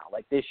doing now.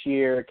 Like this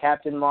year,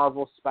 Captain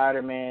Marvel,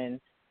 Spider-Man,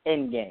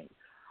 Endgame.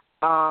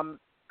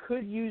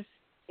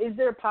 Is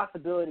there a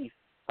possibility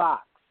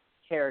Fox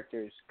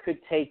characters could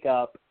take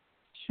up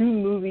 2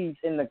 movies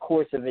in the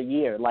course of a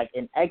year, like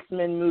an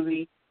X-Men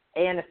movie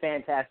and a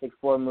Fantastic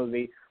Four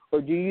movie?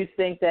 Or do you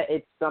think that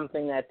it's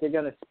something that they're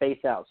going to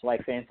space out? So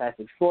like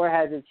Fantastic Four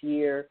has its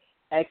year,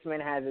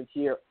 X-Men has its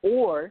year,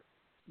 or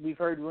we've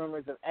heard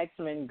rumors of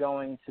X-Men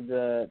going to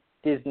the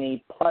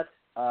Disney Plus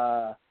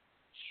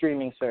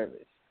streaming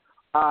service.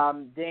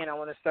 Dan, I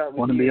want to start with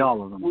you. Wouldn't be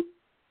all of them.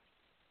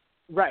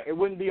 Right, it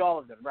wouldn't be all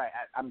of them. Right,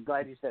 I'm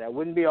glad you said that. It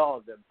wouldn't be all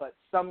of them, but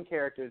some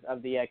characters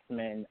of the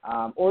X-Men,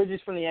 or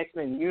just from the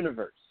X-Men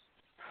universe.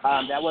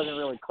 That wasn't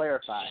really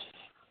clarified.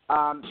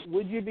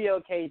 Would you be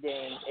okay,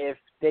 Dan, if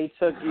they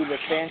took either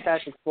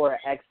Fantastic Four or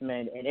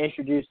X-Men and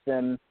introduced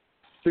them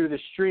through the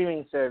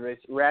streaming service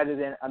rather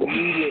than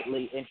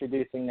immediately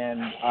introducing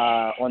them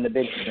on the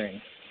big screen?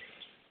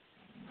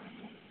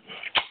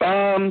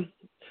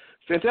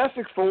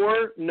 Fantastic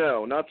Four,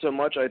 no, not so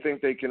much. I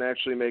think they can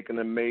actually make an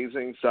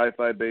amazing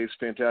sci-fi-based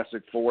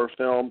Fantastic Four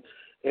film,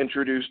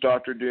 introduce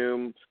Doctor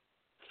Doom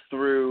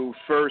through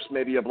first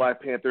maybe a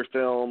Black Panther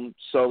film,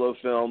 solo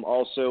film,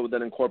 also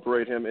then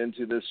incorporate him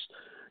into this,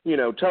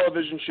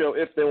 television show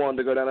if they wanted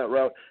to go down that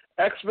route.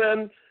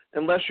 X-Men,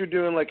 unless you're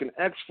doing like an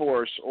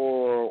X-Force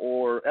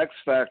or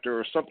X-Factor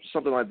or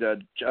something like that,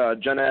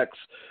 Gen X,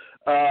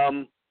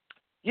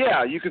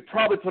 yeah, you could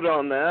probably put it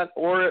on that,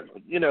 or,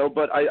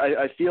 but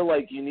I feel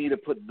like you need to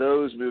put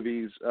those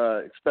movies,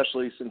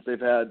 especially since they've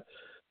had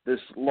this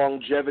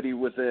longevity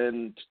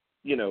within,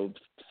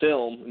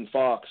 film and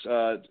Fox.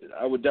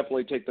 I would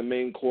definitely take the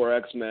main core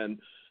X-Men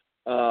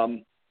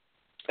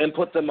and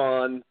put them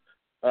on,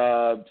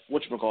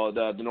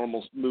 the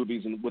normal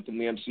movies within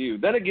the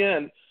MCU. Then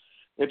again,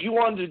 if you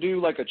wanted to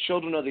do like a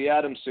Children of the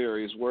Atom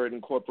series where it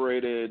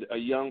incorporated a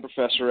young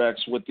Professor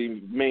X with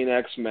the main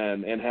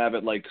X-Men and have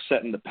it like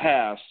set in the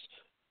past,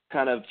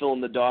 kind of fill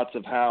in the dots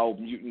of how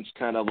mutants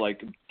kind of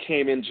like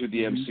came into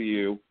the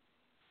MCU,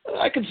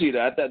 I can see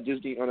that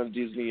Disney on a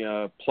Disney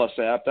Plus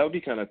app. That would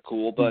be kind of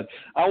cool. But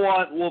I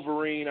want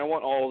Wolverine. I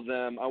want all of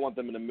them. I want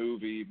them in a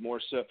movie more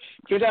so.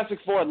 Fantastic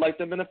Four, I'd like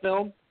them in a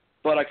film.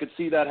 But I could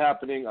see that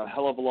happening a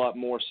hell of a lot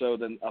more so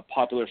than a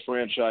popular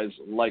franchise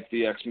like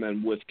the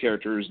X-Men with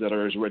characters that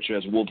are as rich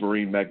as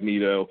Wolverine,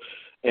 Magneto,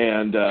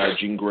 and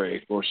Jean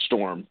Grey or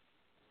Storm.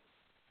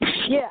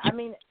 Yeah, I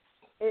mean,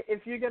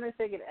 if you're going to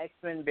take an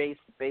X-Men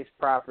based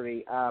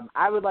property,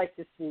 I would like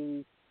to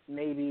see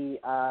maybe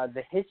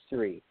the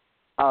history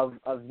of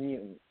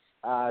mutants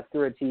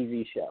through a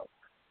TV show.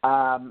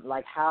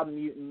 like how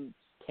mutants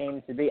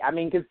came to be. I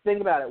mean, because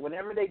think about it.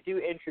 Whenever they do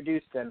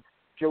introduce them,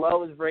 Joel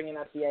was bringing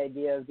up the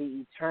idea of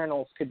the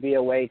Eternals could be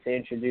a way to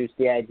introduce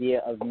the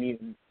idea of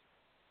mutants.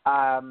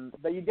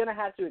 But you're going to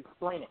have to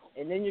explain it.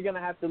 And then you're going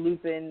to have to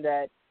loop in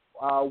that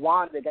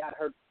Wanda got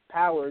her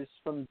powers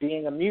from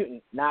being a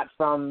mutant, not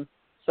from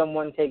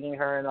someone taking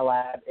her in a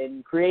lab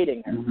and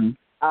creating her.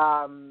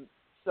 Mm-hmm.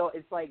 So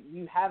it's like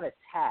you have a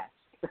task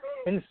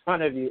in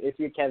front of you if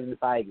you're Kevin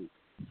Feige.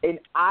 And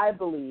I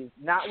believe,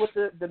 not with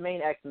the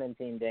main X-Men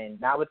team, Dane,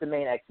 not with the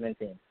main X-Men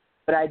team,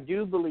 but I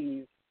do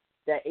believe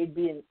that it'd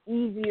be an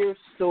easier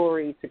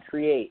story to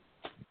create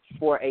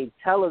for a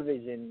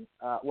television,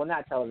 well,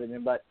 not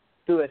television, but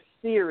through a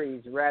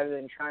series rather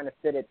than trying to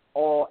fit it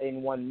all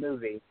in one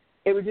movie.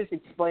 It would just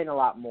explain a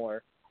lot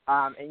more,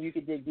 and you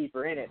could dig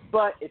deeper in it.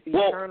 But if the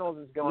Eternals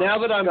is going, now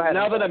that I'm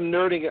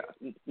nerding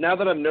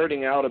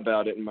out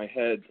about it in my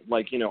head,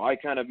 like, you know, I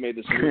kind of made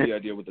this movie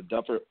idea with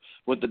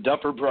the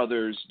Duffer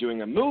Brothers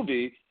doing a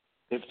movie.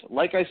 If,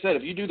 like I said,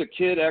 if you do the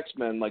kid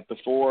X-Men, like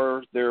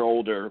before they're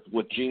older,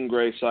 with Jean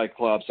Grey,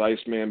 Cyclops,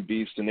 Iceman,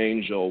 Beast, and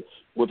Angel,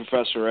 with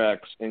Professor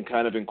X, and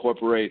kind of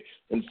incorporate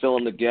and fill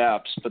in the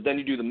gaps, but then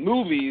you do the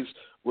movies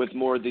with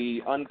more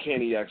the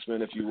uncanny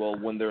X-Men, if you will,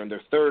 when they're in their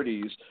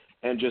 30s,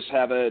 and just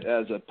have it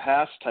as a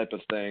past type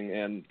of thing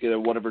and get a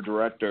whatever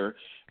director,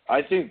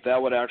 I think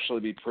that would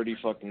actually be pretty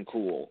fucking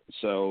cool.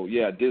 So,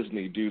 yeah,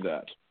 Disney, do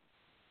that.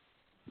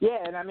 Yeah,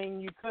 and I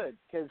mean, you could,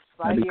 because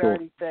Feige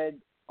already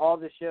said all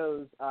the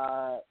shows,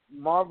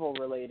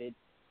 Marvel-related,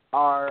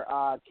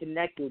 are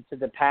connected to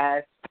the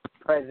past,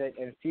 present,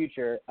 and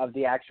future of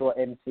the actual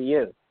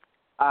MCU.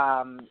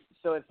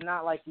 So it's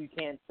not like you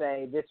can't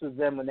say this was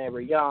them when they were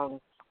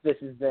young,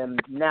 this is them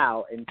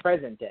now in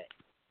present day.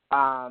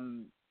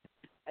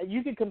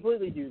 You could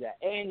completely do that,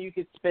 and you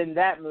could spin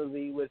that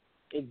movie with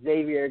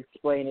Xavier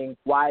explaining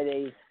why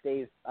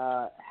they've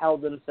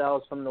held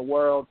themselves from the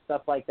world,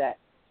 stuff like that.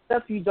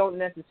 Stuff you don't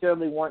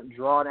necessarily want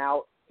drawn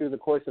out through the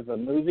course of a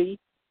movie,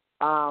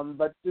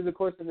 but through the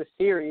course of a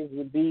series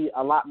would be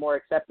a lot more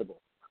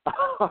acceptable.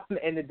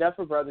 And the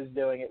Duffer Brothers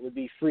doing it would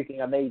be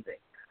freaking amazing.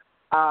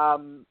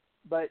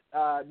 But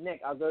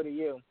Nick, I'll go to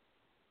you.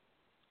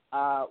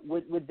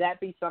 Would that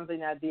be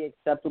something that'd be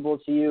acceptable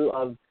to you,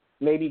 of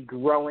maybe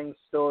growing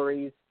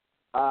stories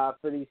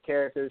for these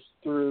characters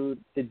through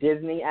the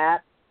Disney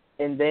app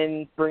and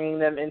then bringing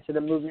them into the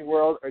movie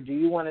world? Or do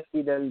you want to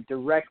see them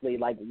directly,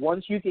 like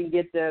once you can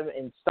get them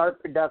and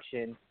start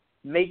production,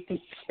 make these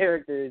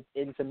characters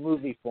into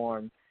movie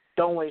form?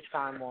 Don't waste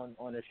time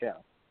on a show.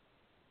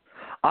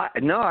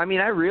 No, I mean,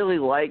 I really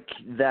like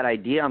that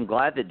idea. I'm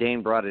glad that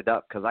Dane brought it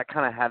up, because I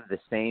kind of have the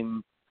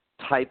same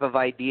type of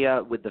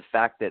idea with the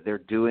fact that they're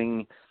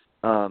doing,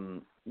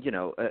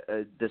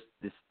 this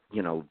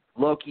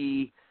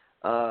Loki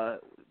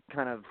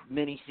kind of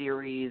mini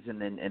series,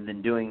 and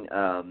then doing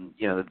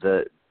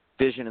the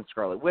Vision and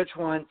Scarlet Witch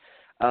one.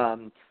 I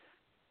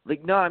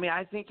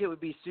think it would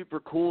be super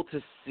cool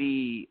to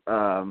see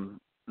sort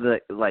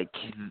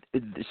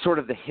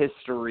of the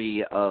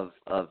history of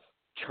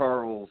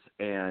Charles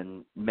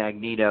and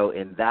Magneto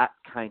in that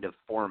kind of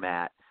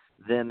format,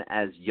 them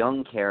as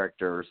young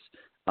characters.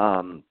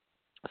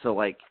 So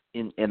like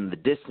in the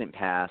distant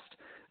past,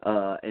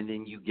 and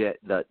then you get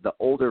the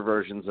older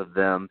versions of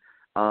them.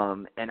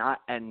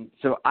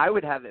 So I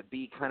would have it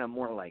be kind of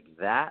more like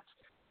that,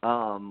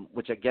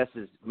 which I guess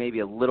is maybe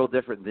a little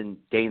different than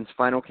Dane's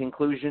final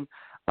conclusion.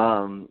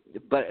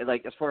 But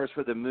like as far as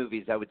for the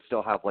movies, I would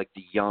still have like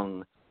the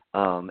young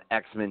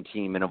X-Men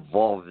team and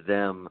evolve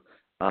them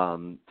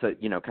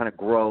to kind of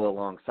grow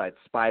alongside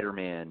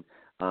Spider-Man,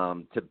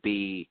 to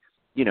be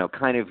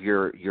kind of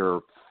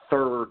your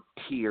third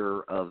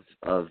tier of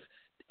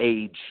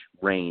age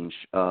range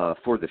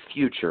for the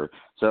future.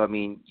 So I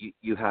mean,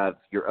 you have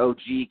your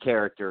OG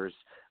characters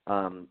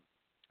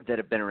that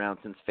have been around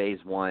since Phase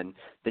 1.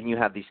 Then you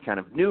have these kind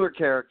of newer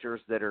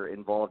characters that are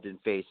involved in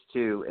Phase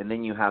 2, and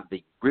then you have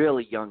the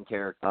really young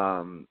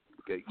character,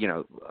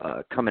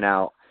 coming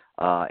out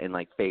in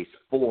like Phase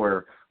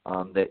 4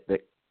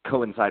 that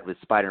coincide with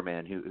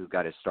Spider-Man, who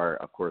got his start,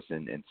 of course,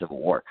 in Civil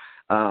War.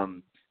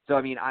 So,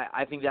 I mean,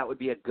 I think that would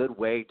be a good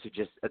way to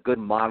a good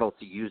model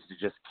to use to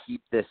just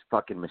keep this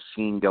fucking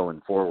machine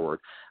going forward.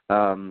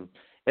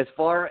 As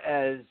far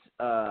as,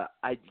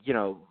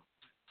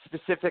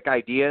 specific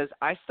ideas,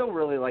 I still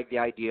really like the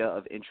idea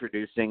of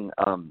introducing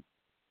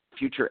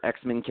future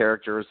X-Men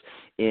characters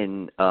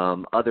in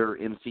other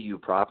MCU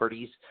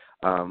properties.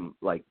 I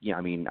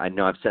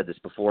know I've said this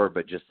before,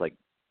 but just like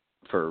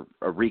for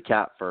a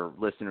recap for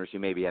listeners who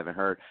maybe haven't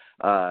heard,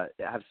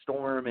 have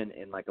Storm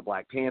in like a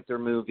Black Panther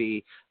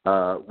movie,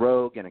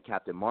 Rogue in a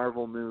Captain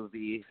Marvel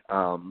movie,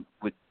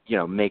 would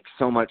make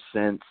so much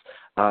sense.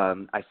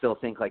 I still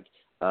think like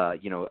a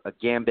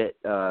Gambit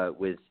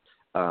with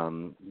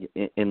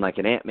in like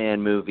an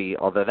Ant-Man movie,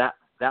 although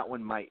that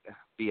one might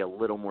be a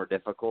little more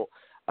difficult.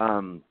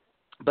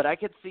 But I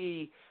could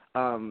see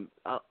a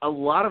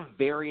lot of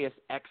various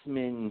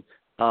X-Men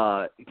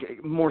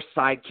more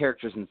side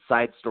characters and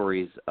side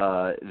stories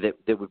that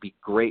would be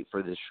great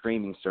for this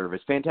streaming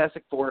service.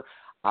 Fantastic Four,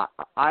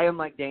 I am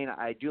like Dane.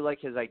 I do like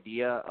his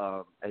idea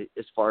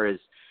as far as,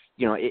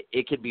 you know,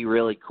 it could be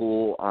really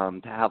cool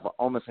to have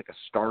almost like a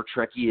Star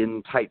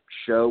Trekian type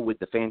show with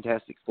the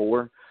Fantastic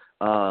Four.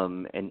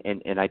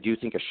 And I do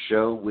think a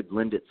show would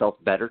lend itself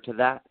better to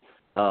that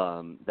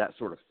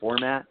sort of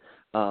format.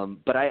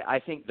 But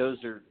I think those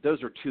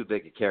are too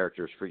big of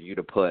characters for you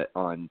to put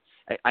on.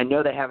 I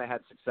know they haven't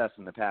had success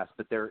in the past,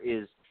 but there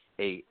is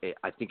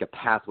I think a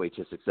pathway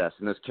to success,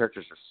 and those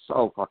characters are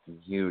so fucking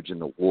huge in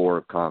the lore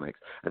of comics.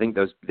 I think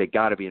they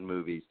got to be in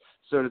movies.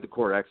 So did the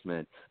core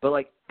X-Men. But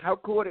like, how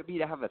cool would it be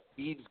to have a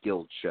Thieves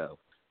Guild show,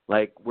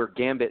 like where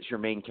Gambit's your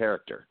main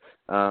character?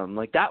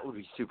 Like that would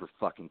be super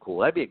fucking cool.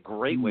 That'd be a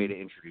great way to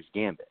introduce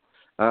Gambit.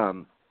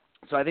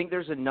 So I think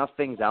there's enough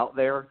things out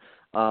there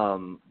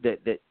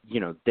that you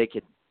know they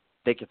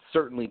could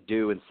certainly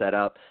do and set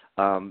up.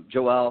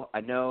 Joel,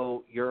 I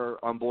know you're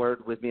on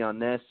board with me on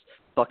this.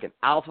 Fucking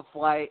Alpha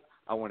Flight.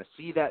 I want to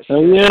see that show.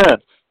 Oh yeah.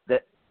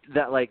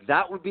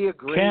 That would be a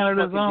great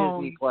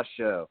fucking Disney Plus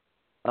show.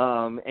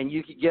 And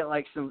you could get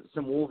like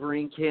some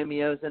Wolverine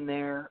cameos in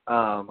there.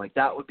 Like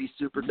that would be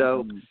super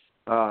dope.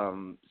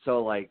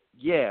 So like,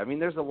 yeah, I mean,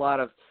 there's a lot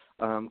of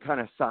kind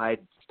of side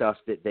stuff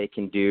that they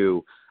can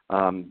do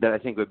that I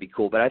think would be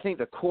cool. But I think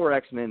the core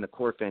X-Men, the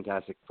core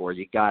Fantastic Four,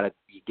 you gotta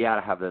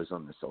have those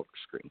on the silver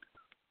screen.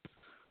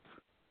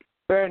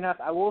 Fair enough.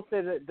 I will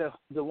say that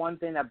the one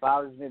thing that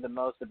bothers me the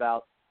most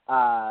about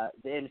the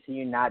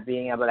MCU not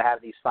being able to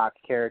have these Fox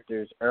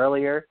characters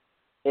earlier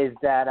is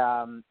that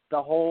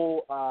the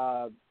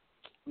whole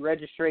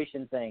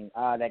registration thing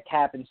that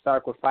Cap and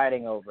Stark were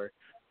fighting over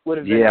would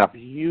have been a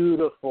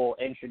beautiful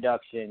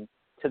introduction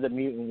to the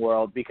mutant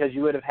world, because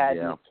you would have had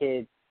these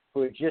kids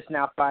who are just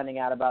now finding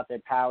out about their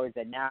powers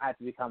that now have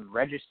to become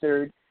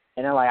registered,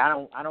 and they're like, I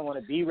don't want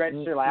to be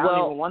registered. Like, I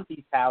don't even want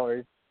these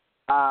powers.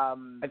 Go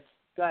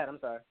ahead. I'm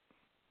sorry.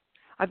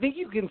 I think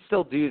you can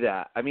still do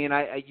that. I mean,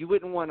 you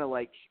wouldn't want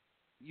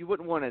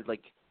to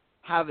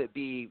have it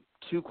be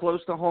too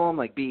close to home,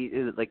 like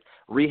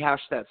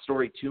rehash that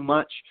story too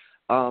much.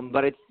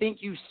 But I think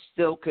you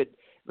still could,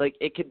 like,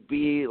 it could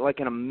be like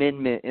an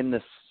amendment in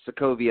the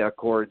Sokovia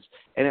Accords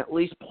and at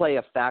least play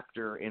a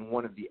factor in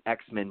one of the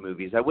X-Men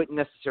movies. I wouldn't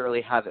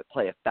necessarily have it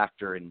play a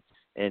factor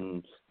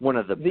in one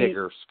of the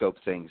bigger scope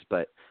things,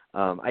 but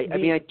I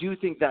mean, I do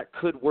think that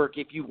could work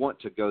if you want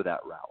to go that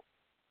route.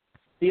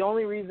 The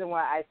only reason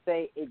why I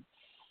say it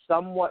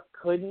somewhat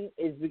couldn't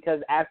is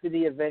because after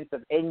the events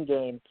of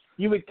Endgame,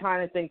 you would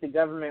kind of think the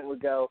government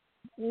would go,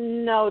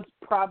 no, it's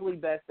probably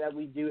best that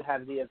we do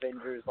have the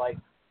Avengers like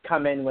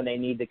come in when they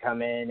need to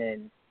come in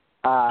and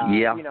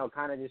you know,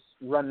 kind of just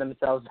run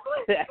themselves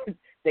as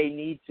they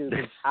need to,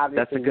 because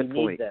obviously we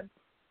need them.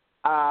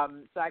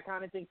 So I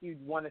kind of think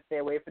you'd want to stay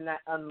away from that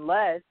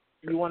unless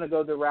you want to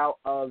go the route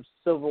of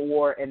Civil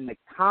War in the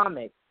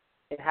comics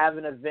and have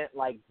an event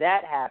like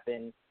that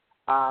happen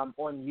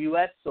on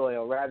U.S.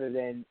 soil rather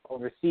than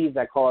overseas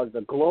that caused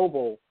a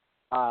global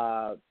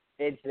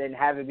incident,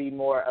 have it be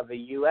more of a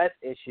U.S.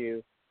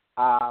 issue,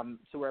 to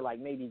where like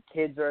maybe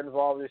kids are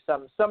involved or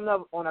something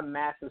on a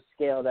massive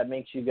scale that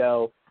makes you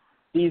go,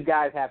 these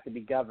guys have to be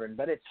governed.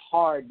 But it's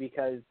hard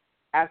because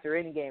after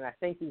Endgame, I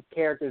think these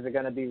characters are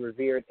going to be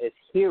revered as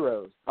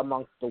heroes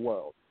amongst the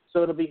world.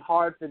 So it'll be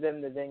hard for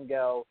them to then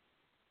go,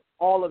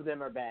 all of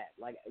them are bad.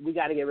 Like, we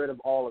got to get rid of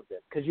all of them,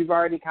 because you've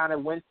already kind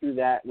of went through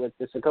that with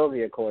the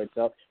Sokovia Accord.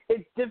 So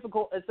it's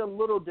difficult. It's a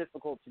little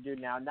difficult to do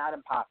now, not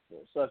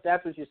impossible. So if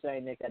that's what you're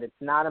saying, Nick, that it's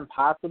not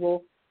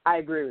impossible, I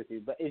agree with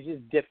you, but it's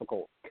just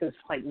difficult because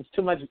like there's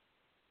too much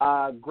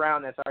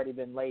ground that's already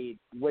been laid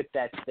with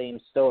that same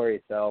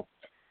story. So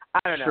I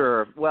don't know.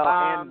 Sure. Well,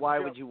 and why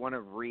would you want to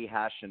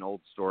rehash an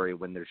old story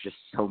when there's just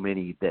so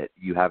many that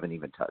you haven't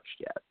even touched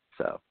yet?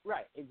 So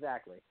right,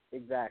 exactly.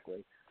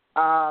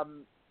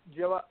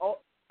 Joe,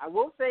 I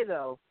will say,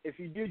 though, if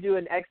you do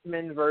an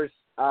X-Men versus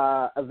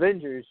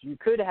Avengers, you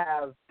could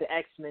have the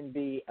X-Men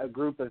be a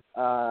group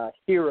of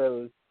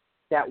heroes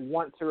that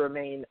want to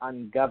remain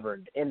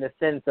ungoverned, in the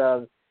sense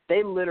of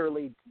they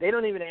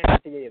don't even answer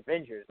to the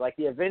Avengers. Like,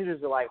 the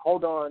Avengers are like,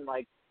 hold on,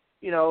 like,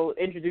 you know,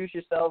 introduce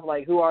yourself,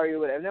 like, who are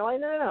you? And they're like,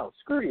 no,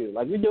 screw you.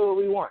 Like, we do what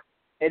we want.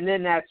 And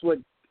then that's what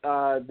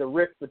the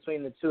rift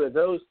between the two of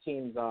those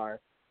teams are,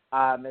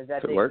 is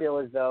that they feel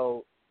as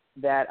though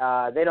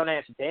that they don't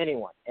answer to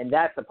anyone, and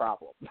that's the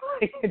problem.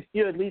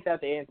 You at least have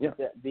to answer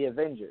to the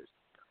Avengers.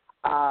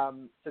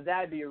 So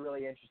that'd be a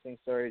really interesting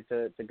story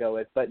to go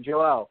with. But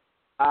Joel,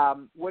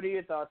 what are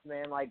your thoughts,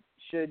 man? Like,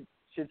 should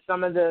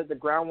some of the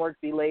groundwork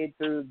be laid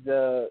through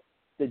the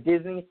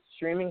Disney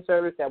streaming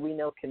service that we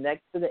know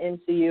connects to the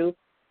MCU,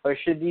 or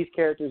should these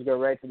characters go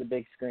right to the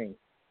big screen?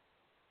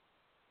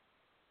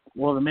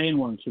 Well, the main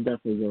one should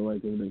definitely go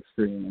right to the big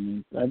screen. I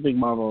mean, I think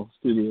Marvel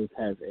Studios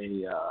has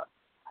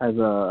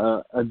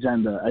a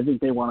agenda. I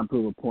think they want to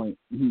prove a point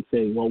and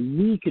say, well,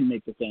 we can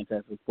make the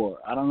Fantastic Four.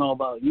 I don't know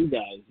about you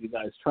guys. You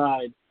guys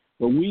tried,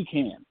 but we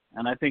can.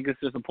 And I think it's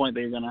just a point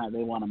they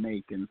want to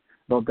make. And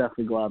they'll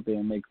definitely go out there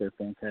and make their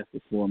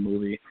Fantastic Four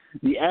movie.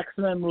 The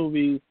X-Men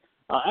movie,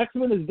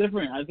 X-Men is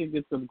different. I think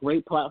it's a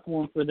great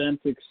platform for them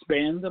to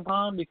expand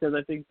upon because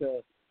I think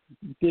the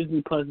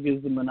Disney Plus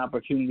gives them an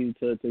opportunity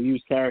to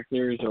use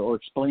characters or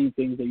explain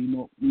things that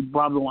you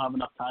probably won't have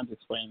enough time to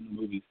explain in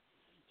the movies.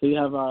 So you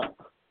have,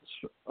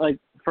 like,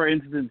 for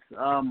instance,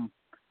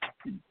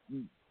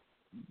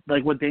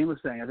 like what Dane was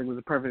saying, I think was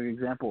a perfect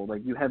example.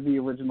 Like you have the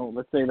original,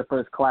 let's say the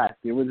First Class.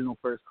 You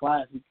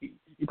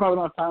probably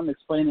don't have time to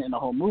explain it in the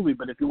whole movie,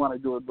 but if you want to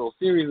do a little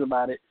series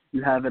about it,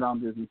 you have it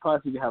on Disney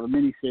Plus. You can have a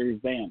mini series.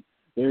 Bam,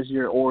 there's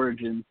your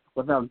origin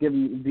without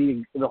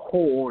giving the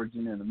whole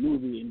origin in the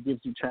movie, and gives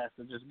you a chance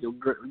to just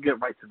get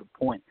right to the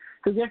point.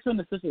 Because the X-Men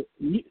is such a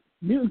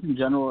mutants in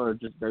general are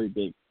just very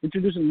big.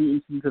 Introducing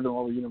mutants into the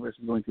Marvel universe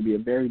is going to be a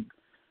very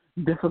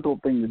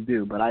difficult thing to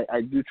do, but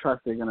I do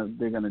trust they're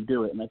gonna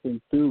do it, and I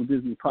think through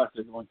Disney Plus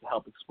they're going to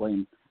help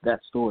explain that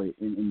story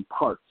in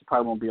parts. It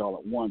probably won't be all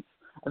at once.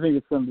 I think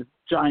it's going to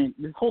be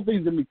this whole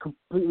thing's gonna be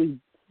completely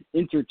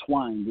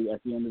intertwined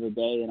at the end of the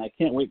day, and I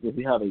can't wait to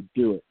see how they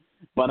do it.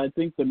 But I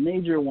think the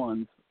major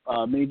ones,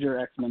 major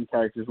X-Men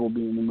characters will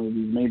be in the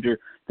movies, major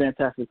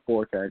Fantastic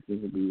Four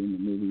characters will be in the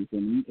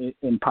movies,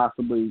 and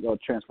possibly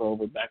transfer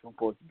over back and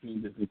forth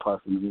between Disney Plus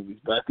and the movies.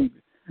 But I think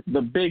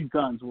the big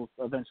guns will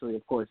eventually,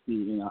 of course, be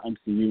MCU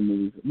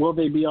movies. Will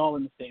they be all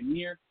in the same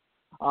year?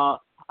 I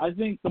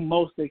think the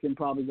most they can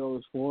probably go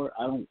is 4.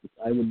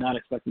 I would not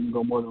expect them to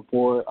go more than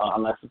 4,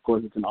 unless, of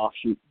course, it's an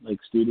offshoot like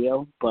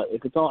studio. But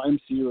if it's all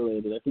MCU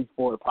related, I think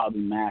 4 would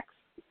probably max,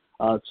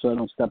 so I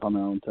don't step on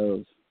their own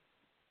toes.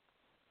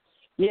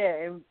 Yeah,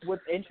 and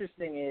what's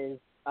interesting is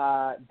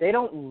they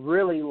don't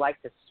really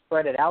like to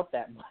spread it out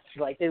that much.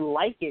 Like they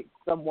like it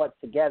somewhat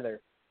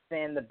together.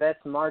 Saying the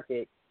best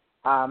market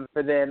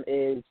for them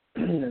is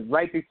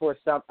right before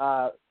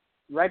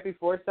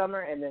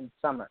summer and then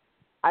summer.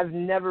 I've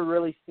never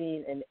really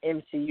seen an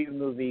MCU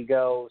movie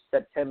go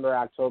September,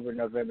 October,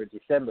 November,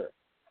 December.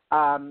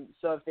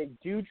 So if they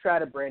do try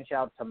to branch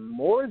out to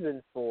more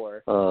than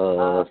 4,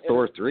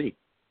 Thor 3.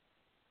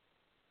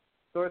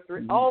 Thor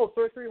 3. Oh,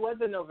 Thor 3 was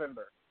in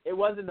November. It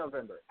was in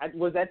November.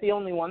 Was that the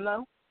only one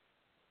though?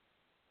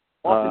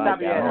 Off the top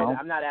of your head,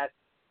 I'm not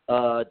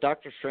asking.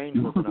 Doctor Strange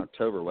was in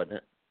October, wasn't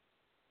it?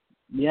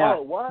 Yeah.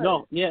 Oh, it was.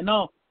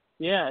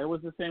 Yeah, it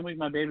was the same week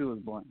my baby was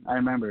born. I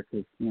remember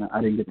because I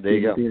didn't get to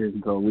see the theaters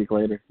until a week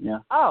later. Yeah.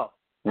 Oh,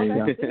 there you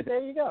go. See,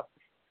 there you go.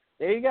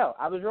 There you go.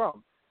 I was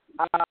wrong.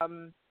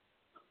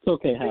 It's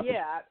okay.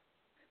 Yeah.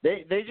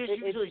 They just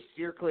usually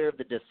steer clear of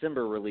the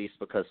December release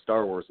because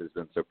Star Wars has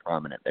been so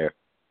prominent there.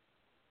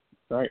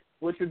 Right.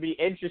 Which would be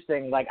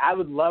interesting. Like I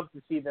would love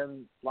to see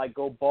them like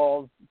go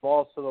balls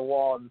to the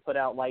wall and put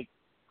out like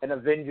an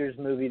Avengers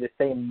movie the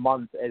same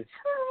month as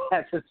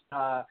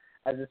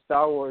a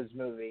Star Wars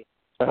movie.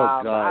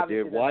 Oh God,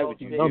 dude! Why would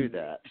you do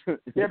that?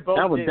 They're both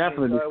that would Disney,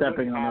 definitely so be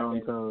stepping on their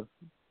own toes.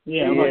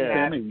 Yeah.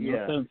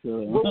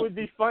 What would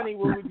be funny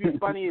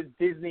is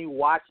Disney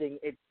watching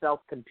itself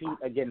compete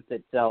against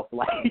itself.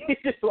 Like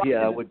just watching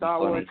it would Star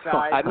be Wars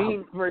funny. side I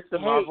mean, versus the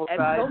Marvel at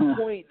side. some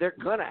point they're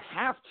gonna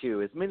have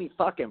to. As many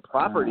fucking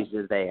properties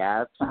as they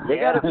have, they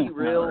gotta be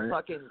real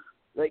fucking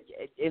like.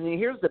 And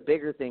here's the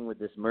bigger thing with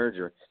this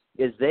merger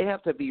is they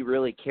have to be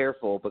really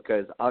careful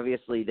because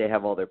obviously they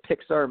have all their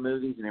Pixar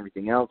movies and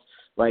everything else.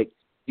 Like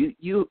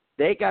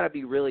they gotta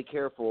be really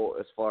careful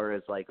as far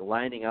as like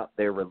lining up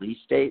their release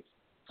dates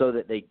so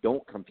that they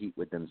don't compete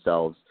with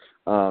themselves.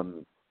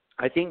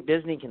 I think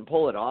Disney can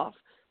pull it off,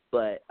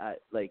 but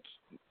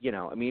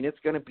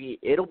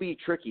it'll be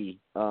tricky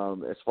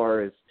as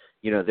far as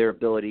their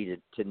ability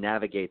to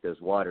navigate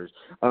those waters.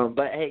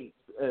 But hey,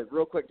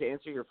 real quick to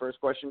answer your first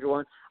question,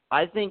 Jordan,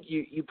 I think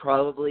you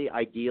probably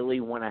ideally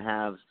want to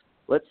have,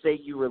 let's say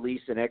you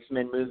release an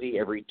X-Men movie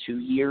every 2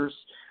 years,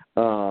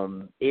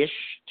 ish,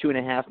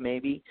 2.5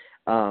 maybe.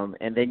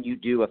 And then you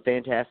do a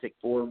Fantastic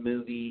Four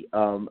movie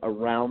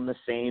around the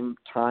same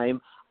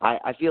time.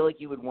 I feel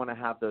like you would want to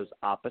have those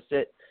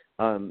opposite.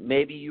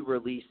 Maybe you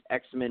release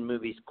X-Men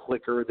movies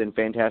quicker than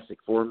Fantastic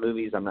Four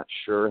movies. I'm not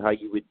sure how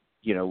you would,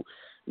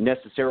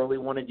 necessarily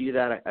want to do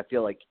that. I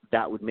feel like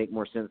that would make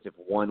more sense if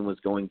one was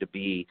going to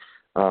be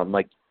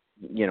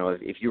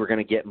if you were going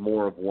to get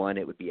more of one,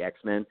 it would be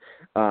X-Men.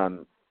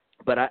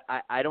 But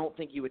I don't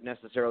think you would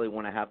necessarily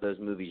want to have those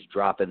movies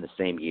drop in the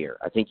same year.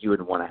 I think you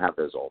would want to have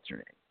those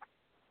alternate.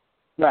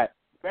 Right.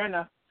 Fair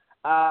enough.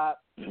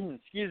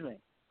 Excuse me.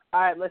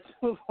 All right, let's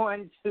move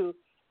on to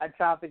a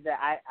topic that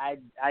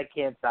I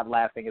can't stop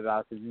laughing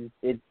about because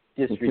it's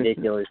just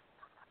ridiculous.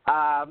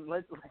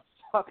 Let's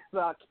talk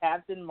about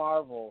Captain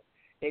Marvel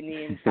and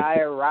the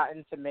entire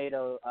Rotten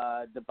Tomato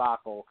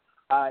debacle.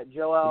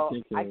 Joel,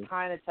 ridiculous. I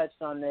kind of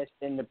touched on this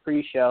in the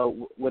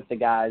pre-show with the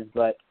guys,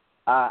 but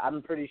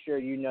I'm pretty sure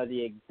you know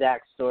the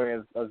exact story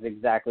of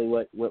exactly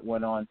what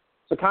went on.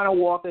 So kind of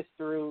walk us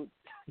through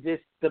this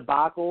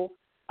debacle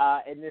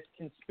and this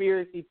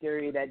conspiracy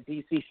theory that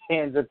DC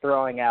fans are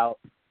throwing out,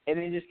 and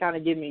then just kind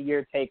of give me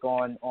your take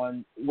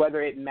on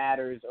whether it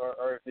matters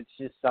or if it's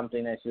just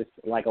something that's just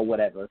like a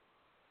whatever.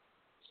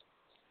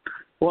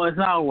 Well, it's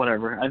not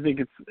whatever. I think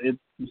it's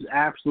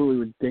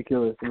absolutely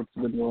ridiculous what's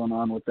been going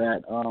on with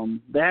that.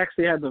 They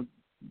actually had to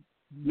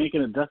make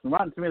an adjustment.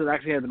 Rotten Tomatoes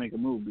actually had to make a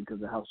move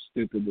because of how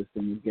stupid this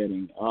thing is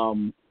getting.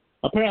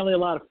 Apparently, a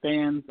lot of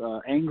fans,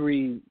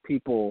 angry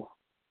people.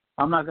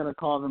 I'm not going to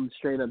call them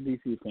straight up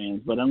DC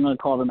fans, but I'm going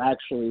to call them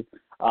actually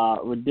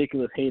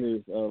ridiculous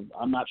haters of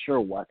I'm not sure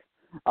what.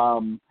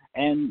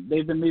 And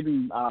they've been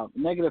leaving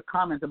negative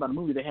comments about a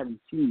movie they haven't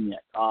seen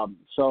yet.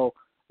 So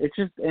it's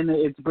just, and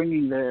it's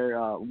bringing their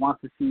want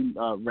to see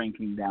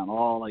ranking down.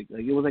 All like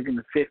it was like in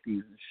the 50s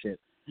and shit.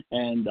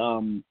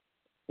 And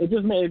it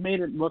just made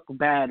it look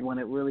bad when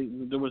there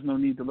was no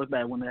need to look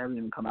bad when they haven't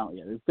even come out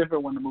yet. It's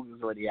different when the movie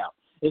was already out.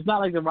 It's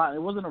not like it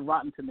wasn't a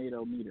Rotten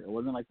Tomato meter. It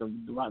wasn't like the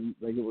Rotten,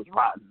 like it was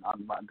rotten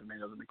on Rotten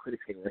Tomatoes and the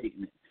critics were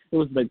hating it. It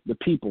was like the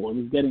people. It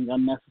was getting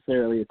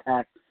unnecessarily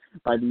attacked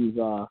by these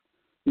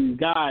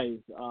guys,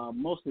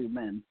 mostly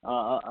men.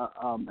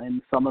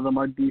 And some of them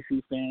are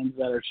DC fans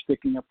that are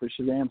sticking up for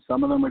Shazam.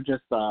 Some of them are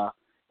just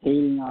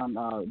hating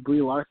on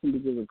Brie Larson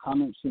because of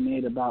comments she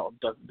made about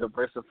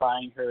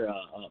diversifying her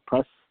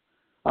press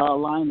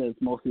line that's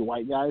mostly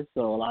white guys.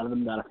 So a lot of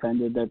them got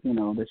offended that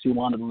that she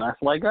wanted less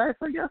white guys,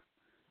 I guess.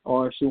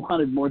 Or she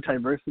wanted more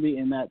diversity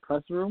in that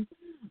press room,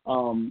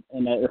 and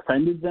that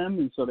offended them,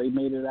 and so they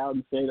made it out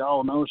and said,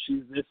 "Oh no,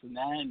 she's this and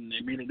that," and they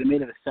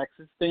made it a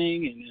sexist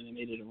thing, and then they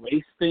made it a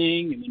race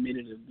thing, and they made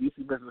it a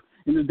DC versus,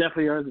 and it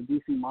definitely is a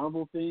DC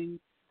Marvel thing,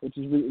 which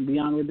is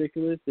beyond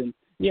ridiculous. And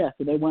yeah,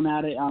 so they went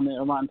at it on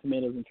the Rotten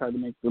Tomatoes and tried to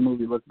make the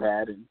movie look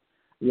bad, and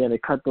yeah, they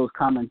cut those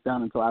comments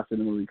down until after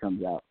the movie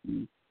comes out.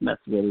 And that's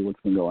really what's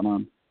been going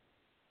on.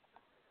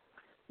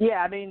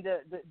 Yeah, I mean,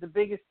 the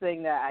biggest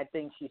thing that I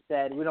think she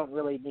said, we don't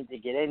really need to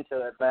get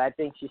into it, but I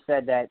think she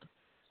said that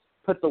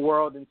put the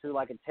world into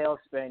like a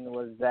tailspin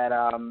was that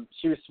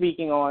she was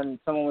speaking on,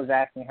 someone was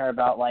asking her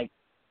about like,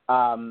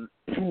 I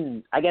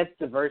guess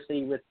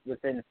diversity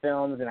within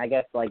films and I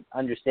guess like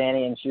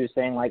understanding, and she was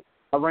saying like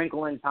A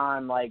Wrinkle in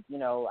Time, like,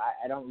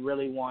 I don't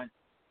really want,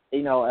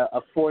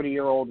 a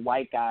 40-year-old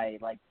white guy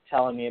like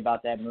telling me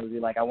about that movie.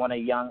 Like I want a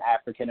young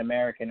African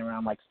American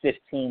around like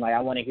 15. Like I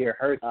want to hear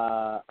her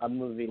a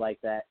movie like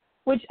that.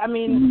 Which I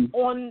mean,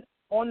 on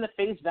the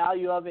face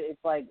value of it, it's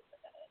like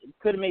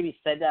could have maybe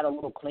said that a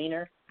little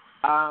cleaner.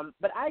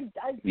 But I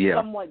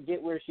somewhat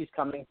get where she's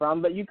coming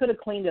from. But you could have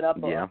cleaned it up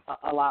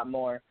a lot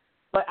more.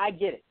 But I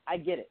get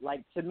it.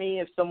 Like to me,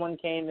 if someone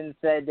came and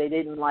said they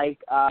didn't like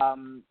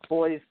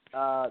Boys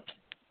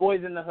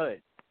in the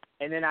Hood.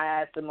 And then I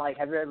asked them, like,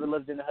 have you ever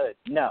lived in the hood?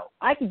 No.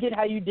 I could get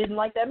how you didn't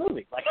like that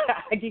movie. Like,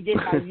 I could get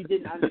how you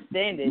didn't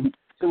understand it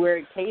to where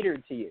it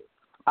catered to you.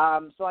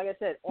 So like I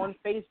said, on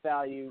face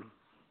value,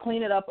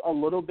 clean it up a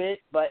little bit.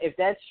 But if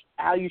that's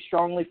how you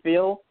strongly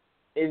feel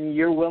and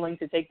you're willing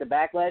to take the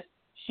backlash,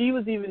 she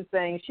was even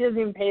saying she doesn't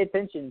even pay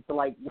attention to,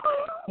 like,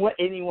 what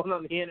anyone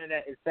on the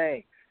Internet is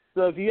saying.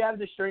 So if you have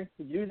the strength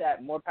to do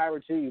that, more power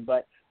to you.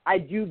 But I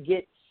do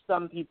get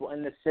some people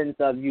in the sense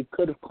of you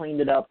could have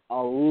cleaned it up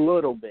a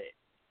little bit.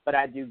 But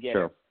I do get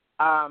it.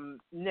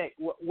 Nick,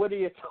 what are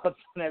your thoughts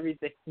on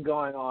everything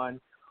going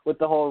on with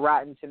the whole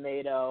Rotten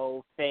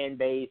Tomato fan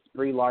base,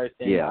 Brie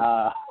Larson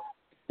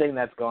thing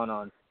that's going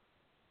on?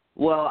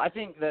 Well, I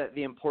think that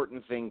the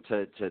important thing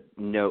to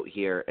note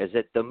here is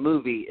that the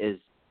movie is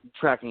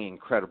tracking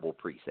incredible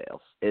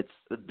pre-sales. It's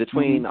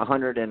between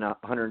 $100 and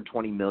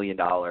 $120 million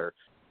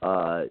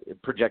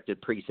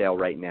projected pre-sale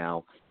right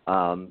now.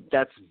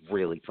 That's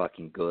really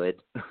fucking good.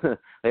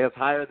 It's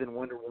higher than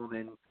Wonder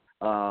Woman.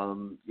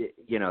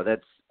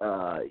 That's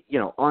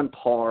on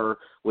par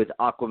with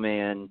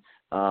Aquaman.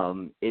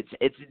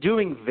 It's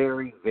doing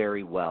very,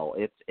 very well.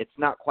 It's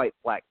not quite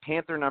Black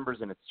Panther numbers,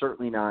 and it's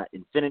certainly not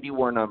Infinity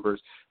War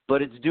numbers,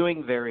 but it's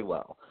doing very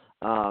well.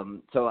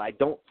 So I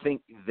don't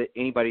think that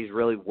anybody's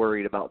really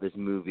worried about this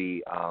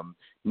movie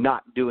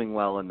not doing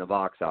well in the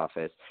box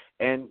office.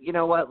 And you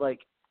know what? Like,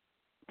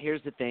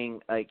 here's the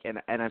thing, like, and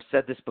I've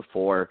said this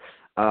before,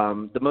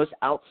 the most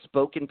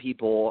outspoken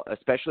people,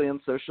 especially on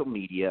social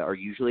media, are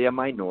usually a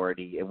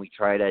minority, and we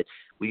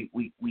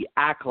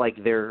act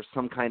like they're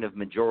some kind of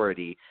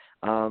majority,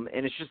 and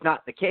it's just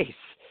not the case.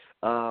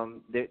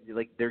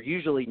 They're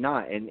usually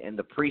not, and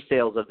the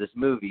pre-sales of this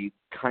movie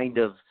kind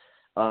of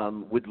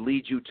would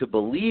lead you to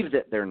believe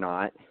that they're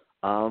not,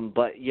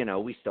 but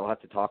we still have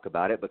to talk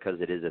about it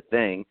because it is a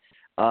thing.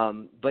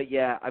 But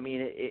yeah, I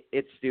mean,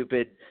 it's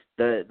stupid.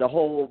 The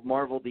whole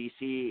Marvel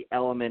DC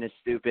element is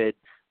stupid.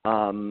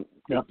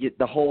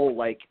 The whole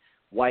like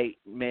white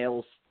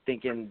males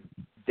thinking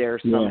they're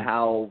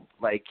somehow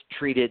like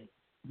treated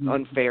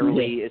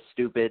unfairly is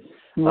stupid.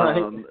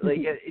 Right.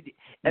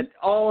 And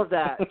all of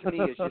that to me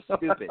is just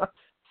stupid.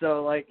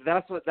 So like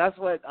that's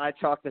what I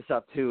chalk this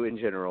up to in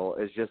general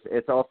is just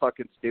it's all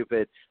fucking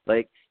stupid.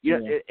 Like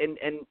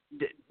and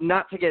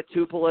not to get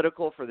too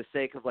political for the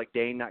sake of like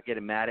Dane not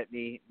getting mad at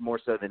me more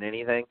so than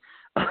anything.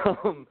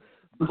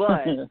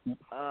 But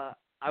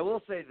I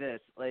will say this,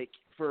 like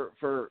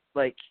for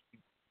like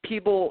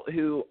people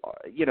who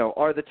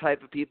are the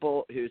type of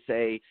people who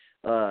say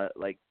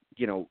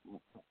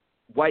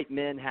white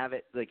men have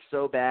it like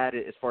so bad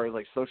as far as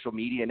like social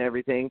media and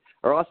everything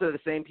are also the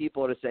same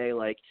people to say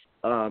like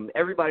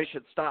everybody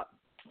should stop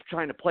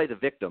trying to play the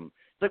victim.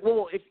 It's like,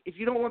 well, if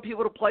you don't want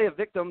people to play a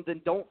victim,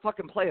 then don't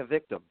fucking play a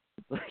victim.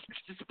 Like, it's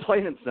just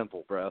plain and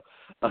simple, bro.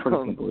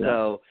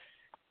 So,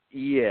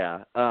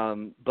 yeah.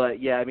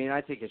 But, yeah, I mean, I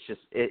think it's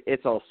just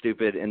it's all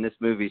stupid, and this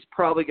movie's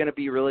probably going to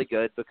be really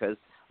good because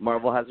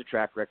Marvel has a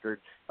track record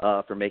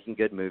for making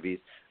good movies.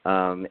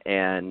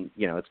 And,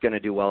 you know, it's going to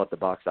do well at the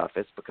box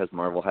office because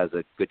Marvel has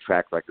a good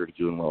track record of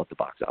doing well at the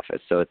box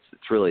office. So it's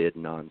really a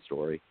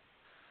non-story.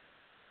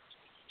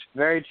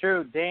 Very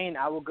true. Dane,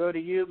 I will go to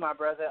you, my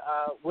brother.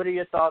 What are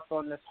your thoughts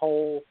on this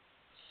whole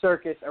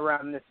circus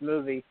around this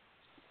movie?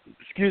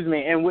 Excuse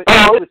me. And what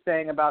you were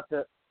saying about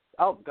the –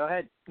 oh, go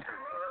ahead.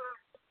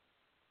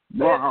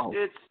 Wow.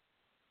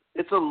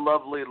 It's a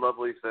lovely,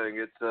 lovely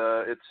thing.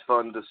 It's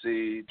fun to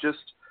see just,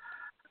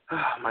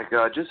 oh my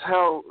God, just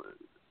how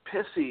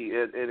pissy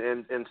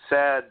and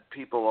sad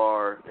people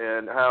are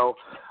and how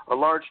a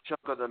large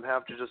chunk of them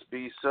have to just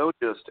be so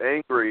just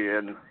angry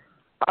and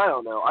I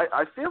don't know.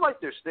 I feel like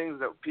there's things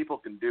that people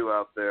can do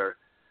out there.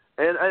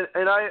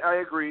 And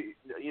I agree,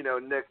 you know,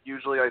 Nick,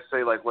 usually I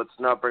say, like, let's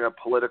not bring up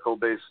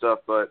political-based stuff,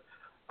 but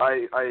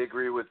I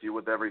agree with you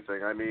with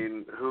everything. I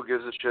mean, who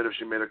gives a shit if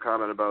she made a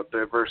comment about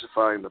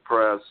diversifying the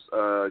press,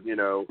 you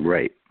know.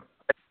 Right.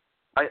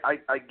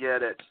 I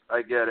get it.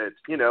 I get it.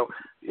 You know,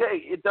 yeah,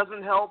 it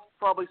doesn't help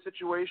probably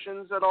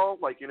situations at all,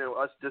 like, you know,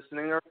 us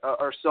distancing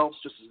ourselves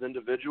just as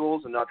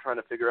individuals and not trying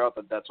to figure out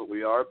that that's what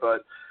we are.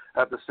 But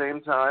at the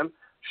same time,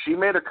 she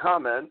made a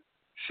comment.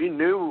 She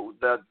knew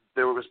that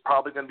there was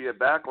probably going to be a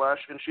backlash,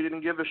 and she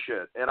didn't give a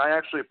shit. And I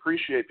actually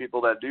appreciate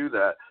people that do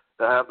that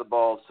have the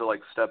balls to, like,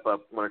 step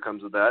up when it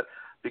comes to that,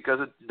 because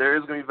there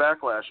is going to be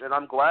backlash. And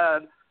I'm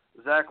glad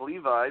Zach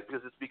Levi,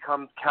 because it's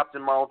become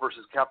Captain Marvel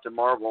versus Captain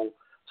Marvel,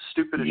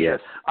 stupid as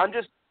shit.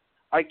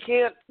 I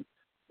can't.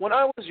 When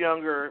I was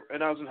younger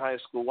and I was in high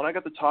school, when I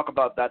got to talk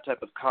about that type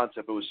of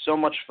concept, it was so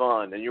much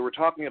fun. And you were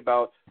talking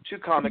about two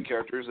comic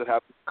characters that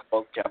have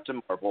called Captain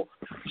Marvel,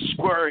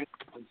 squaring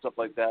and stuff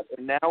like that.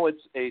 And now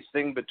it's a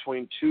thing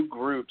between two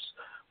groups.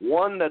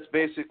 One that's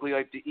basically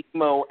like the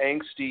emo,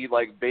 angsty,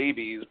 like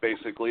babies,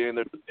 basically, and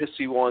they're the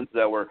pissy ones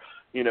that were,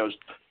 you know,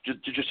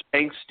 just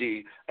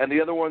angsty. And the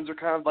other ones are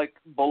kind of like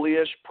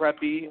bullyish,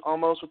 preppy,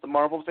 almost, with the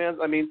Marvel fans.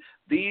 I mean,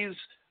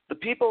 the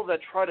people that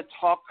try to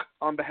talk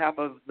on behalf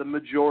of the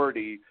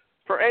majority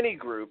for any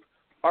group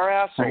are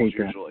assholes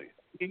usually.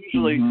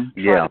 Usually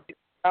try to be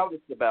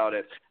proudest about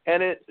it.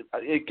 And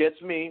it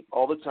gets me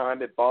all the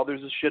time. It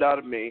bothers the shit out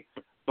of me.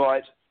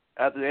 But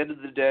at the end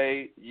of the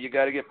day, you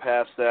got to get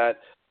past that.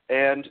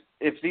 And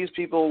if these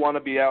people want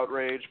to be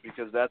outraged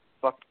because that's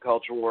the fucking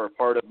culture we're a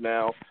part of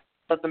now,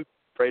 let them be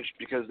outraged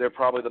because they're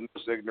probably the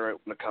most ignorant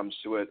when it comes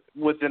to it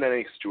within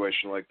any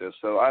situation like this.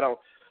 So I don't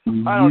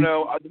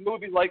know. The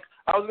movie, like,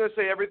 I was going to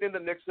say everything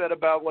that Nick said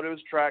about what it was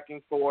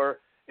tracking for.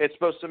 It's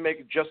supposed to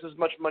make just as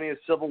much money as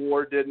Civil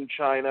War did in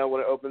China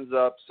when it opens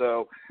up.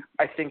 So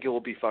I think it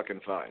will be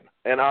fucking fine.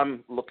 And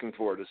I'm looking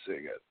forward to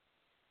seeing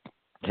it.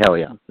 Hell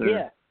yeah.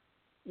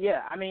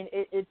 Yeah. I mean,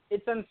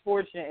 it's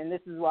unfortunate, and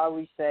this is why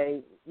we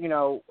say, you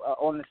know,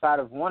 on the side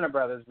of Warner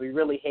Brothers, we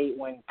really hate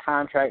when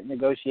contract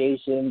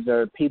negotiations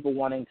or people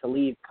wanting to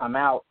leave come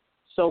out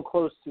so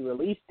close to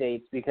release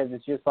dates, because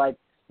it's just like,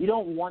 you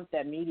don't want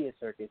that media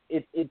circus.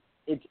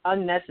 It's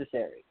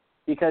unnecessary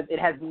because it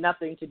has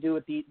nothing to do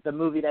with the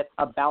movie that's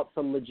about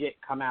to legit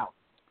come out.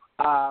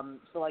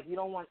 So, like, you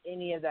don't want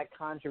any of that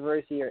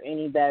controversy or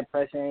any bad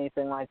press or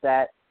anything like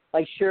that.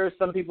 Like, sure,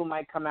 some people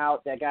might come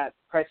out that got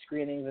press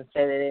screenings and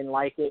say they didn't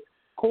like it.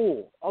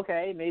 Cool.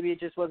 Okay, maybe it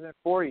just wasn't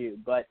for you.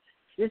 But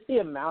just the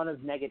amount of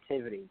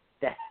negativity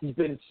that has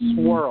been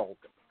swirled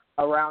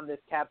around this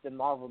Captain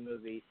Marvel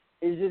movie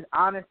is just,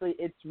 honestly,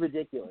 it's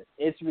ridiculous.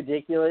 It's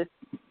ridiculous.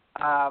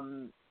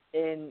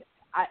 And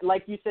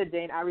like you said,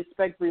 Dane, I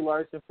respect Brie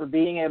Larson for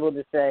being able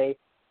to say,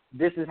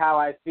 this is how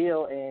I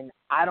feel, and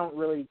I don't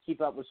really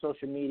keep up with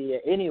social media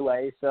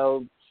anyway,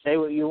 so say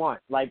what you want.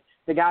 Like,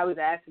 the guy was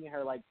asking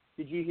her, like,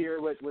 did you hear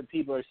what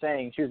people are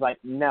saying? She was like,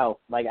 no,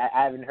 like,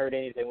 I haven't heard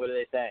anything. What are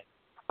they saying?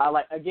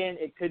 Like, again,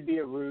 it could be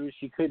a ruse.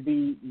 She could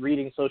be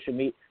reading social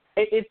media.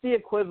 It's the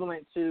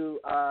equivalent to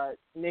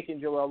Nick and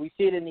Joel. We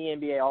see it in the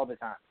NBA all the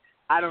time.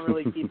 I don't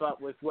really keep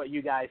up with what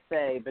you guys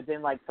say, but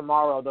then, like,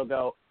 tomorrow they'll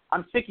go,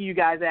 I'm sick of you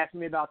guys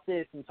asking me about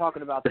this and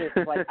talking about this.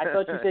 It's like, I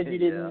thought you said you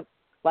didn't,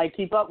 like,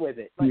 keep up with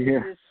it. Like,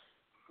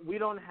 we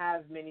don't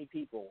have many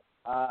people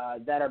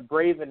that are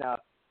brave enough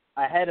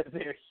ahead of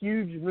their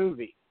huge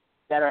movie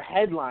that are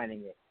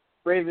headlining it,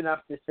 brave enough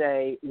to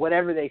say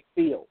whatever they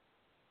feel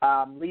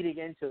leading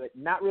into it,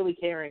 not really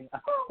caring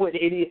what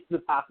any of the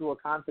possible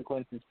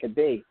consequences could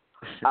be.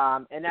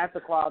 And that's a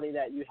quality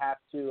that you have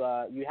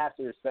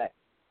to respect.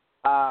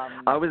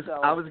 I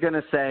was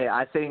gonna say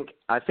I think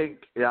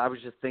I was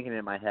just thinking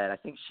in my head. I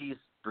think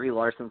Brie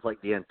Larson's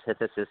like the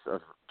antithesis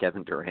of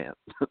Kevin Durant.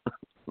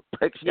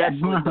 Like, yes,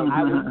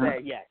 I would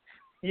say yes.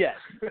 Yeah.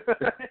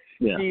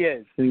 She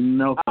is.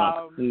 No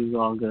fuck. She's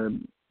all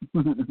good.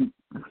 I'm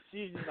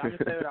gonna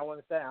say what I want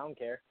to say. I don't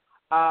care.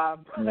 All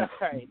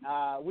right.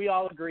 We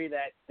all agree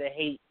that the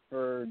hate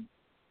for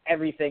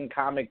everything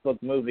comic book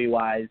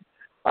movie-wise,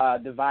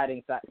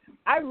 dividing side.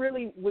 I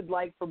really would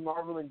like for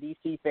Marvel and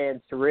DC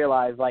fans to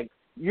realize, like,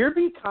 you're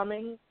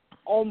becoming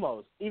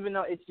almost, even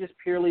though it's just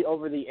purely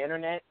over the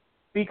internet,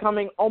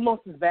 becoming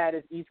almost as bad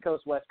as East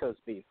Coast, West Coast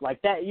beef.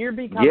 Like that, you're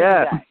becoming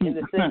that in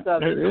the sense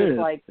of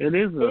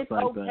it's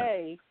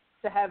okay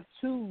to have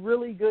two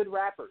really good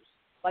rappers.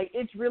 Like,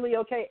 it's really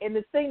okay. And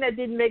the thing that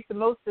didn't make the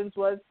most sense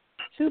was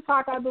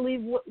Tupac, I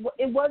believe,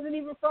 it wasn't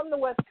even from the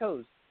West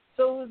Coast.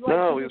 So it was like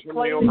he was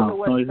claiming the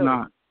West Coast. He's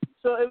not.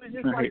 So it was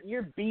just like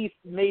your beef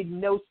made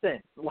no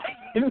sense. Like,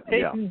 it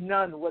made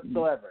none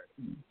whatsoever.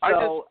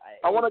 So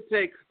I want to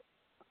take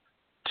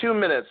 2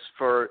 minutes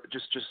for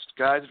just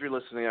guys, if you're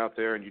listening out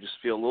there and you just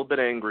feel a little bit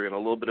angry and a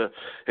little bit of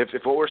if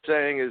what we're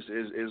saying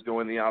is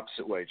going the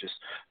opposite way,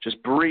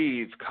 just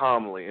breathe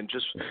calmly and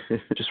just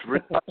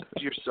realize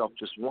to yourself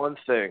just one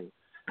thing.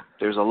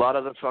 There's a lot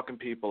of the fucking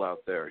people out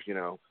there, you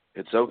know.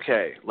 It's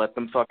okay. Let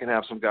them fucking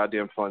have some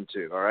goddamn fun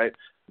too, all right?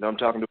 Now I'm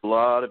talking to a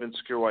lot of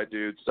insecure white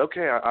dudes. It's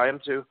okay, I am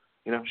too.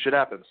 You know, shit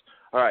happens.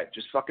 All right,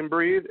 just fucking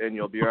breathe and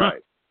you'll be all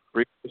right.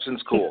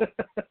 Breathing's cool.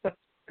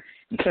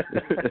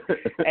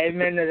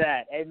 Amen to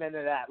that. Amen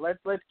to that.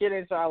 Let's get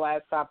into our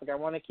last topic. I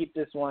want to keep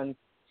this one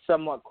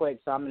somewhat quick,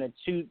 so I'm going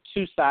to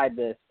two-side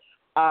this.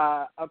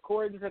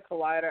 According to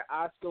Collider,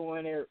 Oscar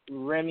winner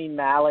Rami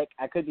Malek,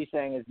 I could be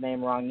saying his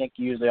name wrong. Nick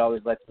usually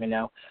always lets me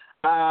know.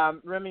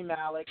 Rami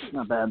Malek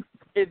not bad.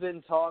 Is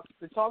in talks.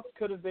 The talks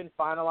could have been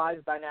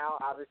finalized by now,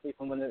 obviously,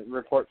 from when the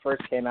report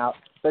first came out,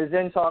 but is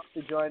in talks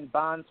to join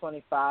Bond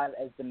 25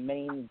 as the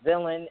main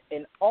villain,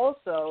 and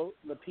also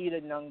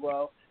Lupita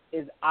Nyong'o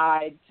is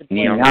eyed to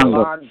play the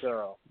Bond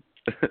girl.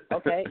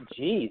 Okay,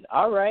 geez,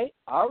 all right.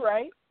 I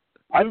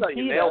thought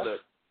you nailed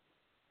it.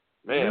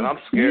 Man, I'm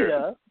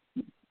scared.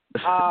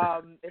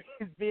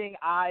 Is being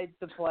eyed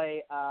to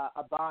play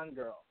a Bond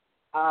girl.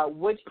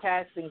 Which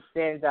casting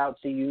stands out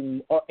to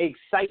you or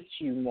excites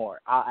you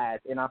more? I'll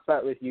ask, and I'll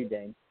start with you,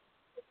 Dane.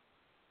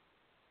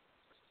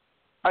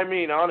 I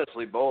mean,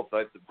 honestly, both.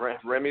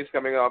 Remy's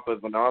coming off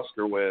of an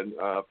Oscar win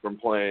from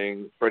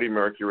playing Freddie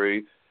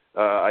Mercury.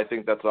 I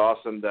think that's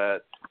awesome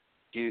that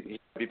he'd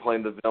be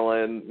playing the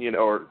villain, you know,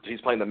 or he's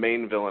playing the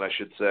main villain, I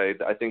should say.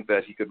 I think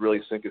that he could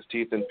really sink his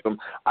teeth into him.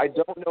 I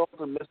don't know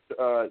for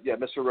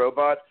Mr.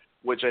 Robot,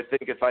 which I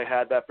think if I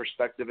had that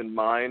perspective in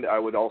mind, I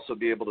would also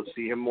be able to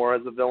see him more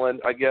as a villain,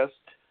 I guess.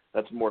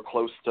 That's more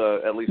close to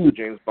at least the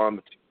James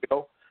Bond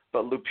material.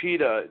 But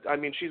Lupita, I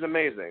mean, she's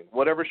amazing.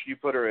 Whatever you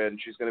put her in,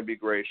 she's going to be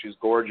great. She's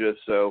gorgeous.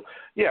 So,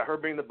 yeah, her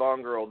being the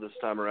Bond girl this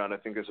time around I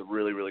think is a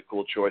really, really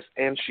cool choice.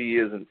 And she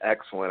is an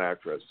excellent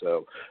actress,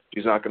 so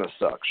she's not going to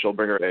suck. She'll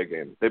bring her A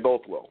game. They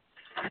both will.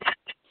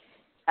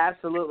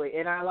 Absolutely,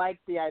 and I like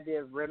the idea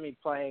of Remy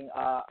playing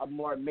a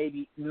more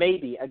maybe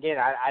again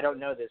I don't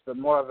know this, but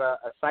more of a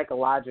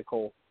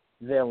psychological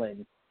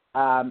villain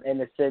in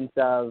the sense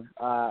of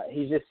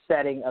he's just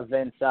setting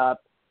events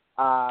up,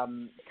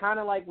 kind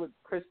of like what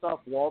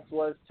Christoph Waltz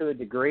was to a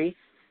degree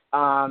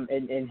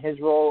in his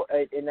role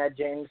in that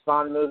James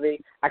Bond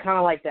movie. I kind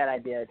of like that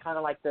idea. Kind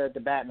of like the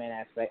Batman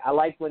aspect. I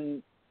like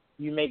when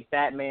you make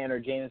Batman or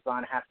James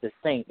Bond have to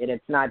think, and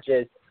it's not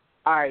just,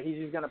 all right, he's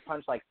just gonna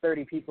punch like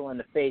 30 people in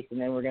the face, and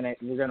then we're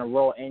gonna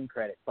roll end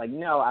credits. Like,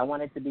 no, I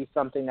want it to be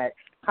something that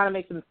kind of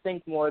makes him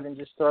think more than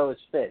just throw his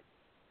fist.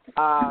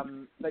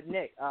 But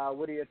Nick,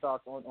 what are your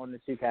thoughts on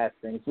the two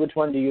castings? Which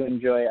one do you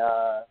enjoy?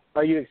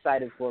 Are you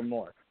excited for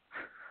more?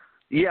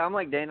 Yeah, I'm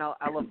like Dane.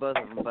 I love both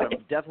of them, but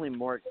I'm definitely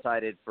more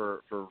excited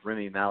for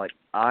Rami Malek.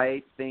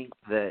 I think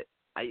that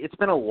it's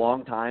been a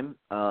long time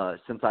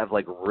since I've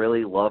like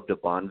really loved a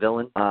Bond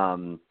villain.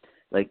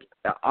 Like,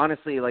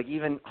 honestly, like,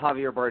 even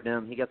Javier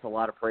Bardem, he gets a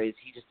lot of praise.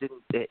 He just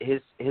didn't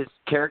 – his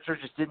character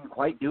just didn't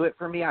quite do it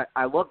for me.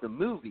 I love the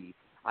movie.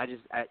 I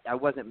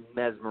wasn't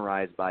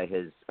mesmerized by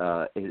his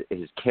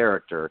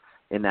character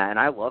in that. And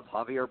I love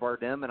Javier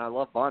Bardem, and I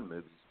love Bond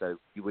movies. So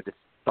you would have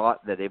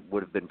thought that it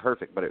would have been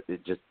perfect, but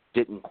it just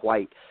didn't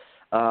quite,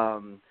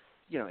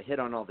 hit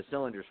on all the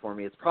cylinders for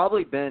me. It's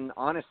probably been,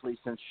 honestly,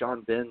 since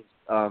Sean Penn's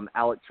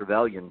Alec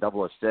Trevelyan,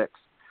 006,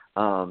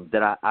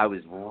 that I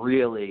was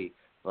really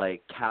 –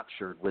 like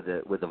captured with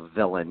a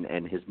villain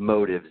and his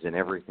motives and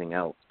everything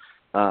else.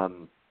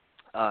 And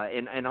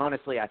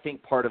honestly, I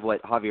think part of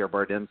what Javier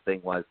Bardem's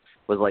thing was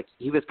like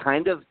he was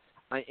kind of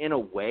in a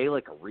way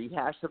like a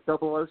rehash of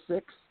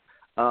 006.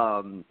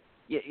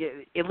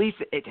 At least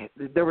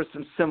there were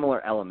some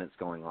similar elements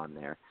going on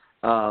there.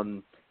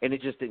 And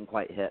it just didn't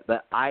quite hit.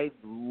 But I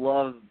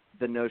love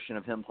the notion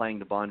of him playing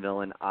the Bond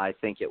villain. I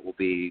think it will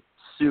be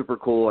super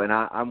cool, and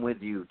I'm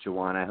with you,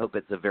 Jawan. I hope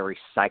it's a very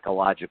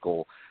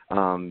psychological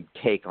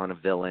take on a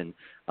villain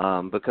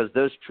because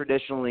those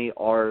traditionally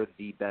are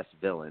the best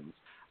villains.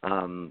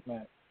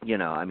 Right. You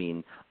know, I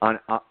mean,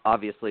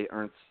 obviously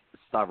Ernst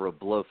Stavro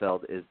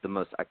Blofeld is the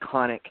most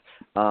iconic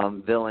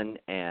villain,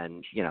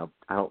 and, you know,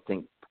 I don't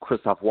think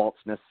Christoph Waltz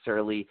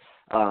necessarily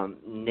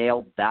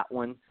nailed that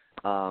one,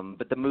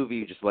 but the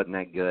movie just wasn't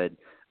that good.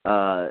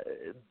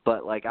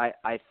 But like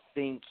I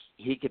think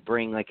he could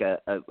bring like a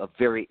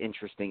very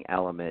interesting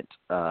element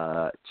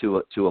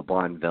to a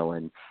Bond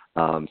villain.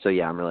 So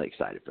yeah, I'm really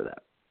excited for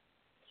that.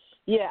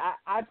 Yeah,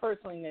 I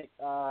personally, Nick,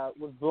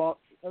 was blown.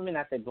 Let me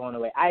not say blown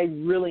away. I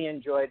really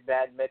enjoyed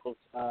Mad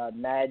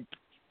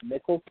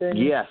Mickelson.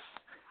 Yes,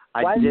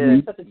 Why I is did.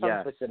 it such a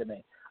tongue twister to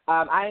me?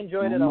 I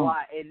enjoyed it a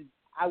lot, and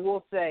I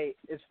will say,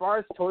 as far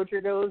as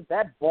torture goes,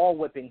 that ball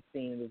whipping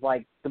scene was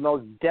like the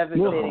most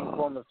devastating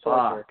form of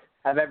torture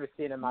I've ever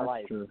seen in my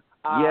life. True.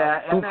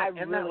 And I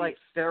that like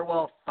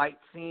stairwell fight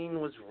scene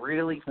was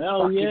really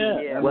Hell fucking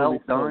yeah. well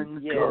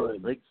done. Yeah.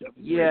 Like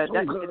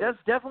that's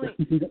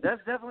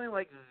definitely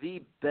like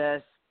the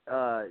best.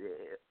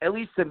 At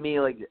least to me,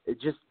 like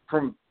just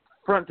from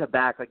front to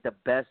back, like the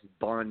best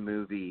Bond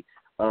movie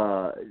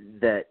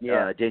that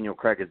Daniel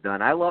Craig has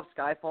done. I love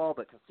Skyfall,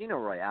 but Casino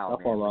Royale,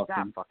 man, like,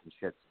 that fucking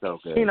shit's so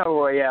good. Casino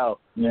Royale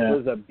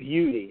was a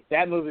beauty.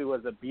 That movie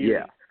was a beauty.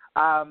 Yeah.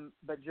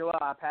 But Joel,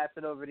 I'll pass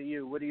it over to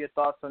you. What are your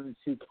thoughts on the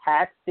two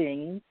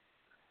castings,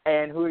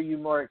 and who are you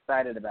more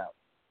excited about?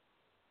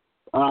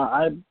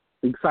 I'm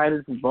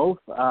excited for both.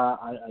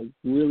 I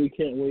really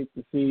can't wait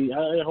to see.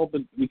 I hope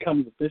it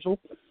becomes official.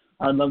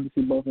 I'd love to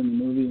see both in the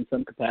movie in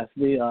some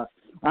capacity.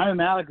 Rami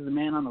Malek is a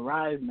man on the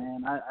rise,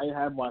 man. I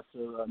have watched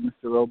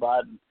Mr.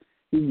 Robot, and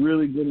he's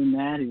really good in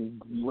that. He was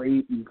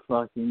great in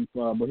fucking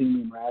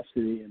Bohemian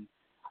Rhapsody, and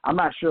I'm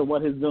not sure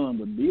what his villain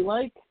would be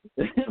like,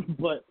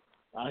 but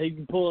he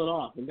can pull it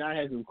off. The guy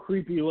has a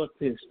creepy look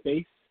to his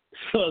face,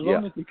 so as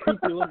long as the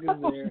creepy look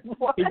is there,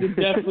 he can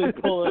definitely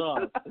pull it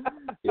off.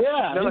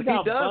 Yeah, no, he's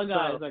got he does, bug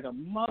eyes like a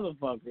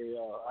motherfucker,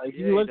 yo. Like,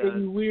 he looks at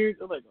me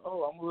weird. I'm like,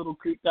 oh, I'm a little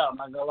creeped out. I'm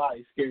not gonna lie,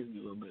 he scares me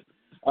a little bit.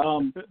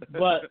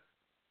 But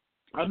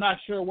I'm not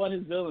sure what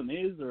his villain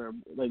is, or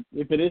like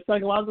if it is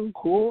psychological,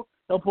 cool,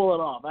 he'll pull it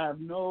off. I have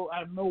no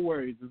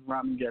worries if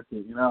Rami gets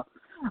it, you know.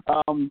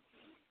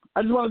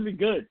 I just want it to be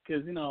good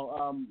because, you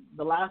know,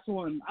 the last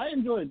one, I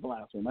enjoyed the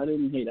last one. I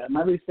didn't hate it.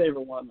 My least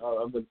favorite one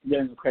of the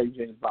Daniel Craig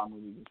James Bond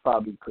movies is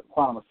probably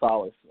Quantum of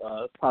Solace.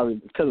 Probably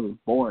because it was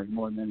boring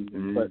more than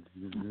anything. But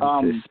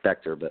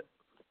Spectre, but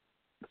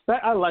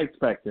I like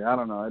Spectre. I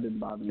don't know. It didn't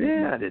bother me.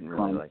 Yeah, I didn't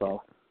really like it.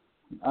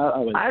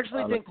 I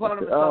actually think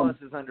Quantum of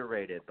Solace is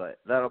underrated, but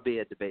that'll be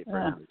a debate for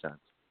another time.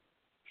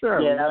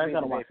 Sure. Yeah, that'll be a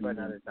gotta debate watch for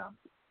another time.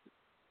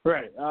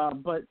 Right.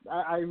 But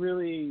I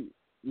really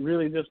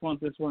just want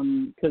this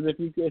one, because if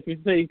you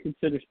say you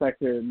consider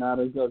Spectre not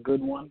as a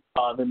good one,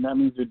 then that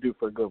means you're due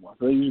for a good one.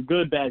 So you're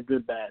good, bad,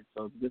 good, bad.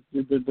 So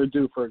they're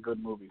due for a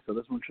good movie. So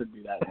this one should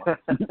be that one.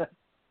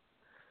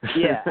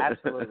 Yeah,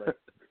 absolutely.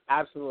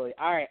 Absolutely.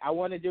 All right, I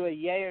want to do a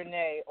yay or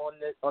nay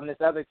on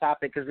this other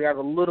topic because we have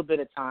a little bit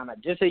of time.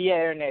 Just a yay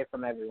or nay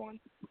from everyone.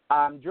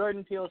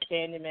 Jordan Peele's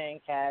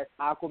Candyman cast,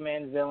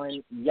 Aquaman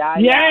villain,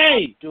 Yahya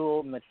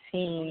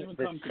Abdul-Mateen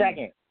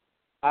II.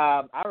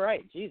 All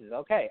right, Jesus.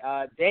 Okay,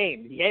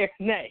 Dame, yay or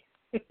nay?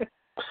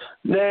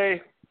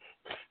 Nay.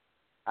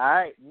 All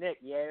right, Nick,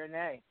 yay or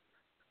nay?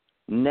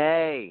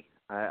 Nay.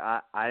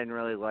 I didn't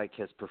really like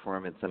his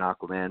performance in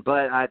Aquaman,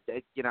 but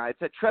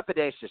it's a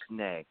trepidatious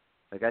nay.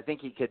 Like, I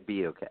think he could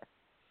be okay.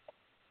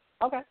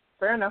 Okay,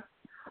 fair enough.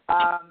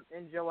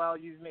 And Joel,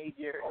 you've made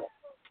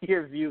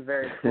your view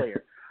very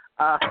clear.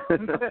 I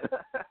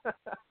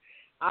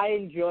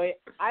enjoy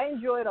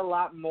it a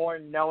lot more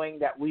knowing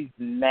that we've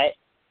met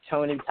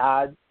Tony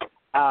Todd,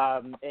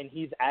 and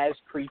he's as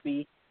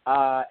creepy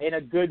in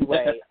a good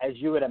way as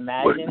you would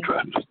imagine.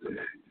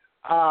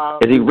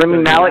 Is he Rami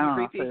Malek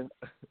creepy?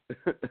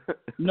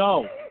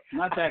 No,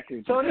 not that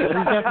creepy. Tony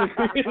Todd has a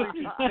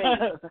creepy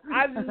face.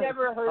 I've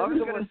never heard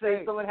someone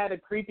say someone had a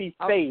creepy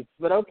face,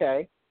 but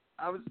okay.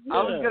 I was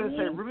gonna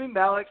say Rami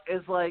Malek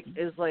is like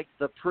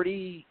the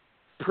pretty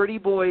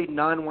boy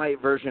non-white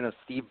version of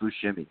Steve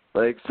Buscemi.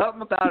 Like,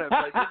 something about him.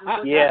 Like, you just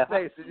look at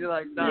his face and you're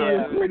like,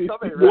 no, pretty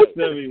something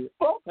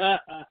right.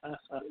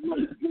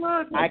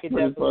 I can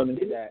definitely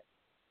see that.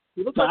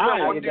 He looks like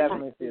that one I can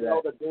definitely see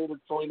that. The David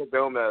Selena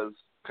Gomez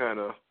kind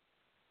of.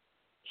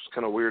 Just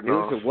kind of weird. He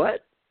looks at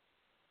what?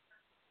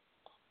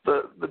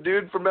 The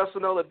dude from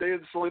SNL that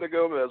dated Selena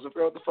Gomez. I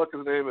forgot what the fuck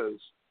his name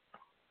is.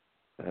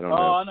 I don't know.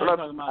 Oh, I know what you're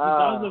talking about.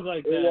 He does look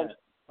like that.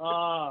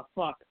 Oh,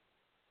 fuck.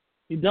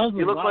 He does look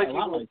he looks like a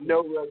lot he like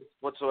no race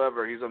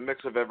whatsoever. He's a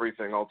mix of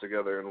everything all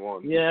together in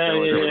one. Yeah.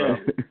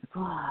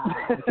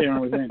 I can't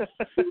remember his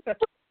name.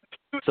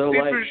 So,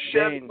 like,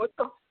 Shane, what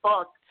the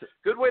fuck?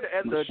 Good way to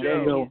end the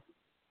show.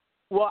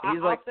 Well, he's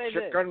I'll like say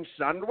chicken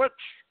sandwich.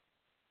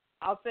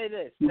 I'll say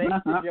this.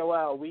 Thanks to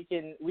Joel, we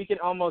can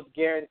almost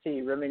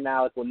guarantee Rami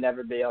Malek will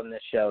never be on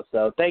this show.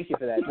 So thank you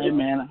for that. Hey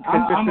man,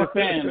 I'm a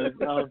fan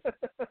of.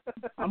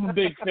 I'm a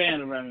big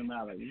fan of Rami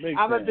Malek.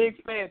 I'm a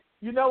big fan.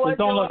 You know what? Just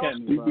don't Joel? look at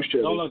me, bro.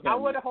 Don't look at me. I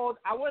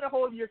want to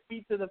hold your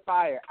feet to the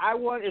fire.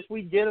 If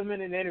we get him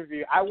in an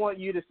interview, I want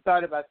you to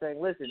start it by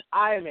saying, "Listen,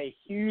 I am a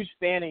huge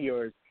fan of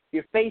yours.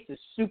 Your face is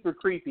super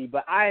creepy,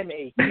 but I am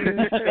a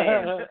huge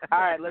fan." All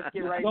right, let's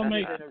get right into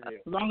this interview.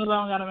 As long as I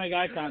don't got to make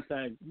eye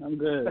contact, I'm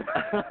good.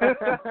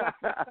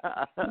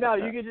 No,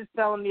 you can just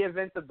tell them the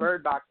events of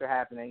Bird Box are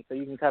happening so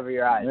you can cover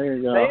your eyes. There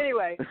you go. But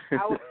anyway,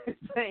 I was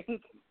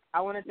saying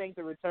I want to thank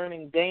the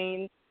returning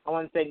Dane. I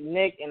want to thank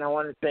Nick, and I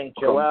want to thank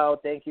Joel.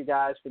 Thank you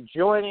guys for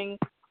joining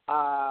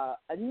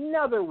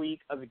another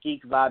week of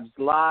Geek Vibes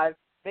Live.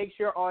 Make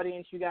sure,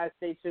 audience, you guys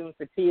stay tuned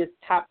for Tia's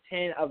Top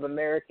 10 of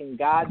American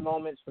God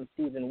moments from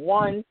Season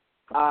 1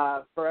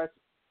 for us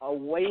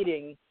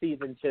awaiting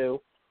Season 2.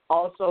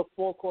 Also,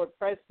 Full Court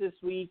Press this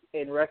week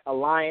and Rec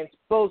Alliance.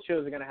 Both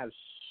shows are going to have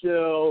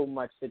so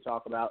much to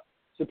talk about.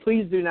 So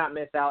please do not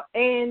miss out.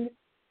 And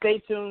stay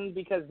tuned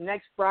because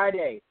next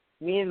Friday,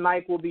 me and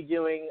Mike will be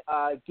doing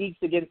Geeks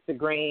Against the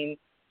Grain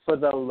for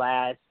The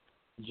Last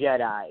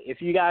Jedi.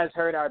 If you guys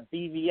heard our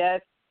BVS,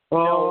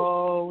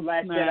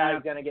 Last Jedi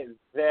is going to get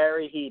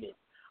very heated.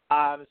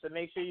 So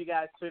make sure you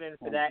guys tune in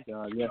for that.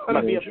 God, It's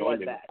going to be a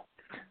bloodbath.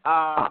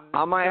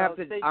 I might have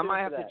so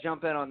to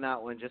jump in on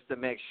that one just to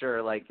make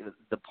sure like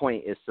the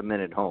point is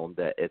cemented home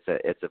that it's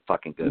a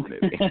fucking good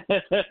movie.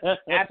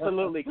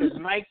 Absolutely, because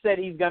Mike said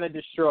he's gonna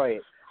destroy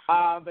it.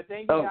 But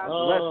thank you guys.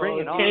 Let's bring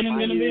it on. Kanan's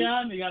gonna be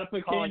on. You gotta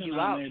put Calling Kanan you on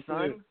out, there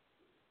son. too.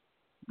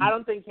 I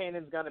don't think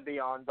Kanan's gonna be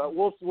on, but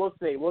we'll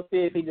see. We'll see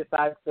if he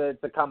decides to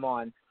come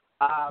on.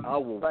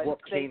 We'll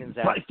whoop Kanan's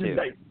ass too.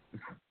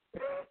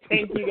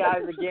 Thank you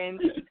guys again.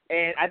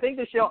 And I think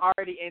the show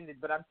already ended,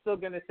 but I'm still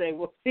going to say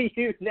we'll see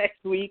you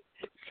next week.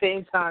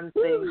 Same time,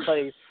 same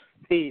place.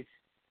 Peace.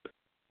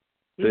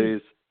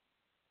 Peace.